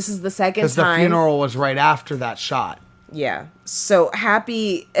so this is the second because the time. funeral was right after that shot. Yeah. So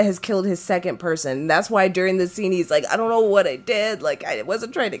Happy has killed his second person. That's why during the scene he's like, I don't know what I did. Like, I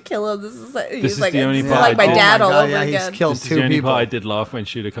wasn't trying to kill him. This is is like, the only it's part like my I did- dad Oh all my God, over yeah, again. He's killed This is the two only people. part I did laugh when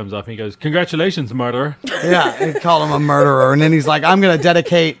Shooter comes up and he goes, "Congratulations, murderer!" Yeah, he called him a murderer, and then he's like, "I'm gonna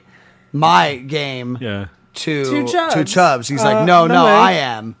dedicate my game Yeah, To Chubbs. to Chubbs." He's like, "No, no way. I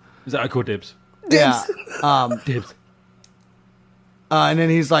am." is that I call dibs? Yeah. Dibs. And then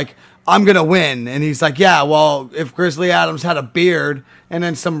he's like, "I'm gonna win," and he's like, "Yeah, well, if Grizzly Adams had a beard," and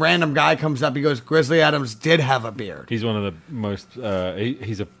then some random guy comes up, he goes, "Grizzly Adams did have a beard." He's one of the most.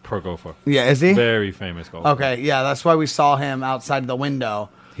 He's a pro golfer. Yeah, is he? Very famous golfer. Okay, yeah, that's why we saw him outside the window.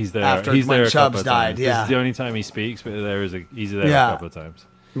 He's there. After he's when there a Chubbs couple of died, times. yeah. This is the only time he speaks, but he's there Yeah. a couple of times.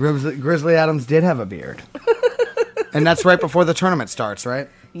 Grizzly Adams did have a beard, and that's right before the tournament starts, right?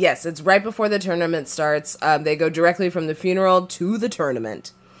 Yes, it's right before the tournament starts. They go directly from the funeral to the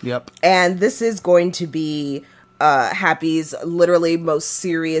tournament. Yep. And this is going to be Happy's literally most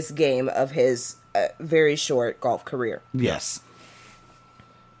serious game of his very short golf career. Yes.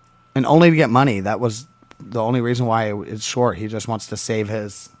 And only to get money. That was the only reason why it's short. He just wants to save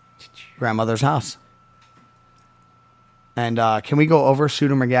his grandmother's house. And can we go over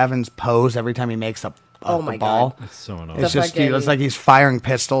Shooter McGavin's pose every time he makes a Oh my ball? God. It's so annoying. It's The just he fucking looks like he's firing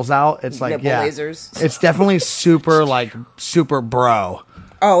pistols out. It's like nipple lasers. It's definitely super bro.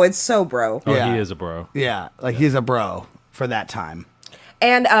 Oh, it's so bro. Oh, yeah. he is a bro. Yeah, like he's a bro for that time.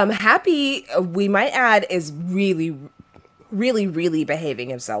 And Happy, we might add, is really, really, really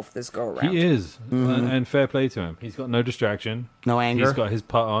behaving himself this go around. He is, Mm-hmm. and fair play to him. He's got no distraction. No anger. He's got his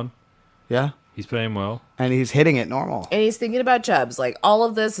putt on. Yeah, He's playing well. and he's hitting it normal. And he's thinking about Chubbs. Like, all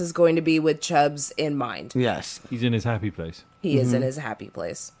of this is going to be with Chubbs in mind. Yes, He's in his happy place. He is in his happy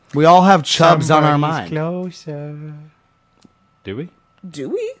place. we all have Chubbs on our mind. Closer. Do we? Do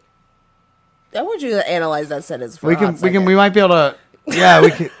we? I want you to analyze that sentence for We a hot can second. we might be able to. Yeah,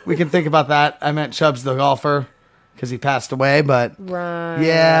 we can think about that. I meant Chubbs the golfer because he passed away, but Right.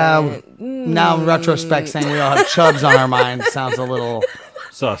 yeah, now in retrospect, saying we all have Chubbs on our mind sounds a little.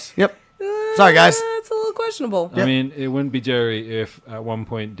 Sus. Yep. Sorry, guys. It's a little questionable. I mean, it wouldn't be Jerry if at one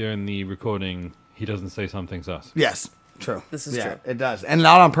point during the recording he doesn't say something sus. Yes, true. This is yeah, true. It does, and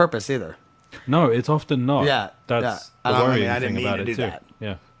not on purpose either. No, it's often not. Yeah, That's yeah. the I worrying didn't thing mean about to it do too. that.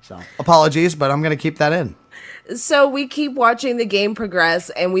 Yeah. So apologies, but I'm gonna keep that in. So we keep watching the game progress,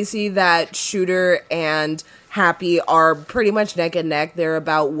 and we see that Shooter and Happy are pretty much neck and neck. They're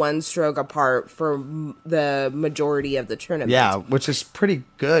about one stroke apart for the majority of the tournament. Yeah, which is pretty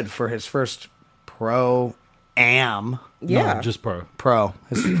good for his first pro AM. Yeah. No, just pro. Pro.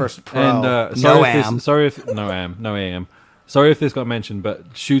 His first pro. And no AM. Sorry if no AM. Sorry if this got mentioned, but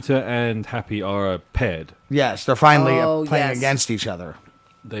Shooter and Happy are paired. Yes, they're finally playing yes. against each other.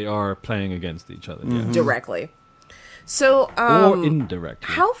 They are playing against each other. Yeah. Directly. So, Or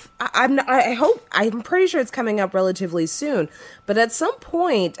indirectly. I'm pretty sure it's coming up relatively soon, but at some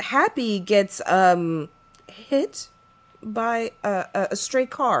point, Happy gets hit by a stray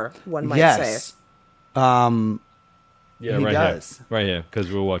car. One might say. Yeah, he right does. here. Right here,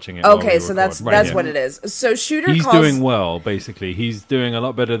 because we're watching it. while Okay, we so record. that's Right here. what it is. So Shooter He's calls doing well, basically. He's doing a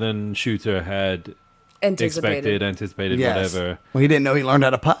lot better than Shooter had anticipated. anticipated, Yes. whatever. Well, he didn't know he learned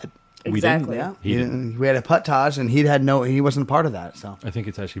how to putt. Exactly. Yeah, He didn't. we had a puttage, and he wasn't part of that. So I think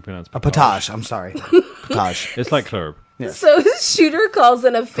it's actually pronounced a potage. I'm sorry, potage. It's like Club. Yes. So Shooter calls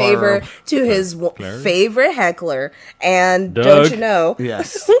in a favor to his Claire? favorite heckler, and Doug. don't you know,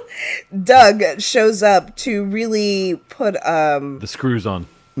 Yes. Doug shows up to really put The screws on.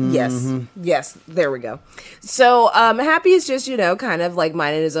 Yes, there we go. So Happy is just, kind of like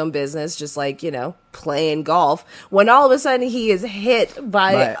minding his own business, just like, playing golf, when all of a sudden he is hit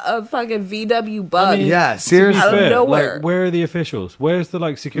by Right. a fucking VW bug. Yeah, To be seriously. Out of fair, nowhere. like, where are the officials? Where's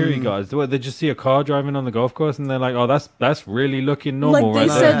the security guards? They just see a car driving on the golf course and they're like, "Oh, that's really looking normal Like they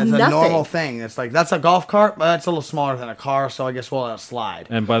right said there." It's a nothing. normal thing. It's like, that's a golf cart, but it's a little smaller than a car, so I guess we'll let it slide.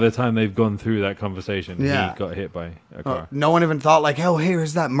 And by the time they've gone through that conversation, Yeah. he got hit by a car. No one even thought like, oh,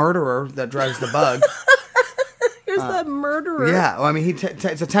 here's that murderer that drives the bug. Here's that murderer. Yeah, well, I mean,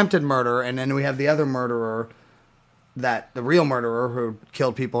 it's attempted murder, and then we have the other murderer, the real murderer who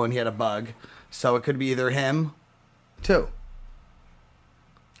killed people, and he had a bug. So it could be either him, too.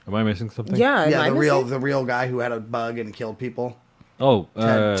 Am I missing something? Yeah, Yeah, am I the missing? real guy who had a bug and killed people. Oh,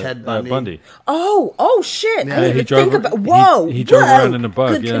 Ted Bundy. Bundy. Oh shit! Yeah, I didn't he even drove- think about. he- Whoa, he drove whoa. around in a bug,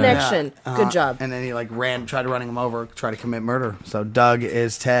 Good yeah. connection. Yeah, Good job. And then he tried running him over, tried to commit murder. So Doug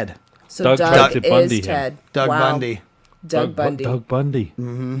is Ted. So Doug Doug, tried to Bundy is him. Ted. Doug Wow. Bundy. Doug Bundy. Doug Bundy.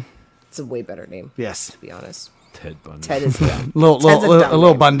 It's a way better name, Yes. to be honest. Ted Bundy. Ted is dumb. Ted's Ted's a dumb a little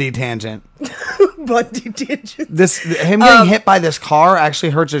name. Bundy tangent. Bundy digits. Him getting hit by this car actually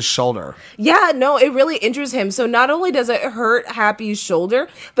hurts his shoulder. Yeah, no, it really injures him. So not only does it hurt Happy's shoulder,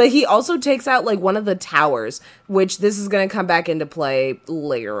 but he also takes out like one of the towers, which this is going to come back into play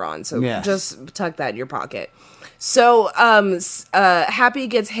later on. So Yes. just tuck that in your pocket. So Happy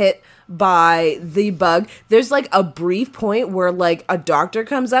gets hit by the bug. There's like a brief point where like a doctor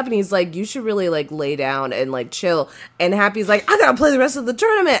comes up and he's like, you should really like lay down and like chill. And Happy's like, I gotta play the rest of the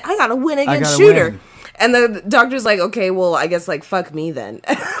tournament. I gotta win against gotta Shooter. win. And the doctor's like, okay, well, I guess like fuck me then.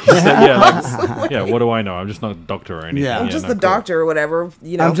 Yeah, what do I know? I'm just not a doctor or anything. Yeah. I'm just no, the cool. doctor or whatever,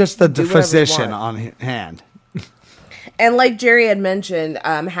 I'm just the do whatever you physician want. on hand. And like Jerry had mentioned,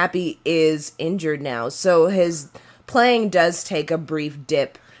 Happy is injured now, so his playing does take a brief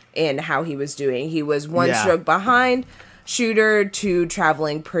dip in how he was doing. He was one Yeah. stroke behind Shooter to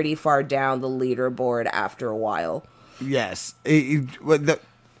traveling pretty far down the leaderboard after a while. Yes. I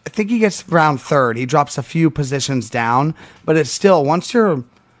think he gets around third. He drops a few positions down, but it's still, once you're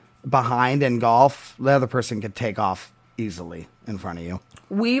behind in golf, the other person could take off easily in front of you.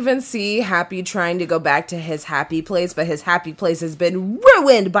 We even see Happy trying to go back to his happy place, but his happy place has been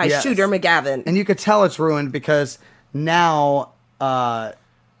ruined by Yes. Shooter McGavin. And you could tell it's ruined because now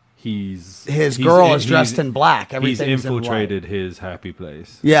His girl is dressed in black. He's Everything's in white. infiltrated his happy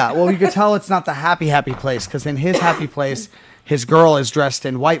place. Yeah, well, you could tell it's not the happy place because in his happy place, his girl is dressed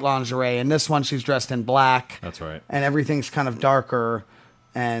in white lingerie, and this one she's dressed in black. That's right. And everything's kind of darker,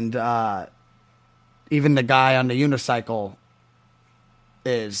 and even the guy on the unicycle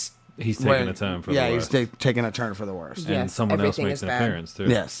is He's taking a turn for the worst. he's taking a turn for the worst. Yeah. And Yes, someone else everything makes is an bad. appearance too.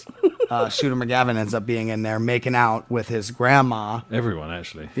 Yes, Shooter McGavin ends up being in there making out with his grandma. Everyone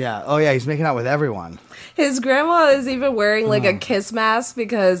actually. Yeah, oh yeah, he's making out with everyone. His grandma is even wearing like a kiss mask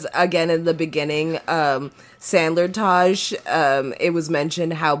because, again, in the beginning, Sandler Taj, it was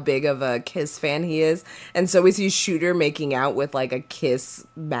mentioned how big of a Kiss fan he is, and so we see Shooter making out with like a Kiss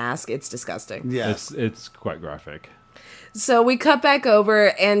mask. It's disgusting. Yes, It's quite graphic. So we cut back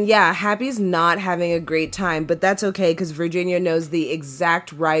over, and yeah, Happy's not having a great time, but that's okay because Virginia knows the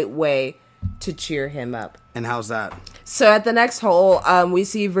exact right way to cheer him up. and how's that? So at the next hole, we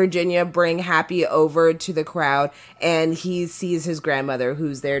see Virginia bring Happy over to the crowd, and he sees his grandmother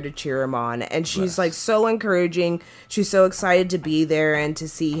who's there to cheer him on. And she's like so encouraging. She's so excited to be there and to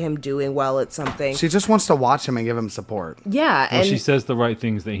see him doing well at something. She just wants to watch him and give him support. Yeah, Well, and she says the right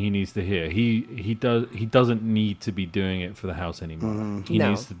things that he needs to hear. He doesn't need to be doing it for the house anymore. He No.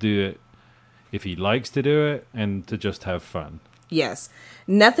 needs to do it if he likes to do it and to just have fun. Yes.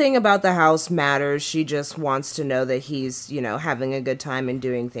 Nothing about the house matters. She just wants to know that he's, having a good time and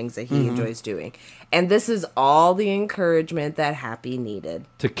doing things that he enjoys doing. And this is all the encouragement that Happy needed.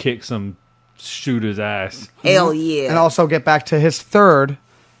 To kick some shooter's ass. Hell yeah. And also get back to his third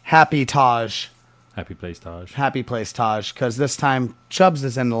Happy Taj. Happy place, Taj. Happy Place Taj. Because this time, Chubbs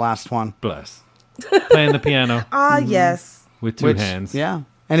is in the last one. Bless. Playing the piano Yes. with two hands. Yeah.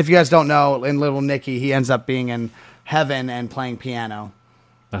 And if you guys don't know, in Little Nicky, he ends up being in heaven and playing piano.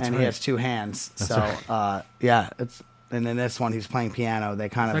 That's and right. he has two hands. That's so, right. and in this one, he's playing piano. They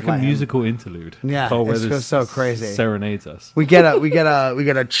kind It's of like a musical interlude. Yeah, Carl it's Weathers so crazy. Serenades us. We get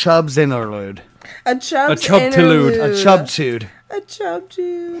a Chubbs interlude. A Chubbs Chub-tolude. A Chubbtude. A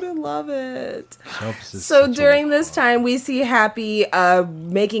Chubbtude. I love it. Chubbs is So such a during good this call. time, we see Happy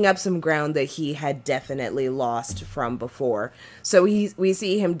making up some ground that he had definitely lost from before. So we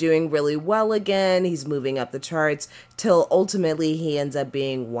see him doing really well again. He's moving up the charts till ultimately he ends up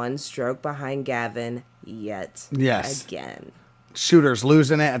being one stroke behind Gavin yet again. Shooter's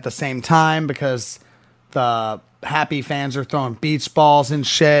losing it at the same time because the Happy fans are throwing beach balls and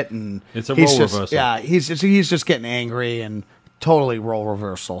shit, and It's a he's role just, reversal. Yeah, he's just getting angry and totally role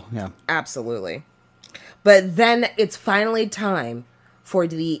reversal. Yeah, Absolutely. But then it's finally time for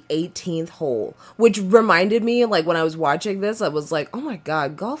the 18th hole, which reminded me, like, when I was watching this, I was like, oh my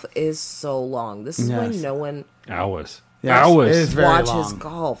God, golf is so long. This is when no one Hours. Yes, Hours. it is very watches long.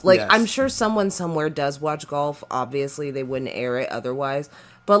 golf. Like, Yes. I'm sure someone somewhere does watch golf. Obviously, they wouldn't air it otherwise.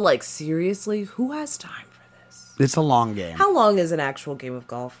 But, like, seriously, who has time for this? It's a long game. How long is an actual game of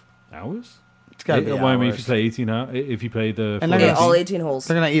golf? Hours? It's got to be Well, I mean, if hours. you play 18 hours, if you play the... And full they're Yeah, gonna all see- 18 holes.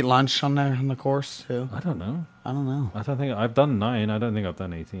 They're gonna eat lunch on the course too. I don't know. I don't know. I don't think... I've done 9. I don't think I've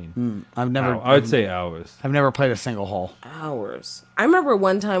done 18. I've never. I would say hours. I've never played a single hole. Hours. I remember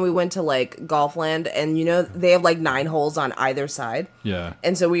one time we went to, like, Golfland, and, they have, like, 9 holes on either side. Yeah.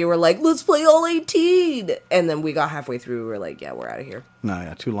 And so we were like, let's play all 18. And then we got halfway through. We were like, yeah, we're out of here. No,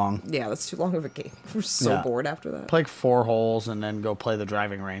 yeah, too long. Yeah, that's too long of a game. We're so Yeah. bored after that. Play like 4 holes and then go play the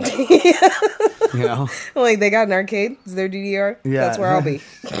driving range. You know, Like, they got an arcade. Is there DDR? Yeah. That's where I'll be.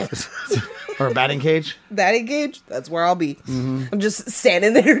 or a batting cage. That engage? That's where I'll be. I'm just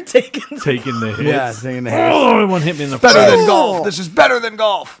standing there taking... Taking the hits. Yeah, taking the hits. Oh, one hit me in the Better face. than golf. This is better than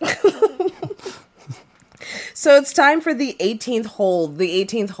golf. So it's time for the 18th hole. The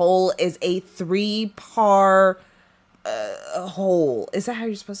 18th hole is a 3-par hole. Is that how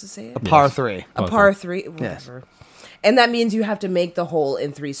you're supposed to say it? Par 3. A Par par 3? Whatever. And that means you have to make the hole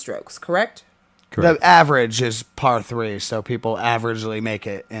in 3 strokes, correct? Correct. The average is par 3, so people averagely make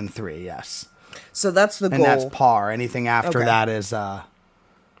it in 3. Yes, So that's the and goal. that's par. Anything after Okay. that is a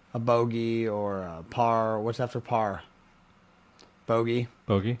bogey or a par. What's after par? Bogey.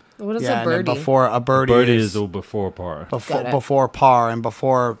 Bogey. What is Yeah, a and then birdie? before a birdie, Birdie is all before par. before Got it. before par, and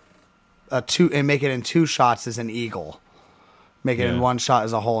before a 2 and make it in 2 shots is an eagle. Make it in Yeah. 1 shot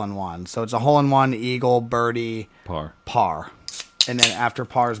is a hole in 1. So it's a hole in 1, eagle, birdie, Par. par. And then after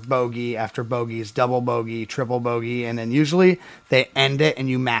par is bogey, after bogey is double bogey, triple bogey, and then usually they end it and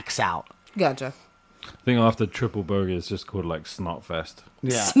you max out. Gotcha. I think after triple bogey, it's just called like Snotfest.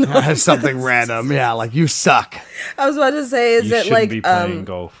 Yeah, something random. Yeah, like you suck. I was about to say, is You it shouldn't like be playing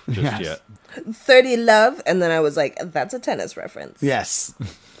golf just yes. yet. 30 love? And then I was like, that's a tennis reference. Yes,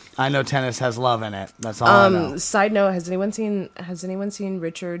 I know tennis has love in it. That's all I know. Side note, has anyone seen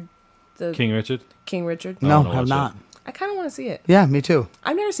Richard, the King Richard? King Richard? No, wanna have watch not. I kind of want to see it. Yeah, me too.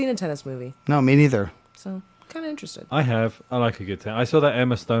 I've never seen a tennis movie, No, me neither. so kind of interested. I have. I like a good tennis. I saw that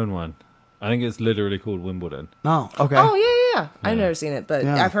Emma Stone one. I think it's literally called Wimbledon. No, okay. Oh, yeah. I've never seen it, but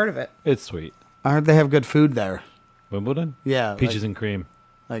Yeah. I've heard of it. It's sweet. I heard they have good food there. Wimbledon? Yeah, Peaches and cream.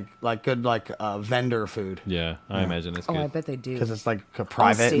 like good vendor food Yeah, I imagine it's Oh, good. I bet they do. because it's like All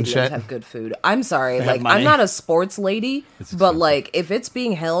private and stadiums shit. have good food. I'm sorry, have like money. I'm not a sports lady, It's but expensive. like if it's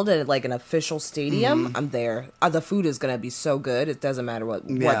being held at like an official stadium, Mm-hmm. I'm there. The food is gonna be so good. It doesn't matter what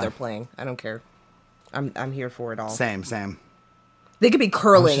Yeah. they're playing. I don't care. I'm here for it all. Same. They could be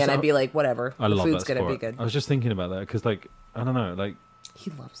curling, just- and I'd be like, whatever. I the love food's that gonna be sport. good. I was just thinking about that because, like, I don't know, like,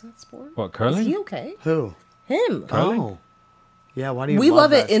 He loves that sport. what, Is curling? he okay? Who? Him. Curling? Oh, yeah. Why do you? We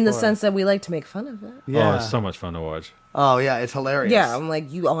love it that in the sport? sense that we like to make fun of it. Yeah. Oh, it's so much fun to watch. Oh yeah, it's hilarious. Yeah, I'm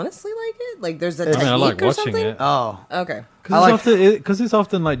like, you honestly like it? Like, there's a I mean, technique I like or watching something? it. Oh, Okay. Because it's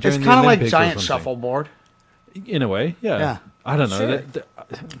often like it's during the kind of like Olympics or giant something. shuffleboard. In a way, yeah. Yeah. I don't know. Sure.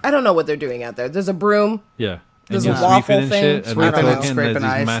 I don't know what they're doing out there. There's a broom. Yeah. There's you're a waffle sweeping and thing. shit, and we're Sweeping and talking, scraping there's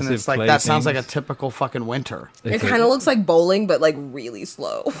these ice, and massive it's like clay that sounds like a things. typical fucking winter. It kind of looks like bowling, but like really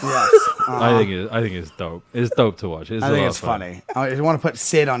slow. Yes, I think it's dope. It's dope to watch. It's I a think lot it's of fun. funny. I want to put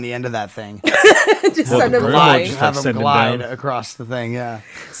Sid on the end of that thing. Just Well, send the him broom flying. just Have him send him glide down. across the thing. Yeah.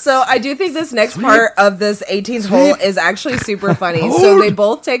 So I do think this next part of this 18th hole is actually super funny. So they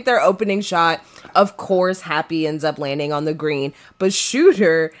both take their opening shot. Of course, Happy ends up landing on the green, but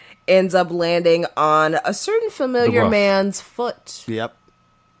Shooter ends up landing on a certain familiar rough. man's foot. Yep.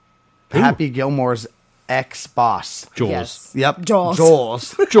 Happy Gilmore's ex-boss. Jaws. Yes. Yep. Jaws.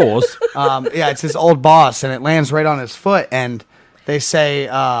 Jaws. Jaws. Yeah, it's his old boss, and it lands right on his foot. And they say,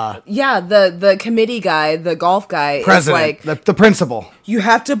 Yeah, the committee guy, the golf guy, president, is like, the principal. you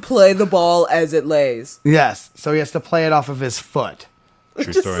have to play the ball as it lays. Yes. So he has to play it off of his foot. True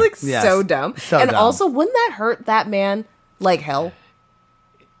Just story. like Yes. so dumb. So and dumb. also, wouldn't that hurt that man like hell?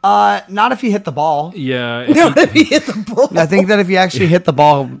 Not if you hit the ball. Yeah. No, if he hit the ball. I think that if you actually hit the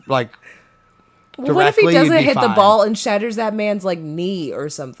ball, like, Well, what if he directly, you'd doesn't be hit the fine. ball and shatters that man's like knee or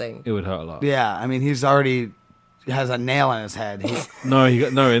something? It would hurt a lot. yeah, I mean, he's already has a nail in his head. No,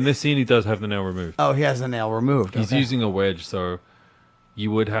 in this scene he does have the nail removed. Oh, he has the nail removed. He's Okay. using a wedge, so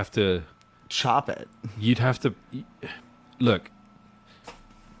you would have to. Chop it. You'd have to look.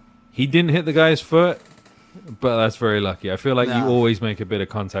 He didn't hit the guy's foot, but that's very lucky. I feel like you No. always make a bit of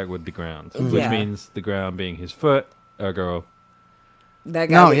contact with the ground, which Yeah. means the ground being his foot. Ergo, That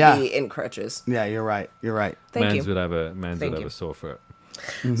guy No, would yeah. be in crutches. Yeah, you're right. You're right. Thank man's you. would have Thank you. a sore foot.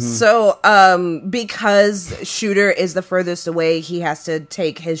 So, because Shooter is the furthest away, he has to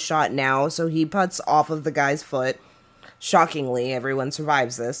take his shot now. So he puts off of the guy's foot. Shockingly, everyone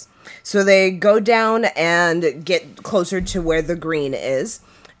survives this. So they go down and get closer to where the green is.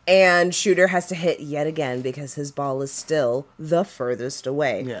 And Shooter has to hit yet again because his ball is still the furthest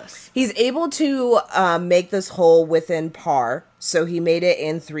away. Yes. He's able to make this hole within par. So he made it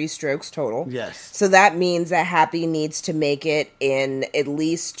in 3 strokes total. Yes. So that means that Happy needs to make it in at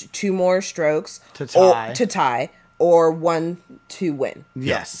least 2 more strokes To tie. or 1 to win.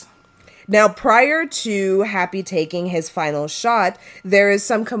 Yes. Now, prior to Happy taking his final shot, there is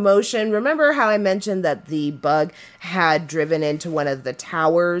some commotion. Remember how I mentioned that the bug had driven into one of the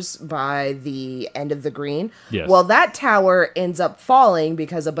towers by the end of the green? Yes. Well, that tower ends up falling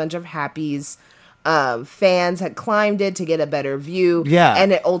because a bunch of Happy's fans had climbed it to get a better view. Yeah.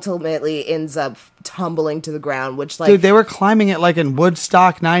 And it ultimately ends up tumbling to the ground, which, like, Dude, they were climbing it like in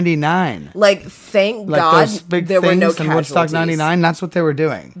Woodstock 99. thank Like God those big there were things no in casualties. Woodstock 99. That's what they were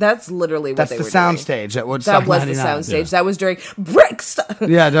doing. That's literally what That's they the were doing. soundstage at Woodstock That was 99. the soundstage. That was during break stuff.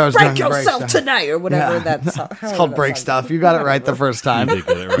 Yeah, that was break during break yourself stuff. tonight or whatever Yeah. that's. It's called break stuff. You got it right the first time. You did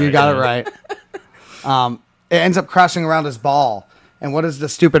get it right, You got yeah. it right. It ends up crashing around his ball. And what does the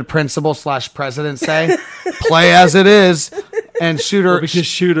stupid principal / president say? Play as it is. And Shooter. Because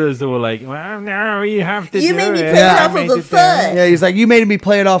shooters were like, well, no, you have to You do made me it. play it Yeah, off I of made the it do foot. it." Yeah, he's like, you made me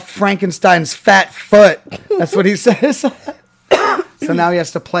play it off Frankenstein's fat foot. That's what he says. So now he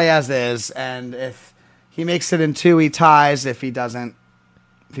has to play as is. And if he makes it in 2, he ties. If he doesn't,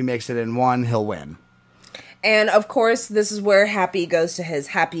 if he makes it in 1, he'll win. And of course, this is where Happy goes to his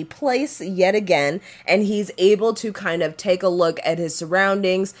happy place yet again, and he's able to kind of take a look at his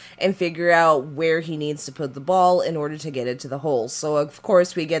surroundings and figure out where he needs to put the ball in order to get it to the hole. So of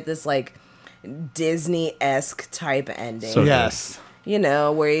course, we get this like Disney-esque type ending. So- Yes. You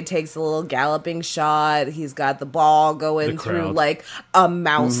know, where he takes a little galloping shot. He's got the ball going The through crowd. like a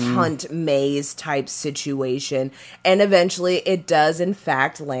mouse hunt maze type situation. And eventually it does, in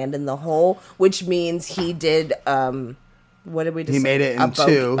fact, land in the hole, which means he did, what did we just He say? made it in A boat-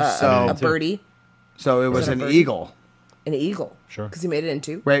 2, so- a birdie, So it was it a an bird? eagle, an eagle. Sure. Because he made it in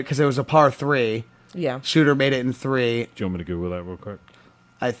 2. right? Because it was a par 3. Yeah. Shooter made it in 3. Do you want me to Google that real quick?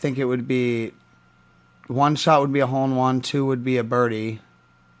 I think it would be 1 shot would be a hole in 1, 2 would be a birdie.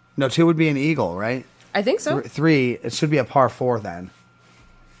 No, 2 would be an eagle, right? I think so. 3, it should be a par 4 then.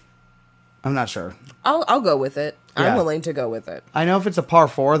 I'm not sure. I'll go with it. I'm Yeah. willing to go with it. I know if it's a par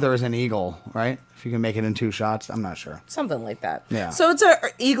 4, there is an eagle, right? If you can make it in 2 shots, I'm not sure. Something like that. Yeah. So it's a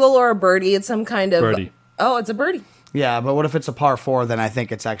eagle or a birdie. It's some kind of... Birdie. Oh, it's a birdie. Yeah, but what if it's a par 4? Then I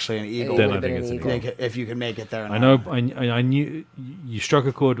think it's actually an eagle. Then would've I been think it's an eagle. eagle. If you can make it there. I know. I knew you struck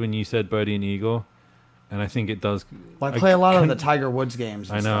a chord when you said birdie and eagle, and I think it does. Well, I play a lot of the couldn't- Tiger Woods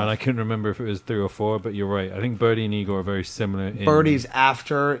games. I know, and I couldn't remember if it was 3 or 4, but you're right. I think birdie and eagle are very similar. In, Birdie's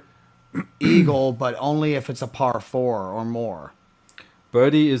after eagle, but only if it's a par 4 or more.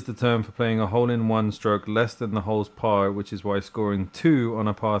 Birdie is the term for playing a hole-in-one stroke less than the hole's par, which is why scoring 2 on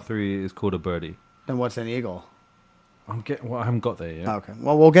a par 3 is called a birdie. Then what's an eagle? I haven't got there yet. Okay,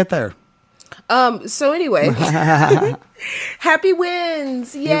 well, we'll get there. So anyway, Happy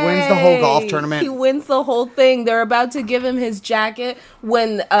wins. Yay. He wins the whole golf tournament. He wins the whole thing. They're about to give him his jacket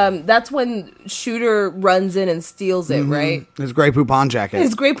when that's when Shooter runs in and steals it, right? His Grey Poupon jacket.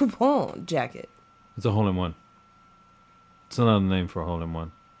 His Grey Poupon jacket. It's a hole-in-one. It's another name for a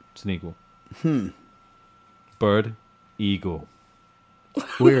hole-in-one. It's an eagle. Bird, eagle.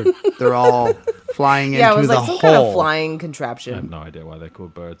 Weird. They're all flying into Yeah, it was the like some hole. kind of flying I have contraption. no idea why they're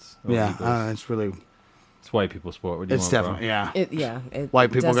called birds. Or Yeah, eagles. it's really. It's white people sport. What do you It's want, bro? definitely It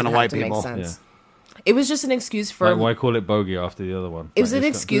White people doesn't gonna have white to make people. sense. It was just an excuse for. Like, why call it bogey after the other one? It was Like, an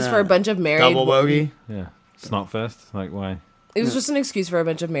it's excuse Yeah. for a bunch of married. double bogey. Yeah. Snotfest? Like, why? It was just an excuse for a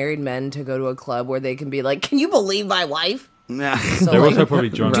bunch of married men to go to a club where they can be like, "Can you believe my wife?" Yeah. So They were like, also probably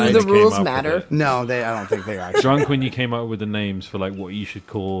drunk. do when the you came rules up with matter? it. No, I don't think they are. Drunk when you came up with the names for like what you should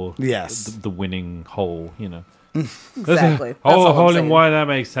call Yes. the winning hole, you know. Exactly. That's Oh, all I'm hole in saying. one, that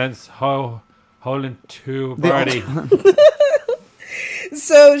makes sense. Hole in two, birdie.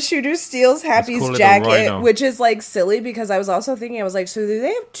 So Shooter steals Happy's call it a jacket, rhino. which is like silly because I was also thinking, I was like, so do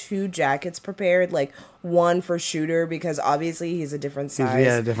they have two jackets prepared? Like one for Shooter because obviously he's a different size.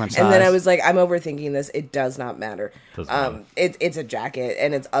 a different And then I size. was like, I'm overthinking this. It does not matter. Doesn't matter. It's a jacket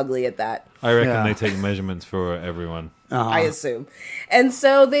and it's ugly at that. I reckon Yeah. they take measurements for everyone. I assume. And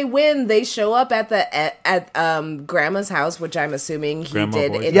so they win. They show up at Grandma's house, which I'm assuming he Grandma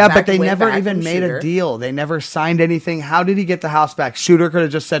did. boy. in Yeah, fact but they win never back even from made Shooter. a deal. They never signed anything. How did he get the house back? Shooter could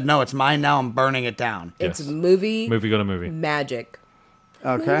have just said, "No, it's mine now. I'm burning it down." It's Yes. movie Movie got a movie. magic.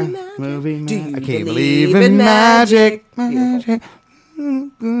 Okay. magic. Movie Do magic. you I can't believe believe in in magic. Beautiful.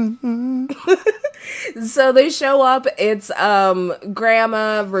 Magic. So they show up. It's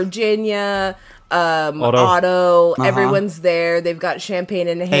Grandma, Virginia, Otto. Everyone's there. They've got champagne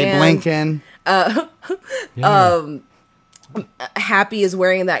in hand. Abe Lincoln. Happy is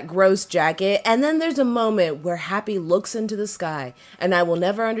wearing that gross jacket. And then there's a moment where Happy looks into the sky. And I will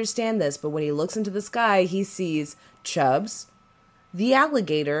never understand this, but when he looks into the sky, he sees Chubbs, the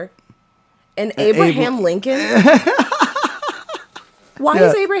alligator, and Abraham Lincoln. Why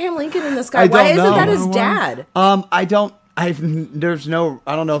is Abraham Lincoln in the sky? I Why don't isn't know. that his dad? I don't. I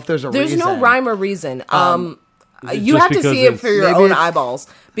don't know if there's a There's reason. no rhyme or reason. You just have to because see it for your maybe own it's- eyeballs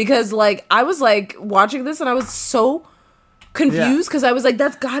because, like, I was like watching this and I was so confused because I was like,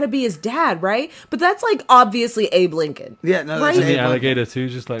 "That's got to be his dad, right?" But that's like obviously Abe Lincoln. Yeah, no, that's Right? And the Abe Lincoln. alligator too,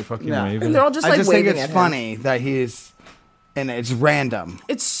 just like fucking Yeah. waving. And they're all just I like just think waving it's at him. funny that he's, and it's random.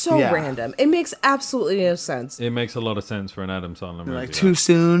 It's so Yeah. random. It makes absolutely no sense. It makes a lot of sense for an Adam Sandler movie. Like too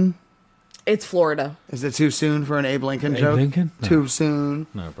soon. It's Florida. Is it too soon for an Abe Lincoln Abe joke? Lincoln? No. Too soon.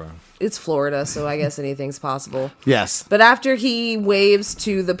 No, bro. It's Florida, so I guess anything's possible. Yes. But after he waves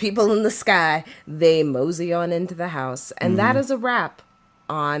to the people in the sky, they mosey on into the house. And that is a wrap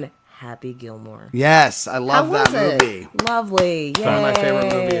on Happy Gilmore. Yes, I How love was that it? movie. Lovely. Yay. One of my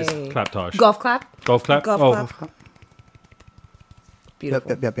favorite movies. Claptosh. Golf clap? Golf clap? Golf Oh, clap.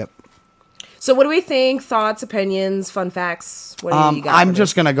 Beautiful. Yep. So what do we think? Thoughts, opinions, fun facts? What do you got? I'm for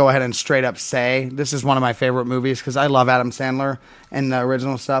just me? going to go ahead and straight up say this is one of my favorite movies because I love Adam Sandler and the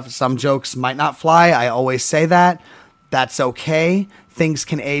original stuff. Some jokes might not fly. I always say that. That's okay. Things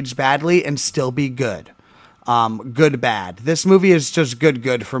can age badly and still be good. Good, bad. This movie is just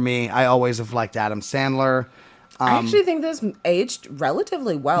good for me. I always have liked Adam Sandler. I actually think this aged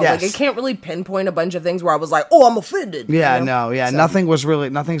relatively well. Yes. Like I can't really pinpoint a bunch of things where I was like, "Oh, I'm offended." Yeah, you know? So-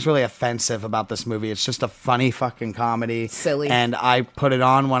 nothing's really offensive about this movie. It's just a funny fucking comedy. Silly. And I put it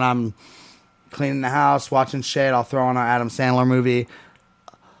on when I'm cleaning the house, watching shit. I'll throw on an Adam Sandler movie.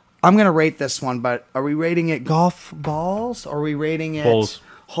 I'm going to rate this one, but are we rating it golf balls? Or are we rating it Balls.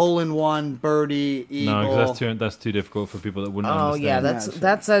 hole in one, birdie, eagle? no, because that's too difficult for people that wouldn't Oh understand. yeah,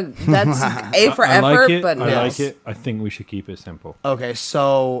 that's Yeah, A for I effort, like it. but I no. like it. I think we should keep it simple. Okay,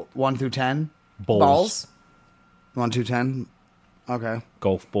 so 1 through 10? Balls. 1 through 10? Okay.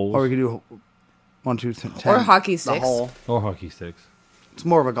 Golf balls. Or we could do 1, 2, 10. Or hockey The sticks. hole. or hockey sticks. It's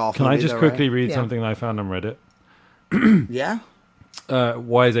more of a golf Can I movie, just though, quickly right? read Yeah. something that I found on Reddit? Yeah?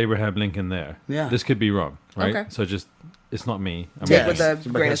 Why is Abraham Lincoln there? Yeah. This could be wrong, right? Okay. So just, it's not me. I'm Take not- with a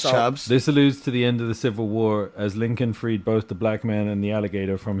Because grain of salt. Chubbs. This alludes to the end of the Civil War as Lincoln freed both the black man and the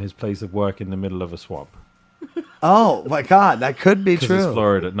alligator from his place of work in the middle of a swamp. Oh my God, that could be Because true. it's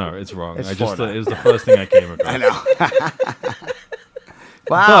Florida. No, it's wrong. It's I just Florida. it was the first thing I came across. I know.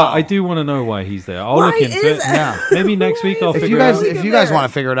 But Wow. I do want to know why he's there. I'll Why look into is it. it? Yeah. Maybe next week I'll If figure you guys, it out. if you guys want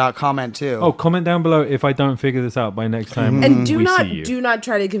to figure it out, comment too. Oh, comment down below if I don't figure this out by next time. And do we not see you. do not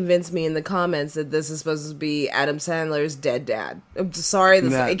try to convince me in the comments that this is supposed to be Adam Sandler's dead dad. I'm sorry,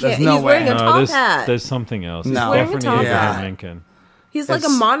 this, Yeah, I there's can't. no He's wearing way. a top hat. There's something else. No. It's Wearing a definitely top Abraham hat. Lincoln. He's like a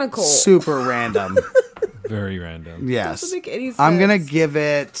monocle. Super random. Very random. Yes. Doesn't make any sense. I'm gonna give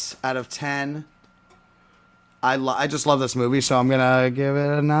it out of 10. I just love this movie, so I'm gonna give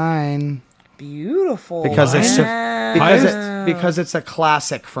it a 9 Beautiful. because it's Wow. because it's a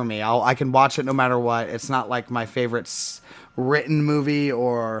classic for me. I can watch it no matter what. It's not like my favorite written movie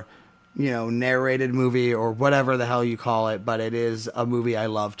or narrated movie or whatever the hell you call it, but it is a movie I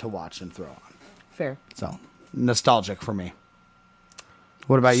love to watch and throw on. Fair. So nostalgic for me.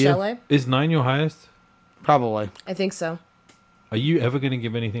 What about you? Shall I? Is 9 your highest? Probably. I think so. Are you ever going to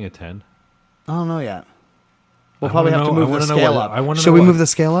give anything a 10? I don't know yet. We'll I probably wanna have to know- I move the wanna know scale what- I up. wanna Should know we what- move the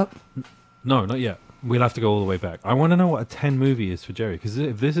scale up? No, not yet. We'll have to go all the way back. I want to know what a 10 movie is for Jerry, because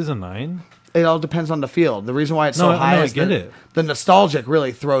if this is a 9... It all depends on the field. The reason why it's so No, high I is get it. the nostalgic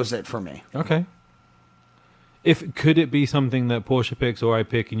really throws it for me. Okay. Could it be something that Portia picks or I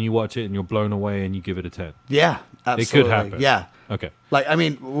pick and you watch it and you're blown away and you give it a 10? Yeah, absolutely. It could happen. Yeah. Okay. Like, I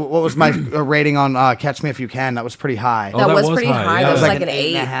mean, what was my rating on Catch Me If You Can? That was pretty high. Oh, That that was was pretty high, high. yeah. That was It was like like an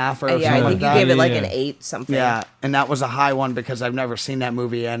an 8.5 or yeah, something I like think that. you gave it like Yeah. an 8 something. Yeah, and that was a high one because I've never seen that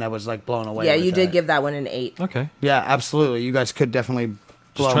movie and I was like blown away. Yeah, with you did it. give that one an 8. Okay. Yeah, absolutely. You guys could definitely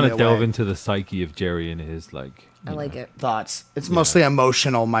blow Just trying me to delve away. into the psyche of Jerry and his, like... I like it. Thoughts. It's mostly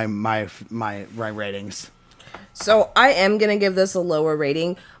emotional. My ratings. So I am gonna give this a lower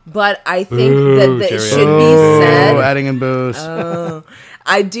rating, but I think Boo, that it Jerry. should be Oh, said. adding in booze.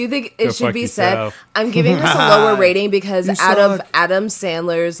 I do think it Go should fuck be said. yourself. I'm giving this a lower rating because You out of suck. Adam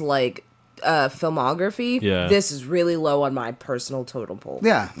Sandler's filmography, Yeah. this is really low on my personal totem pole.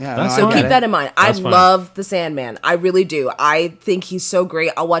 Yeah. That's So fine. keep that in mind. I That's fine. love The Sandman. I really do. I think he's so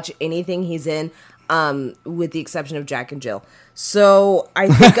great. I'll watch anything he's in, with the exception of Jack and Jill. So I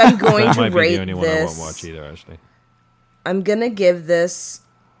think I'm going That to might be rate the only one I this. won't watch either, actually. I'm gonna give this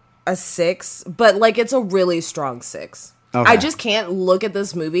a 6, but like it's a really strong 6. Okay. I just can't look at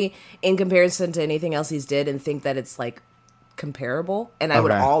this movie in comparison to anything else he's did and think that it's like comparable, and I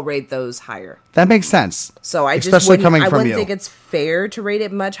would Okay. all rate those higher. That makes sense. So I just Especially wouldn't, coming I from wouldn't you. think it's fair to rate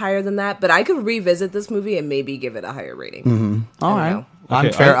it much higher than that, but I could revisit this movie and maybe give it a higher rating. Mm-hmm. All I right. don't know. I'm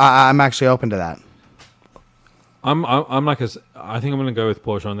Okay, fair. I'm actually open to that. I'm like I think I'm going to go with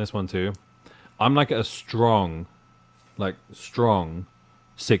Porsche on this one, too. I'm like a strong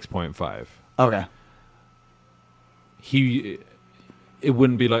 6.5. Okay. It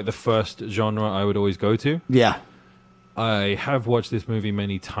wouldn't be like the first genre I would always go to. Yeah. I have watched this movie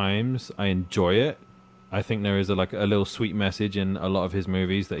many times. I enjoy it. I think there is a little sweet message in a lot of his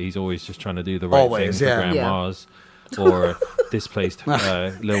movies that he's always just trying to do the right Always, thing for yeah. grandmas or displaced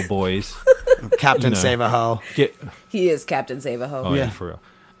little boys. Captain You know. Save a Ho. He is Captain Save-A-Ho. Oh yeah, Yeah. for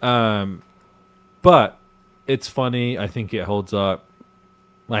real. But it's funny. I think it holds up.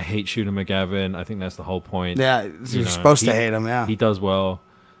 I hate Shooter McGavin. I think that's the whole point. Yeah, You you're know, supposed to hate him. Yeah. He does well.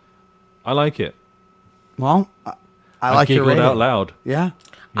 I like it. Well, I like your giggled rating. out loud. Yeah.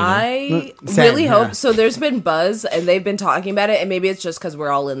 I Same, really yeah. hope so. There's been buzz, and they've been talking about it, and maybe it's just because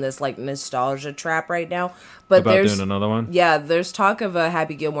we're all in this like nostalgia trap right now. But About there's doing another one. yeah, there's talk of a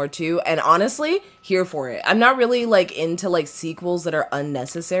Happy Gilmore 2, and honestly, here for it. I'm not really like into like sequels that are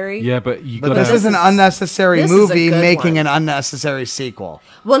unnecessary. Yeah, but you But got this to. is an unnecessary this is a movie good making one. an unnecessary sequel.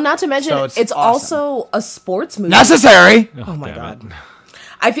 Well, not to mention So it's, it's awesome. also a sports movie. Necessary. Oh my Damn god. it.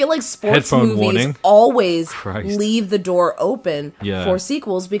 I feel like sports Headphone movies warning. always Christ. leave the door open Yeah. for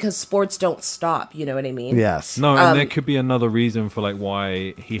sequels because sports don't stop. You know what I mean? Yes. No, and there could be another reason for like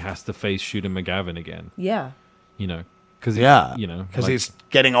why he has to face Shooter McGavin again. Yeah. You know, because Yeah. because he's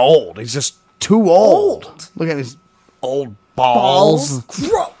getting old. He's just too old. Look at his old balls.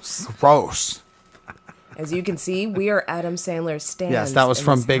 Gross. Gross. As you can see, we are Adam Sandler stands. Yes, that was in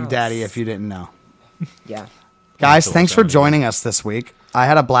from this Big house. Daddy. If you didn't know, Yeah. guys, Cool, thanks for Daddy. joining us this week. I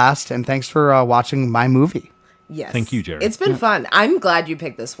had a blast, and thanks for watching my movie. Yes. Thank you, Jerry. It's been fun. I'm glad you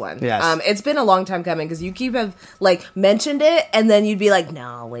picked this one. Yes. It's been a long time coming because you keep have like mentioned it and then you'd be like,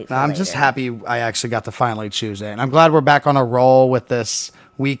 no, wait for I'm just later." happy I actually got to finally choose it, and I'm glad we're back on a roll with this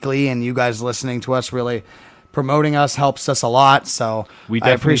weekly, and you guys listening to us really promoting us helps us a lot. So we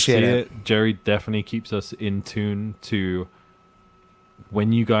I definitely appreciate see it. Jerry definitely keeps us in tune to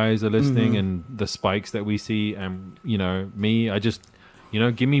when you guys are listening and the spikes that we see, and me, I just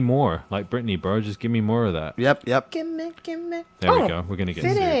give me more, like Brittany, bro, just give me more of that. Yep. Gimme. There Oh, we go. We're gonna get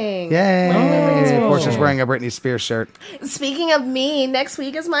into it. Fitting. Yay! Oh. Portia's wearing a Britney Spears shirt. Speaking of me, next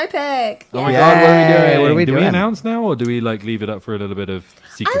week is my pick. Oh my Yay. god, what are we doing? What are we do doing? we announce now, or do we like leave it up for a little bit of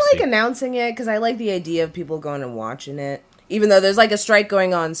secrecy? I like announcing it because I like the idea of people going and watching it. Even though there's like a strike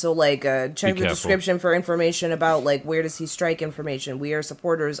going on, so like check the careful. description for information about like where to see strike information. We are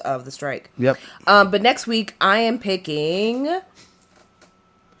supporters of the strike. Yep. But next week I am picking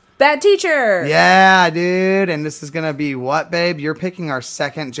Bad Teacher. Yeah, dude. And this is going to be what, babe? You're picking our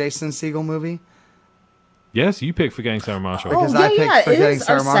second Jason Segel movie? Yes, you picked Forgetting Sarah Marshall. Because I picked Forgetting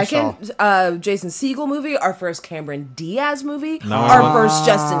Sarah Marshall. Second Jason Segel movie, our first Cameron Diaz movie, No. our first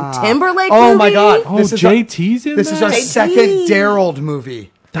Justin Timberlake Oh movie. my God. Oh, JT's in This that? is our JT. second Daryl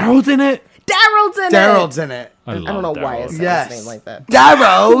movie. Daryl's in it? Daryl's in it. Daryl's in it. I don't know why it's Yes. his name like that.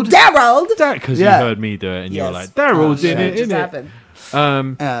 Daryl. Daryl. Because Yeah. you heard me do it and you were Yes. like, Daryl's in Yeah, it, it just innit? happened.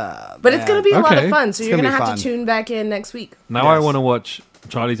 But it's going to be a lot Okay. of fun, so It's you're gonna going to be have to fun. tune back in next week. Now I Yes. want to watch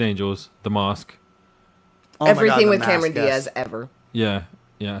Charlie's Angels, The Mask. Oh my God, Everything The with Mask, Cameron yes. Diaz ever. Yeah.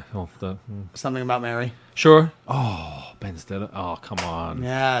 Oh, Something about Mary. sure. Oh, Ben Stiller. Oh, come on.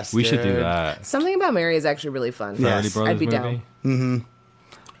 Yes, We should do dude. that. Something About Mary is actually really fun. Yes. Farrelly Brothers I'd be movie. down.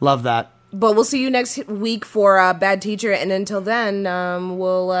 Love that. But we'll see you next week for Bad Teacher, and until then,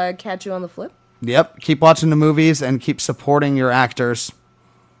 we'll catch you on the flip. Yep. Keep watching the movies and keep supporting your actors.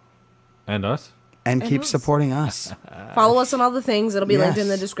 And us. And keep us. supporting us. Follow us on all the things. It'll be linked in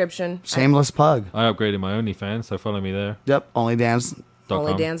the Yes. description. Shameless plug. I upgraded my OnlyFans, so follow me there. Yep. OnlyDans.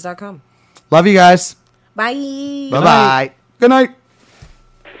 OnlyDans.com. Love you guys. Bye. Bye-bye. Good night.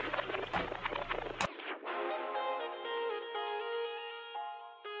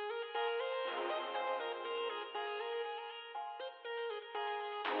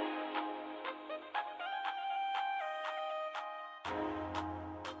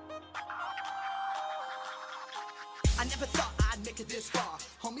 I never thought I'd make it this far.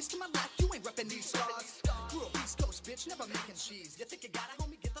 Homies to my life, you ain't reppin' these stars. Real East Coast bitch, never making cheese. You think you got it,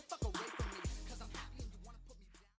 homie?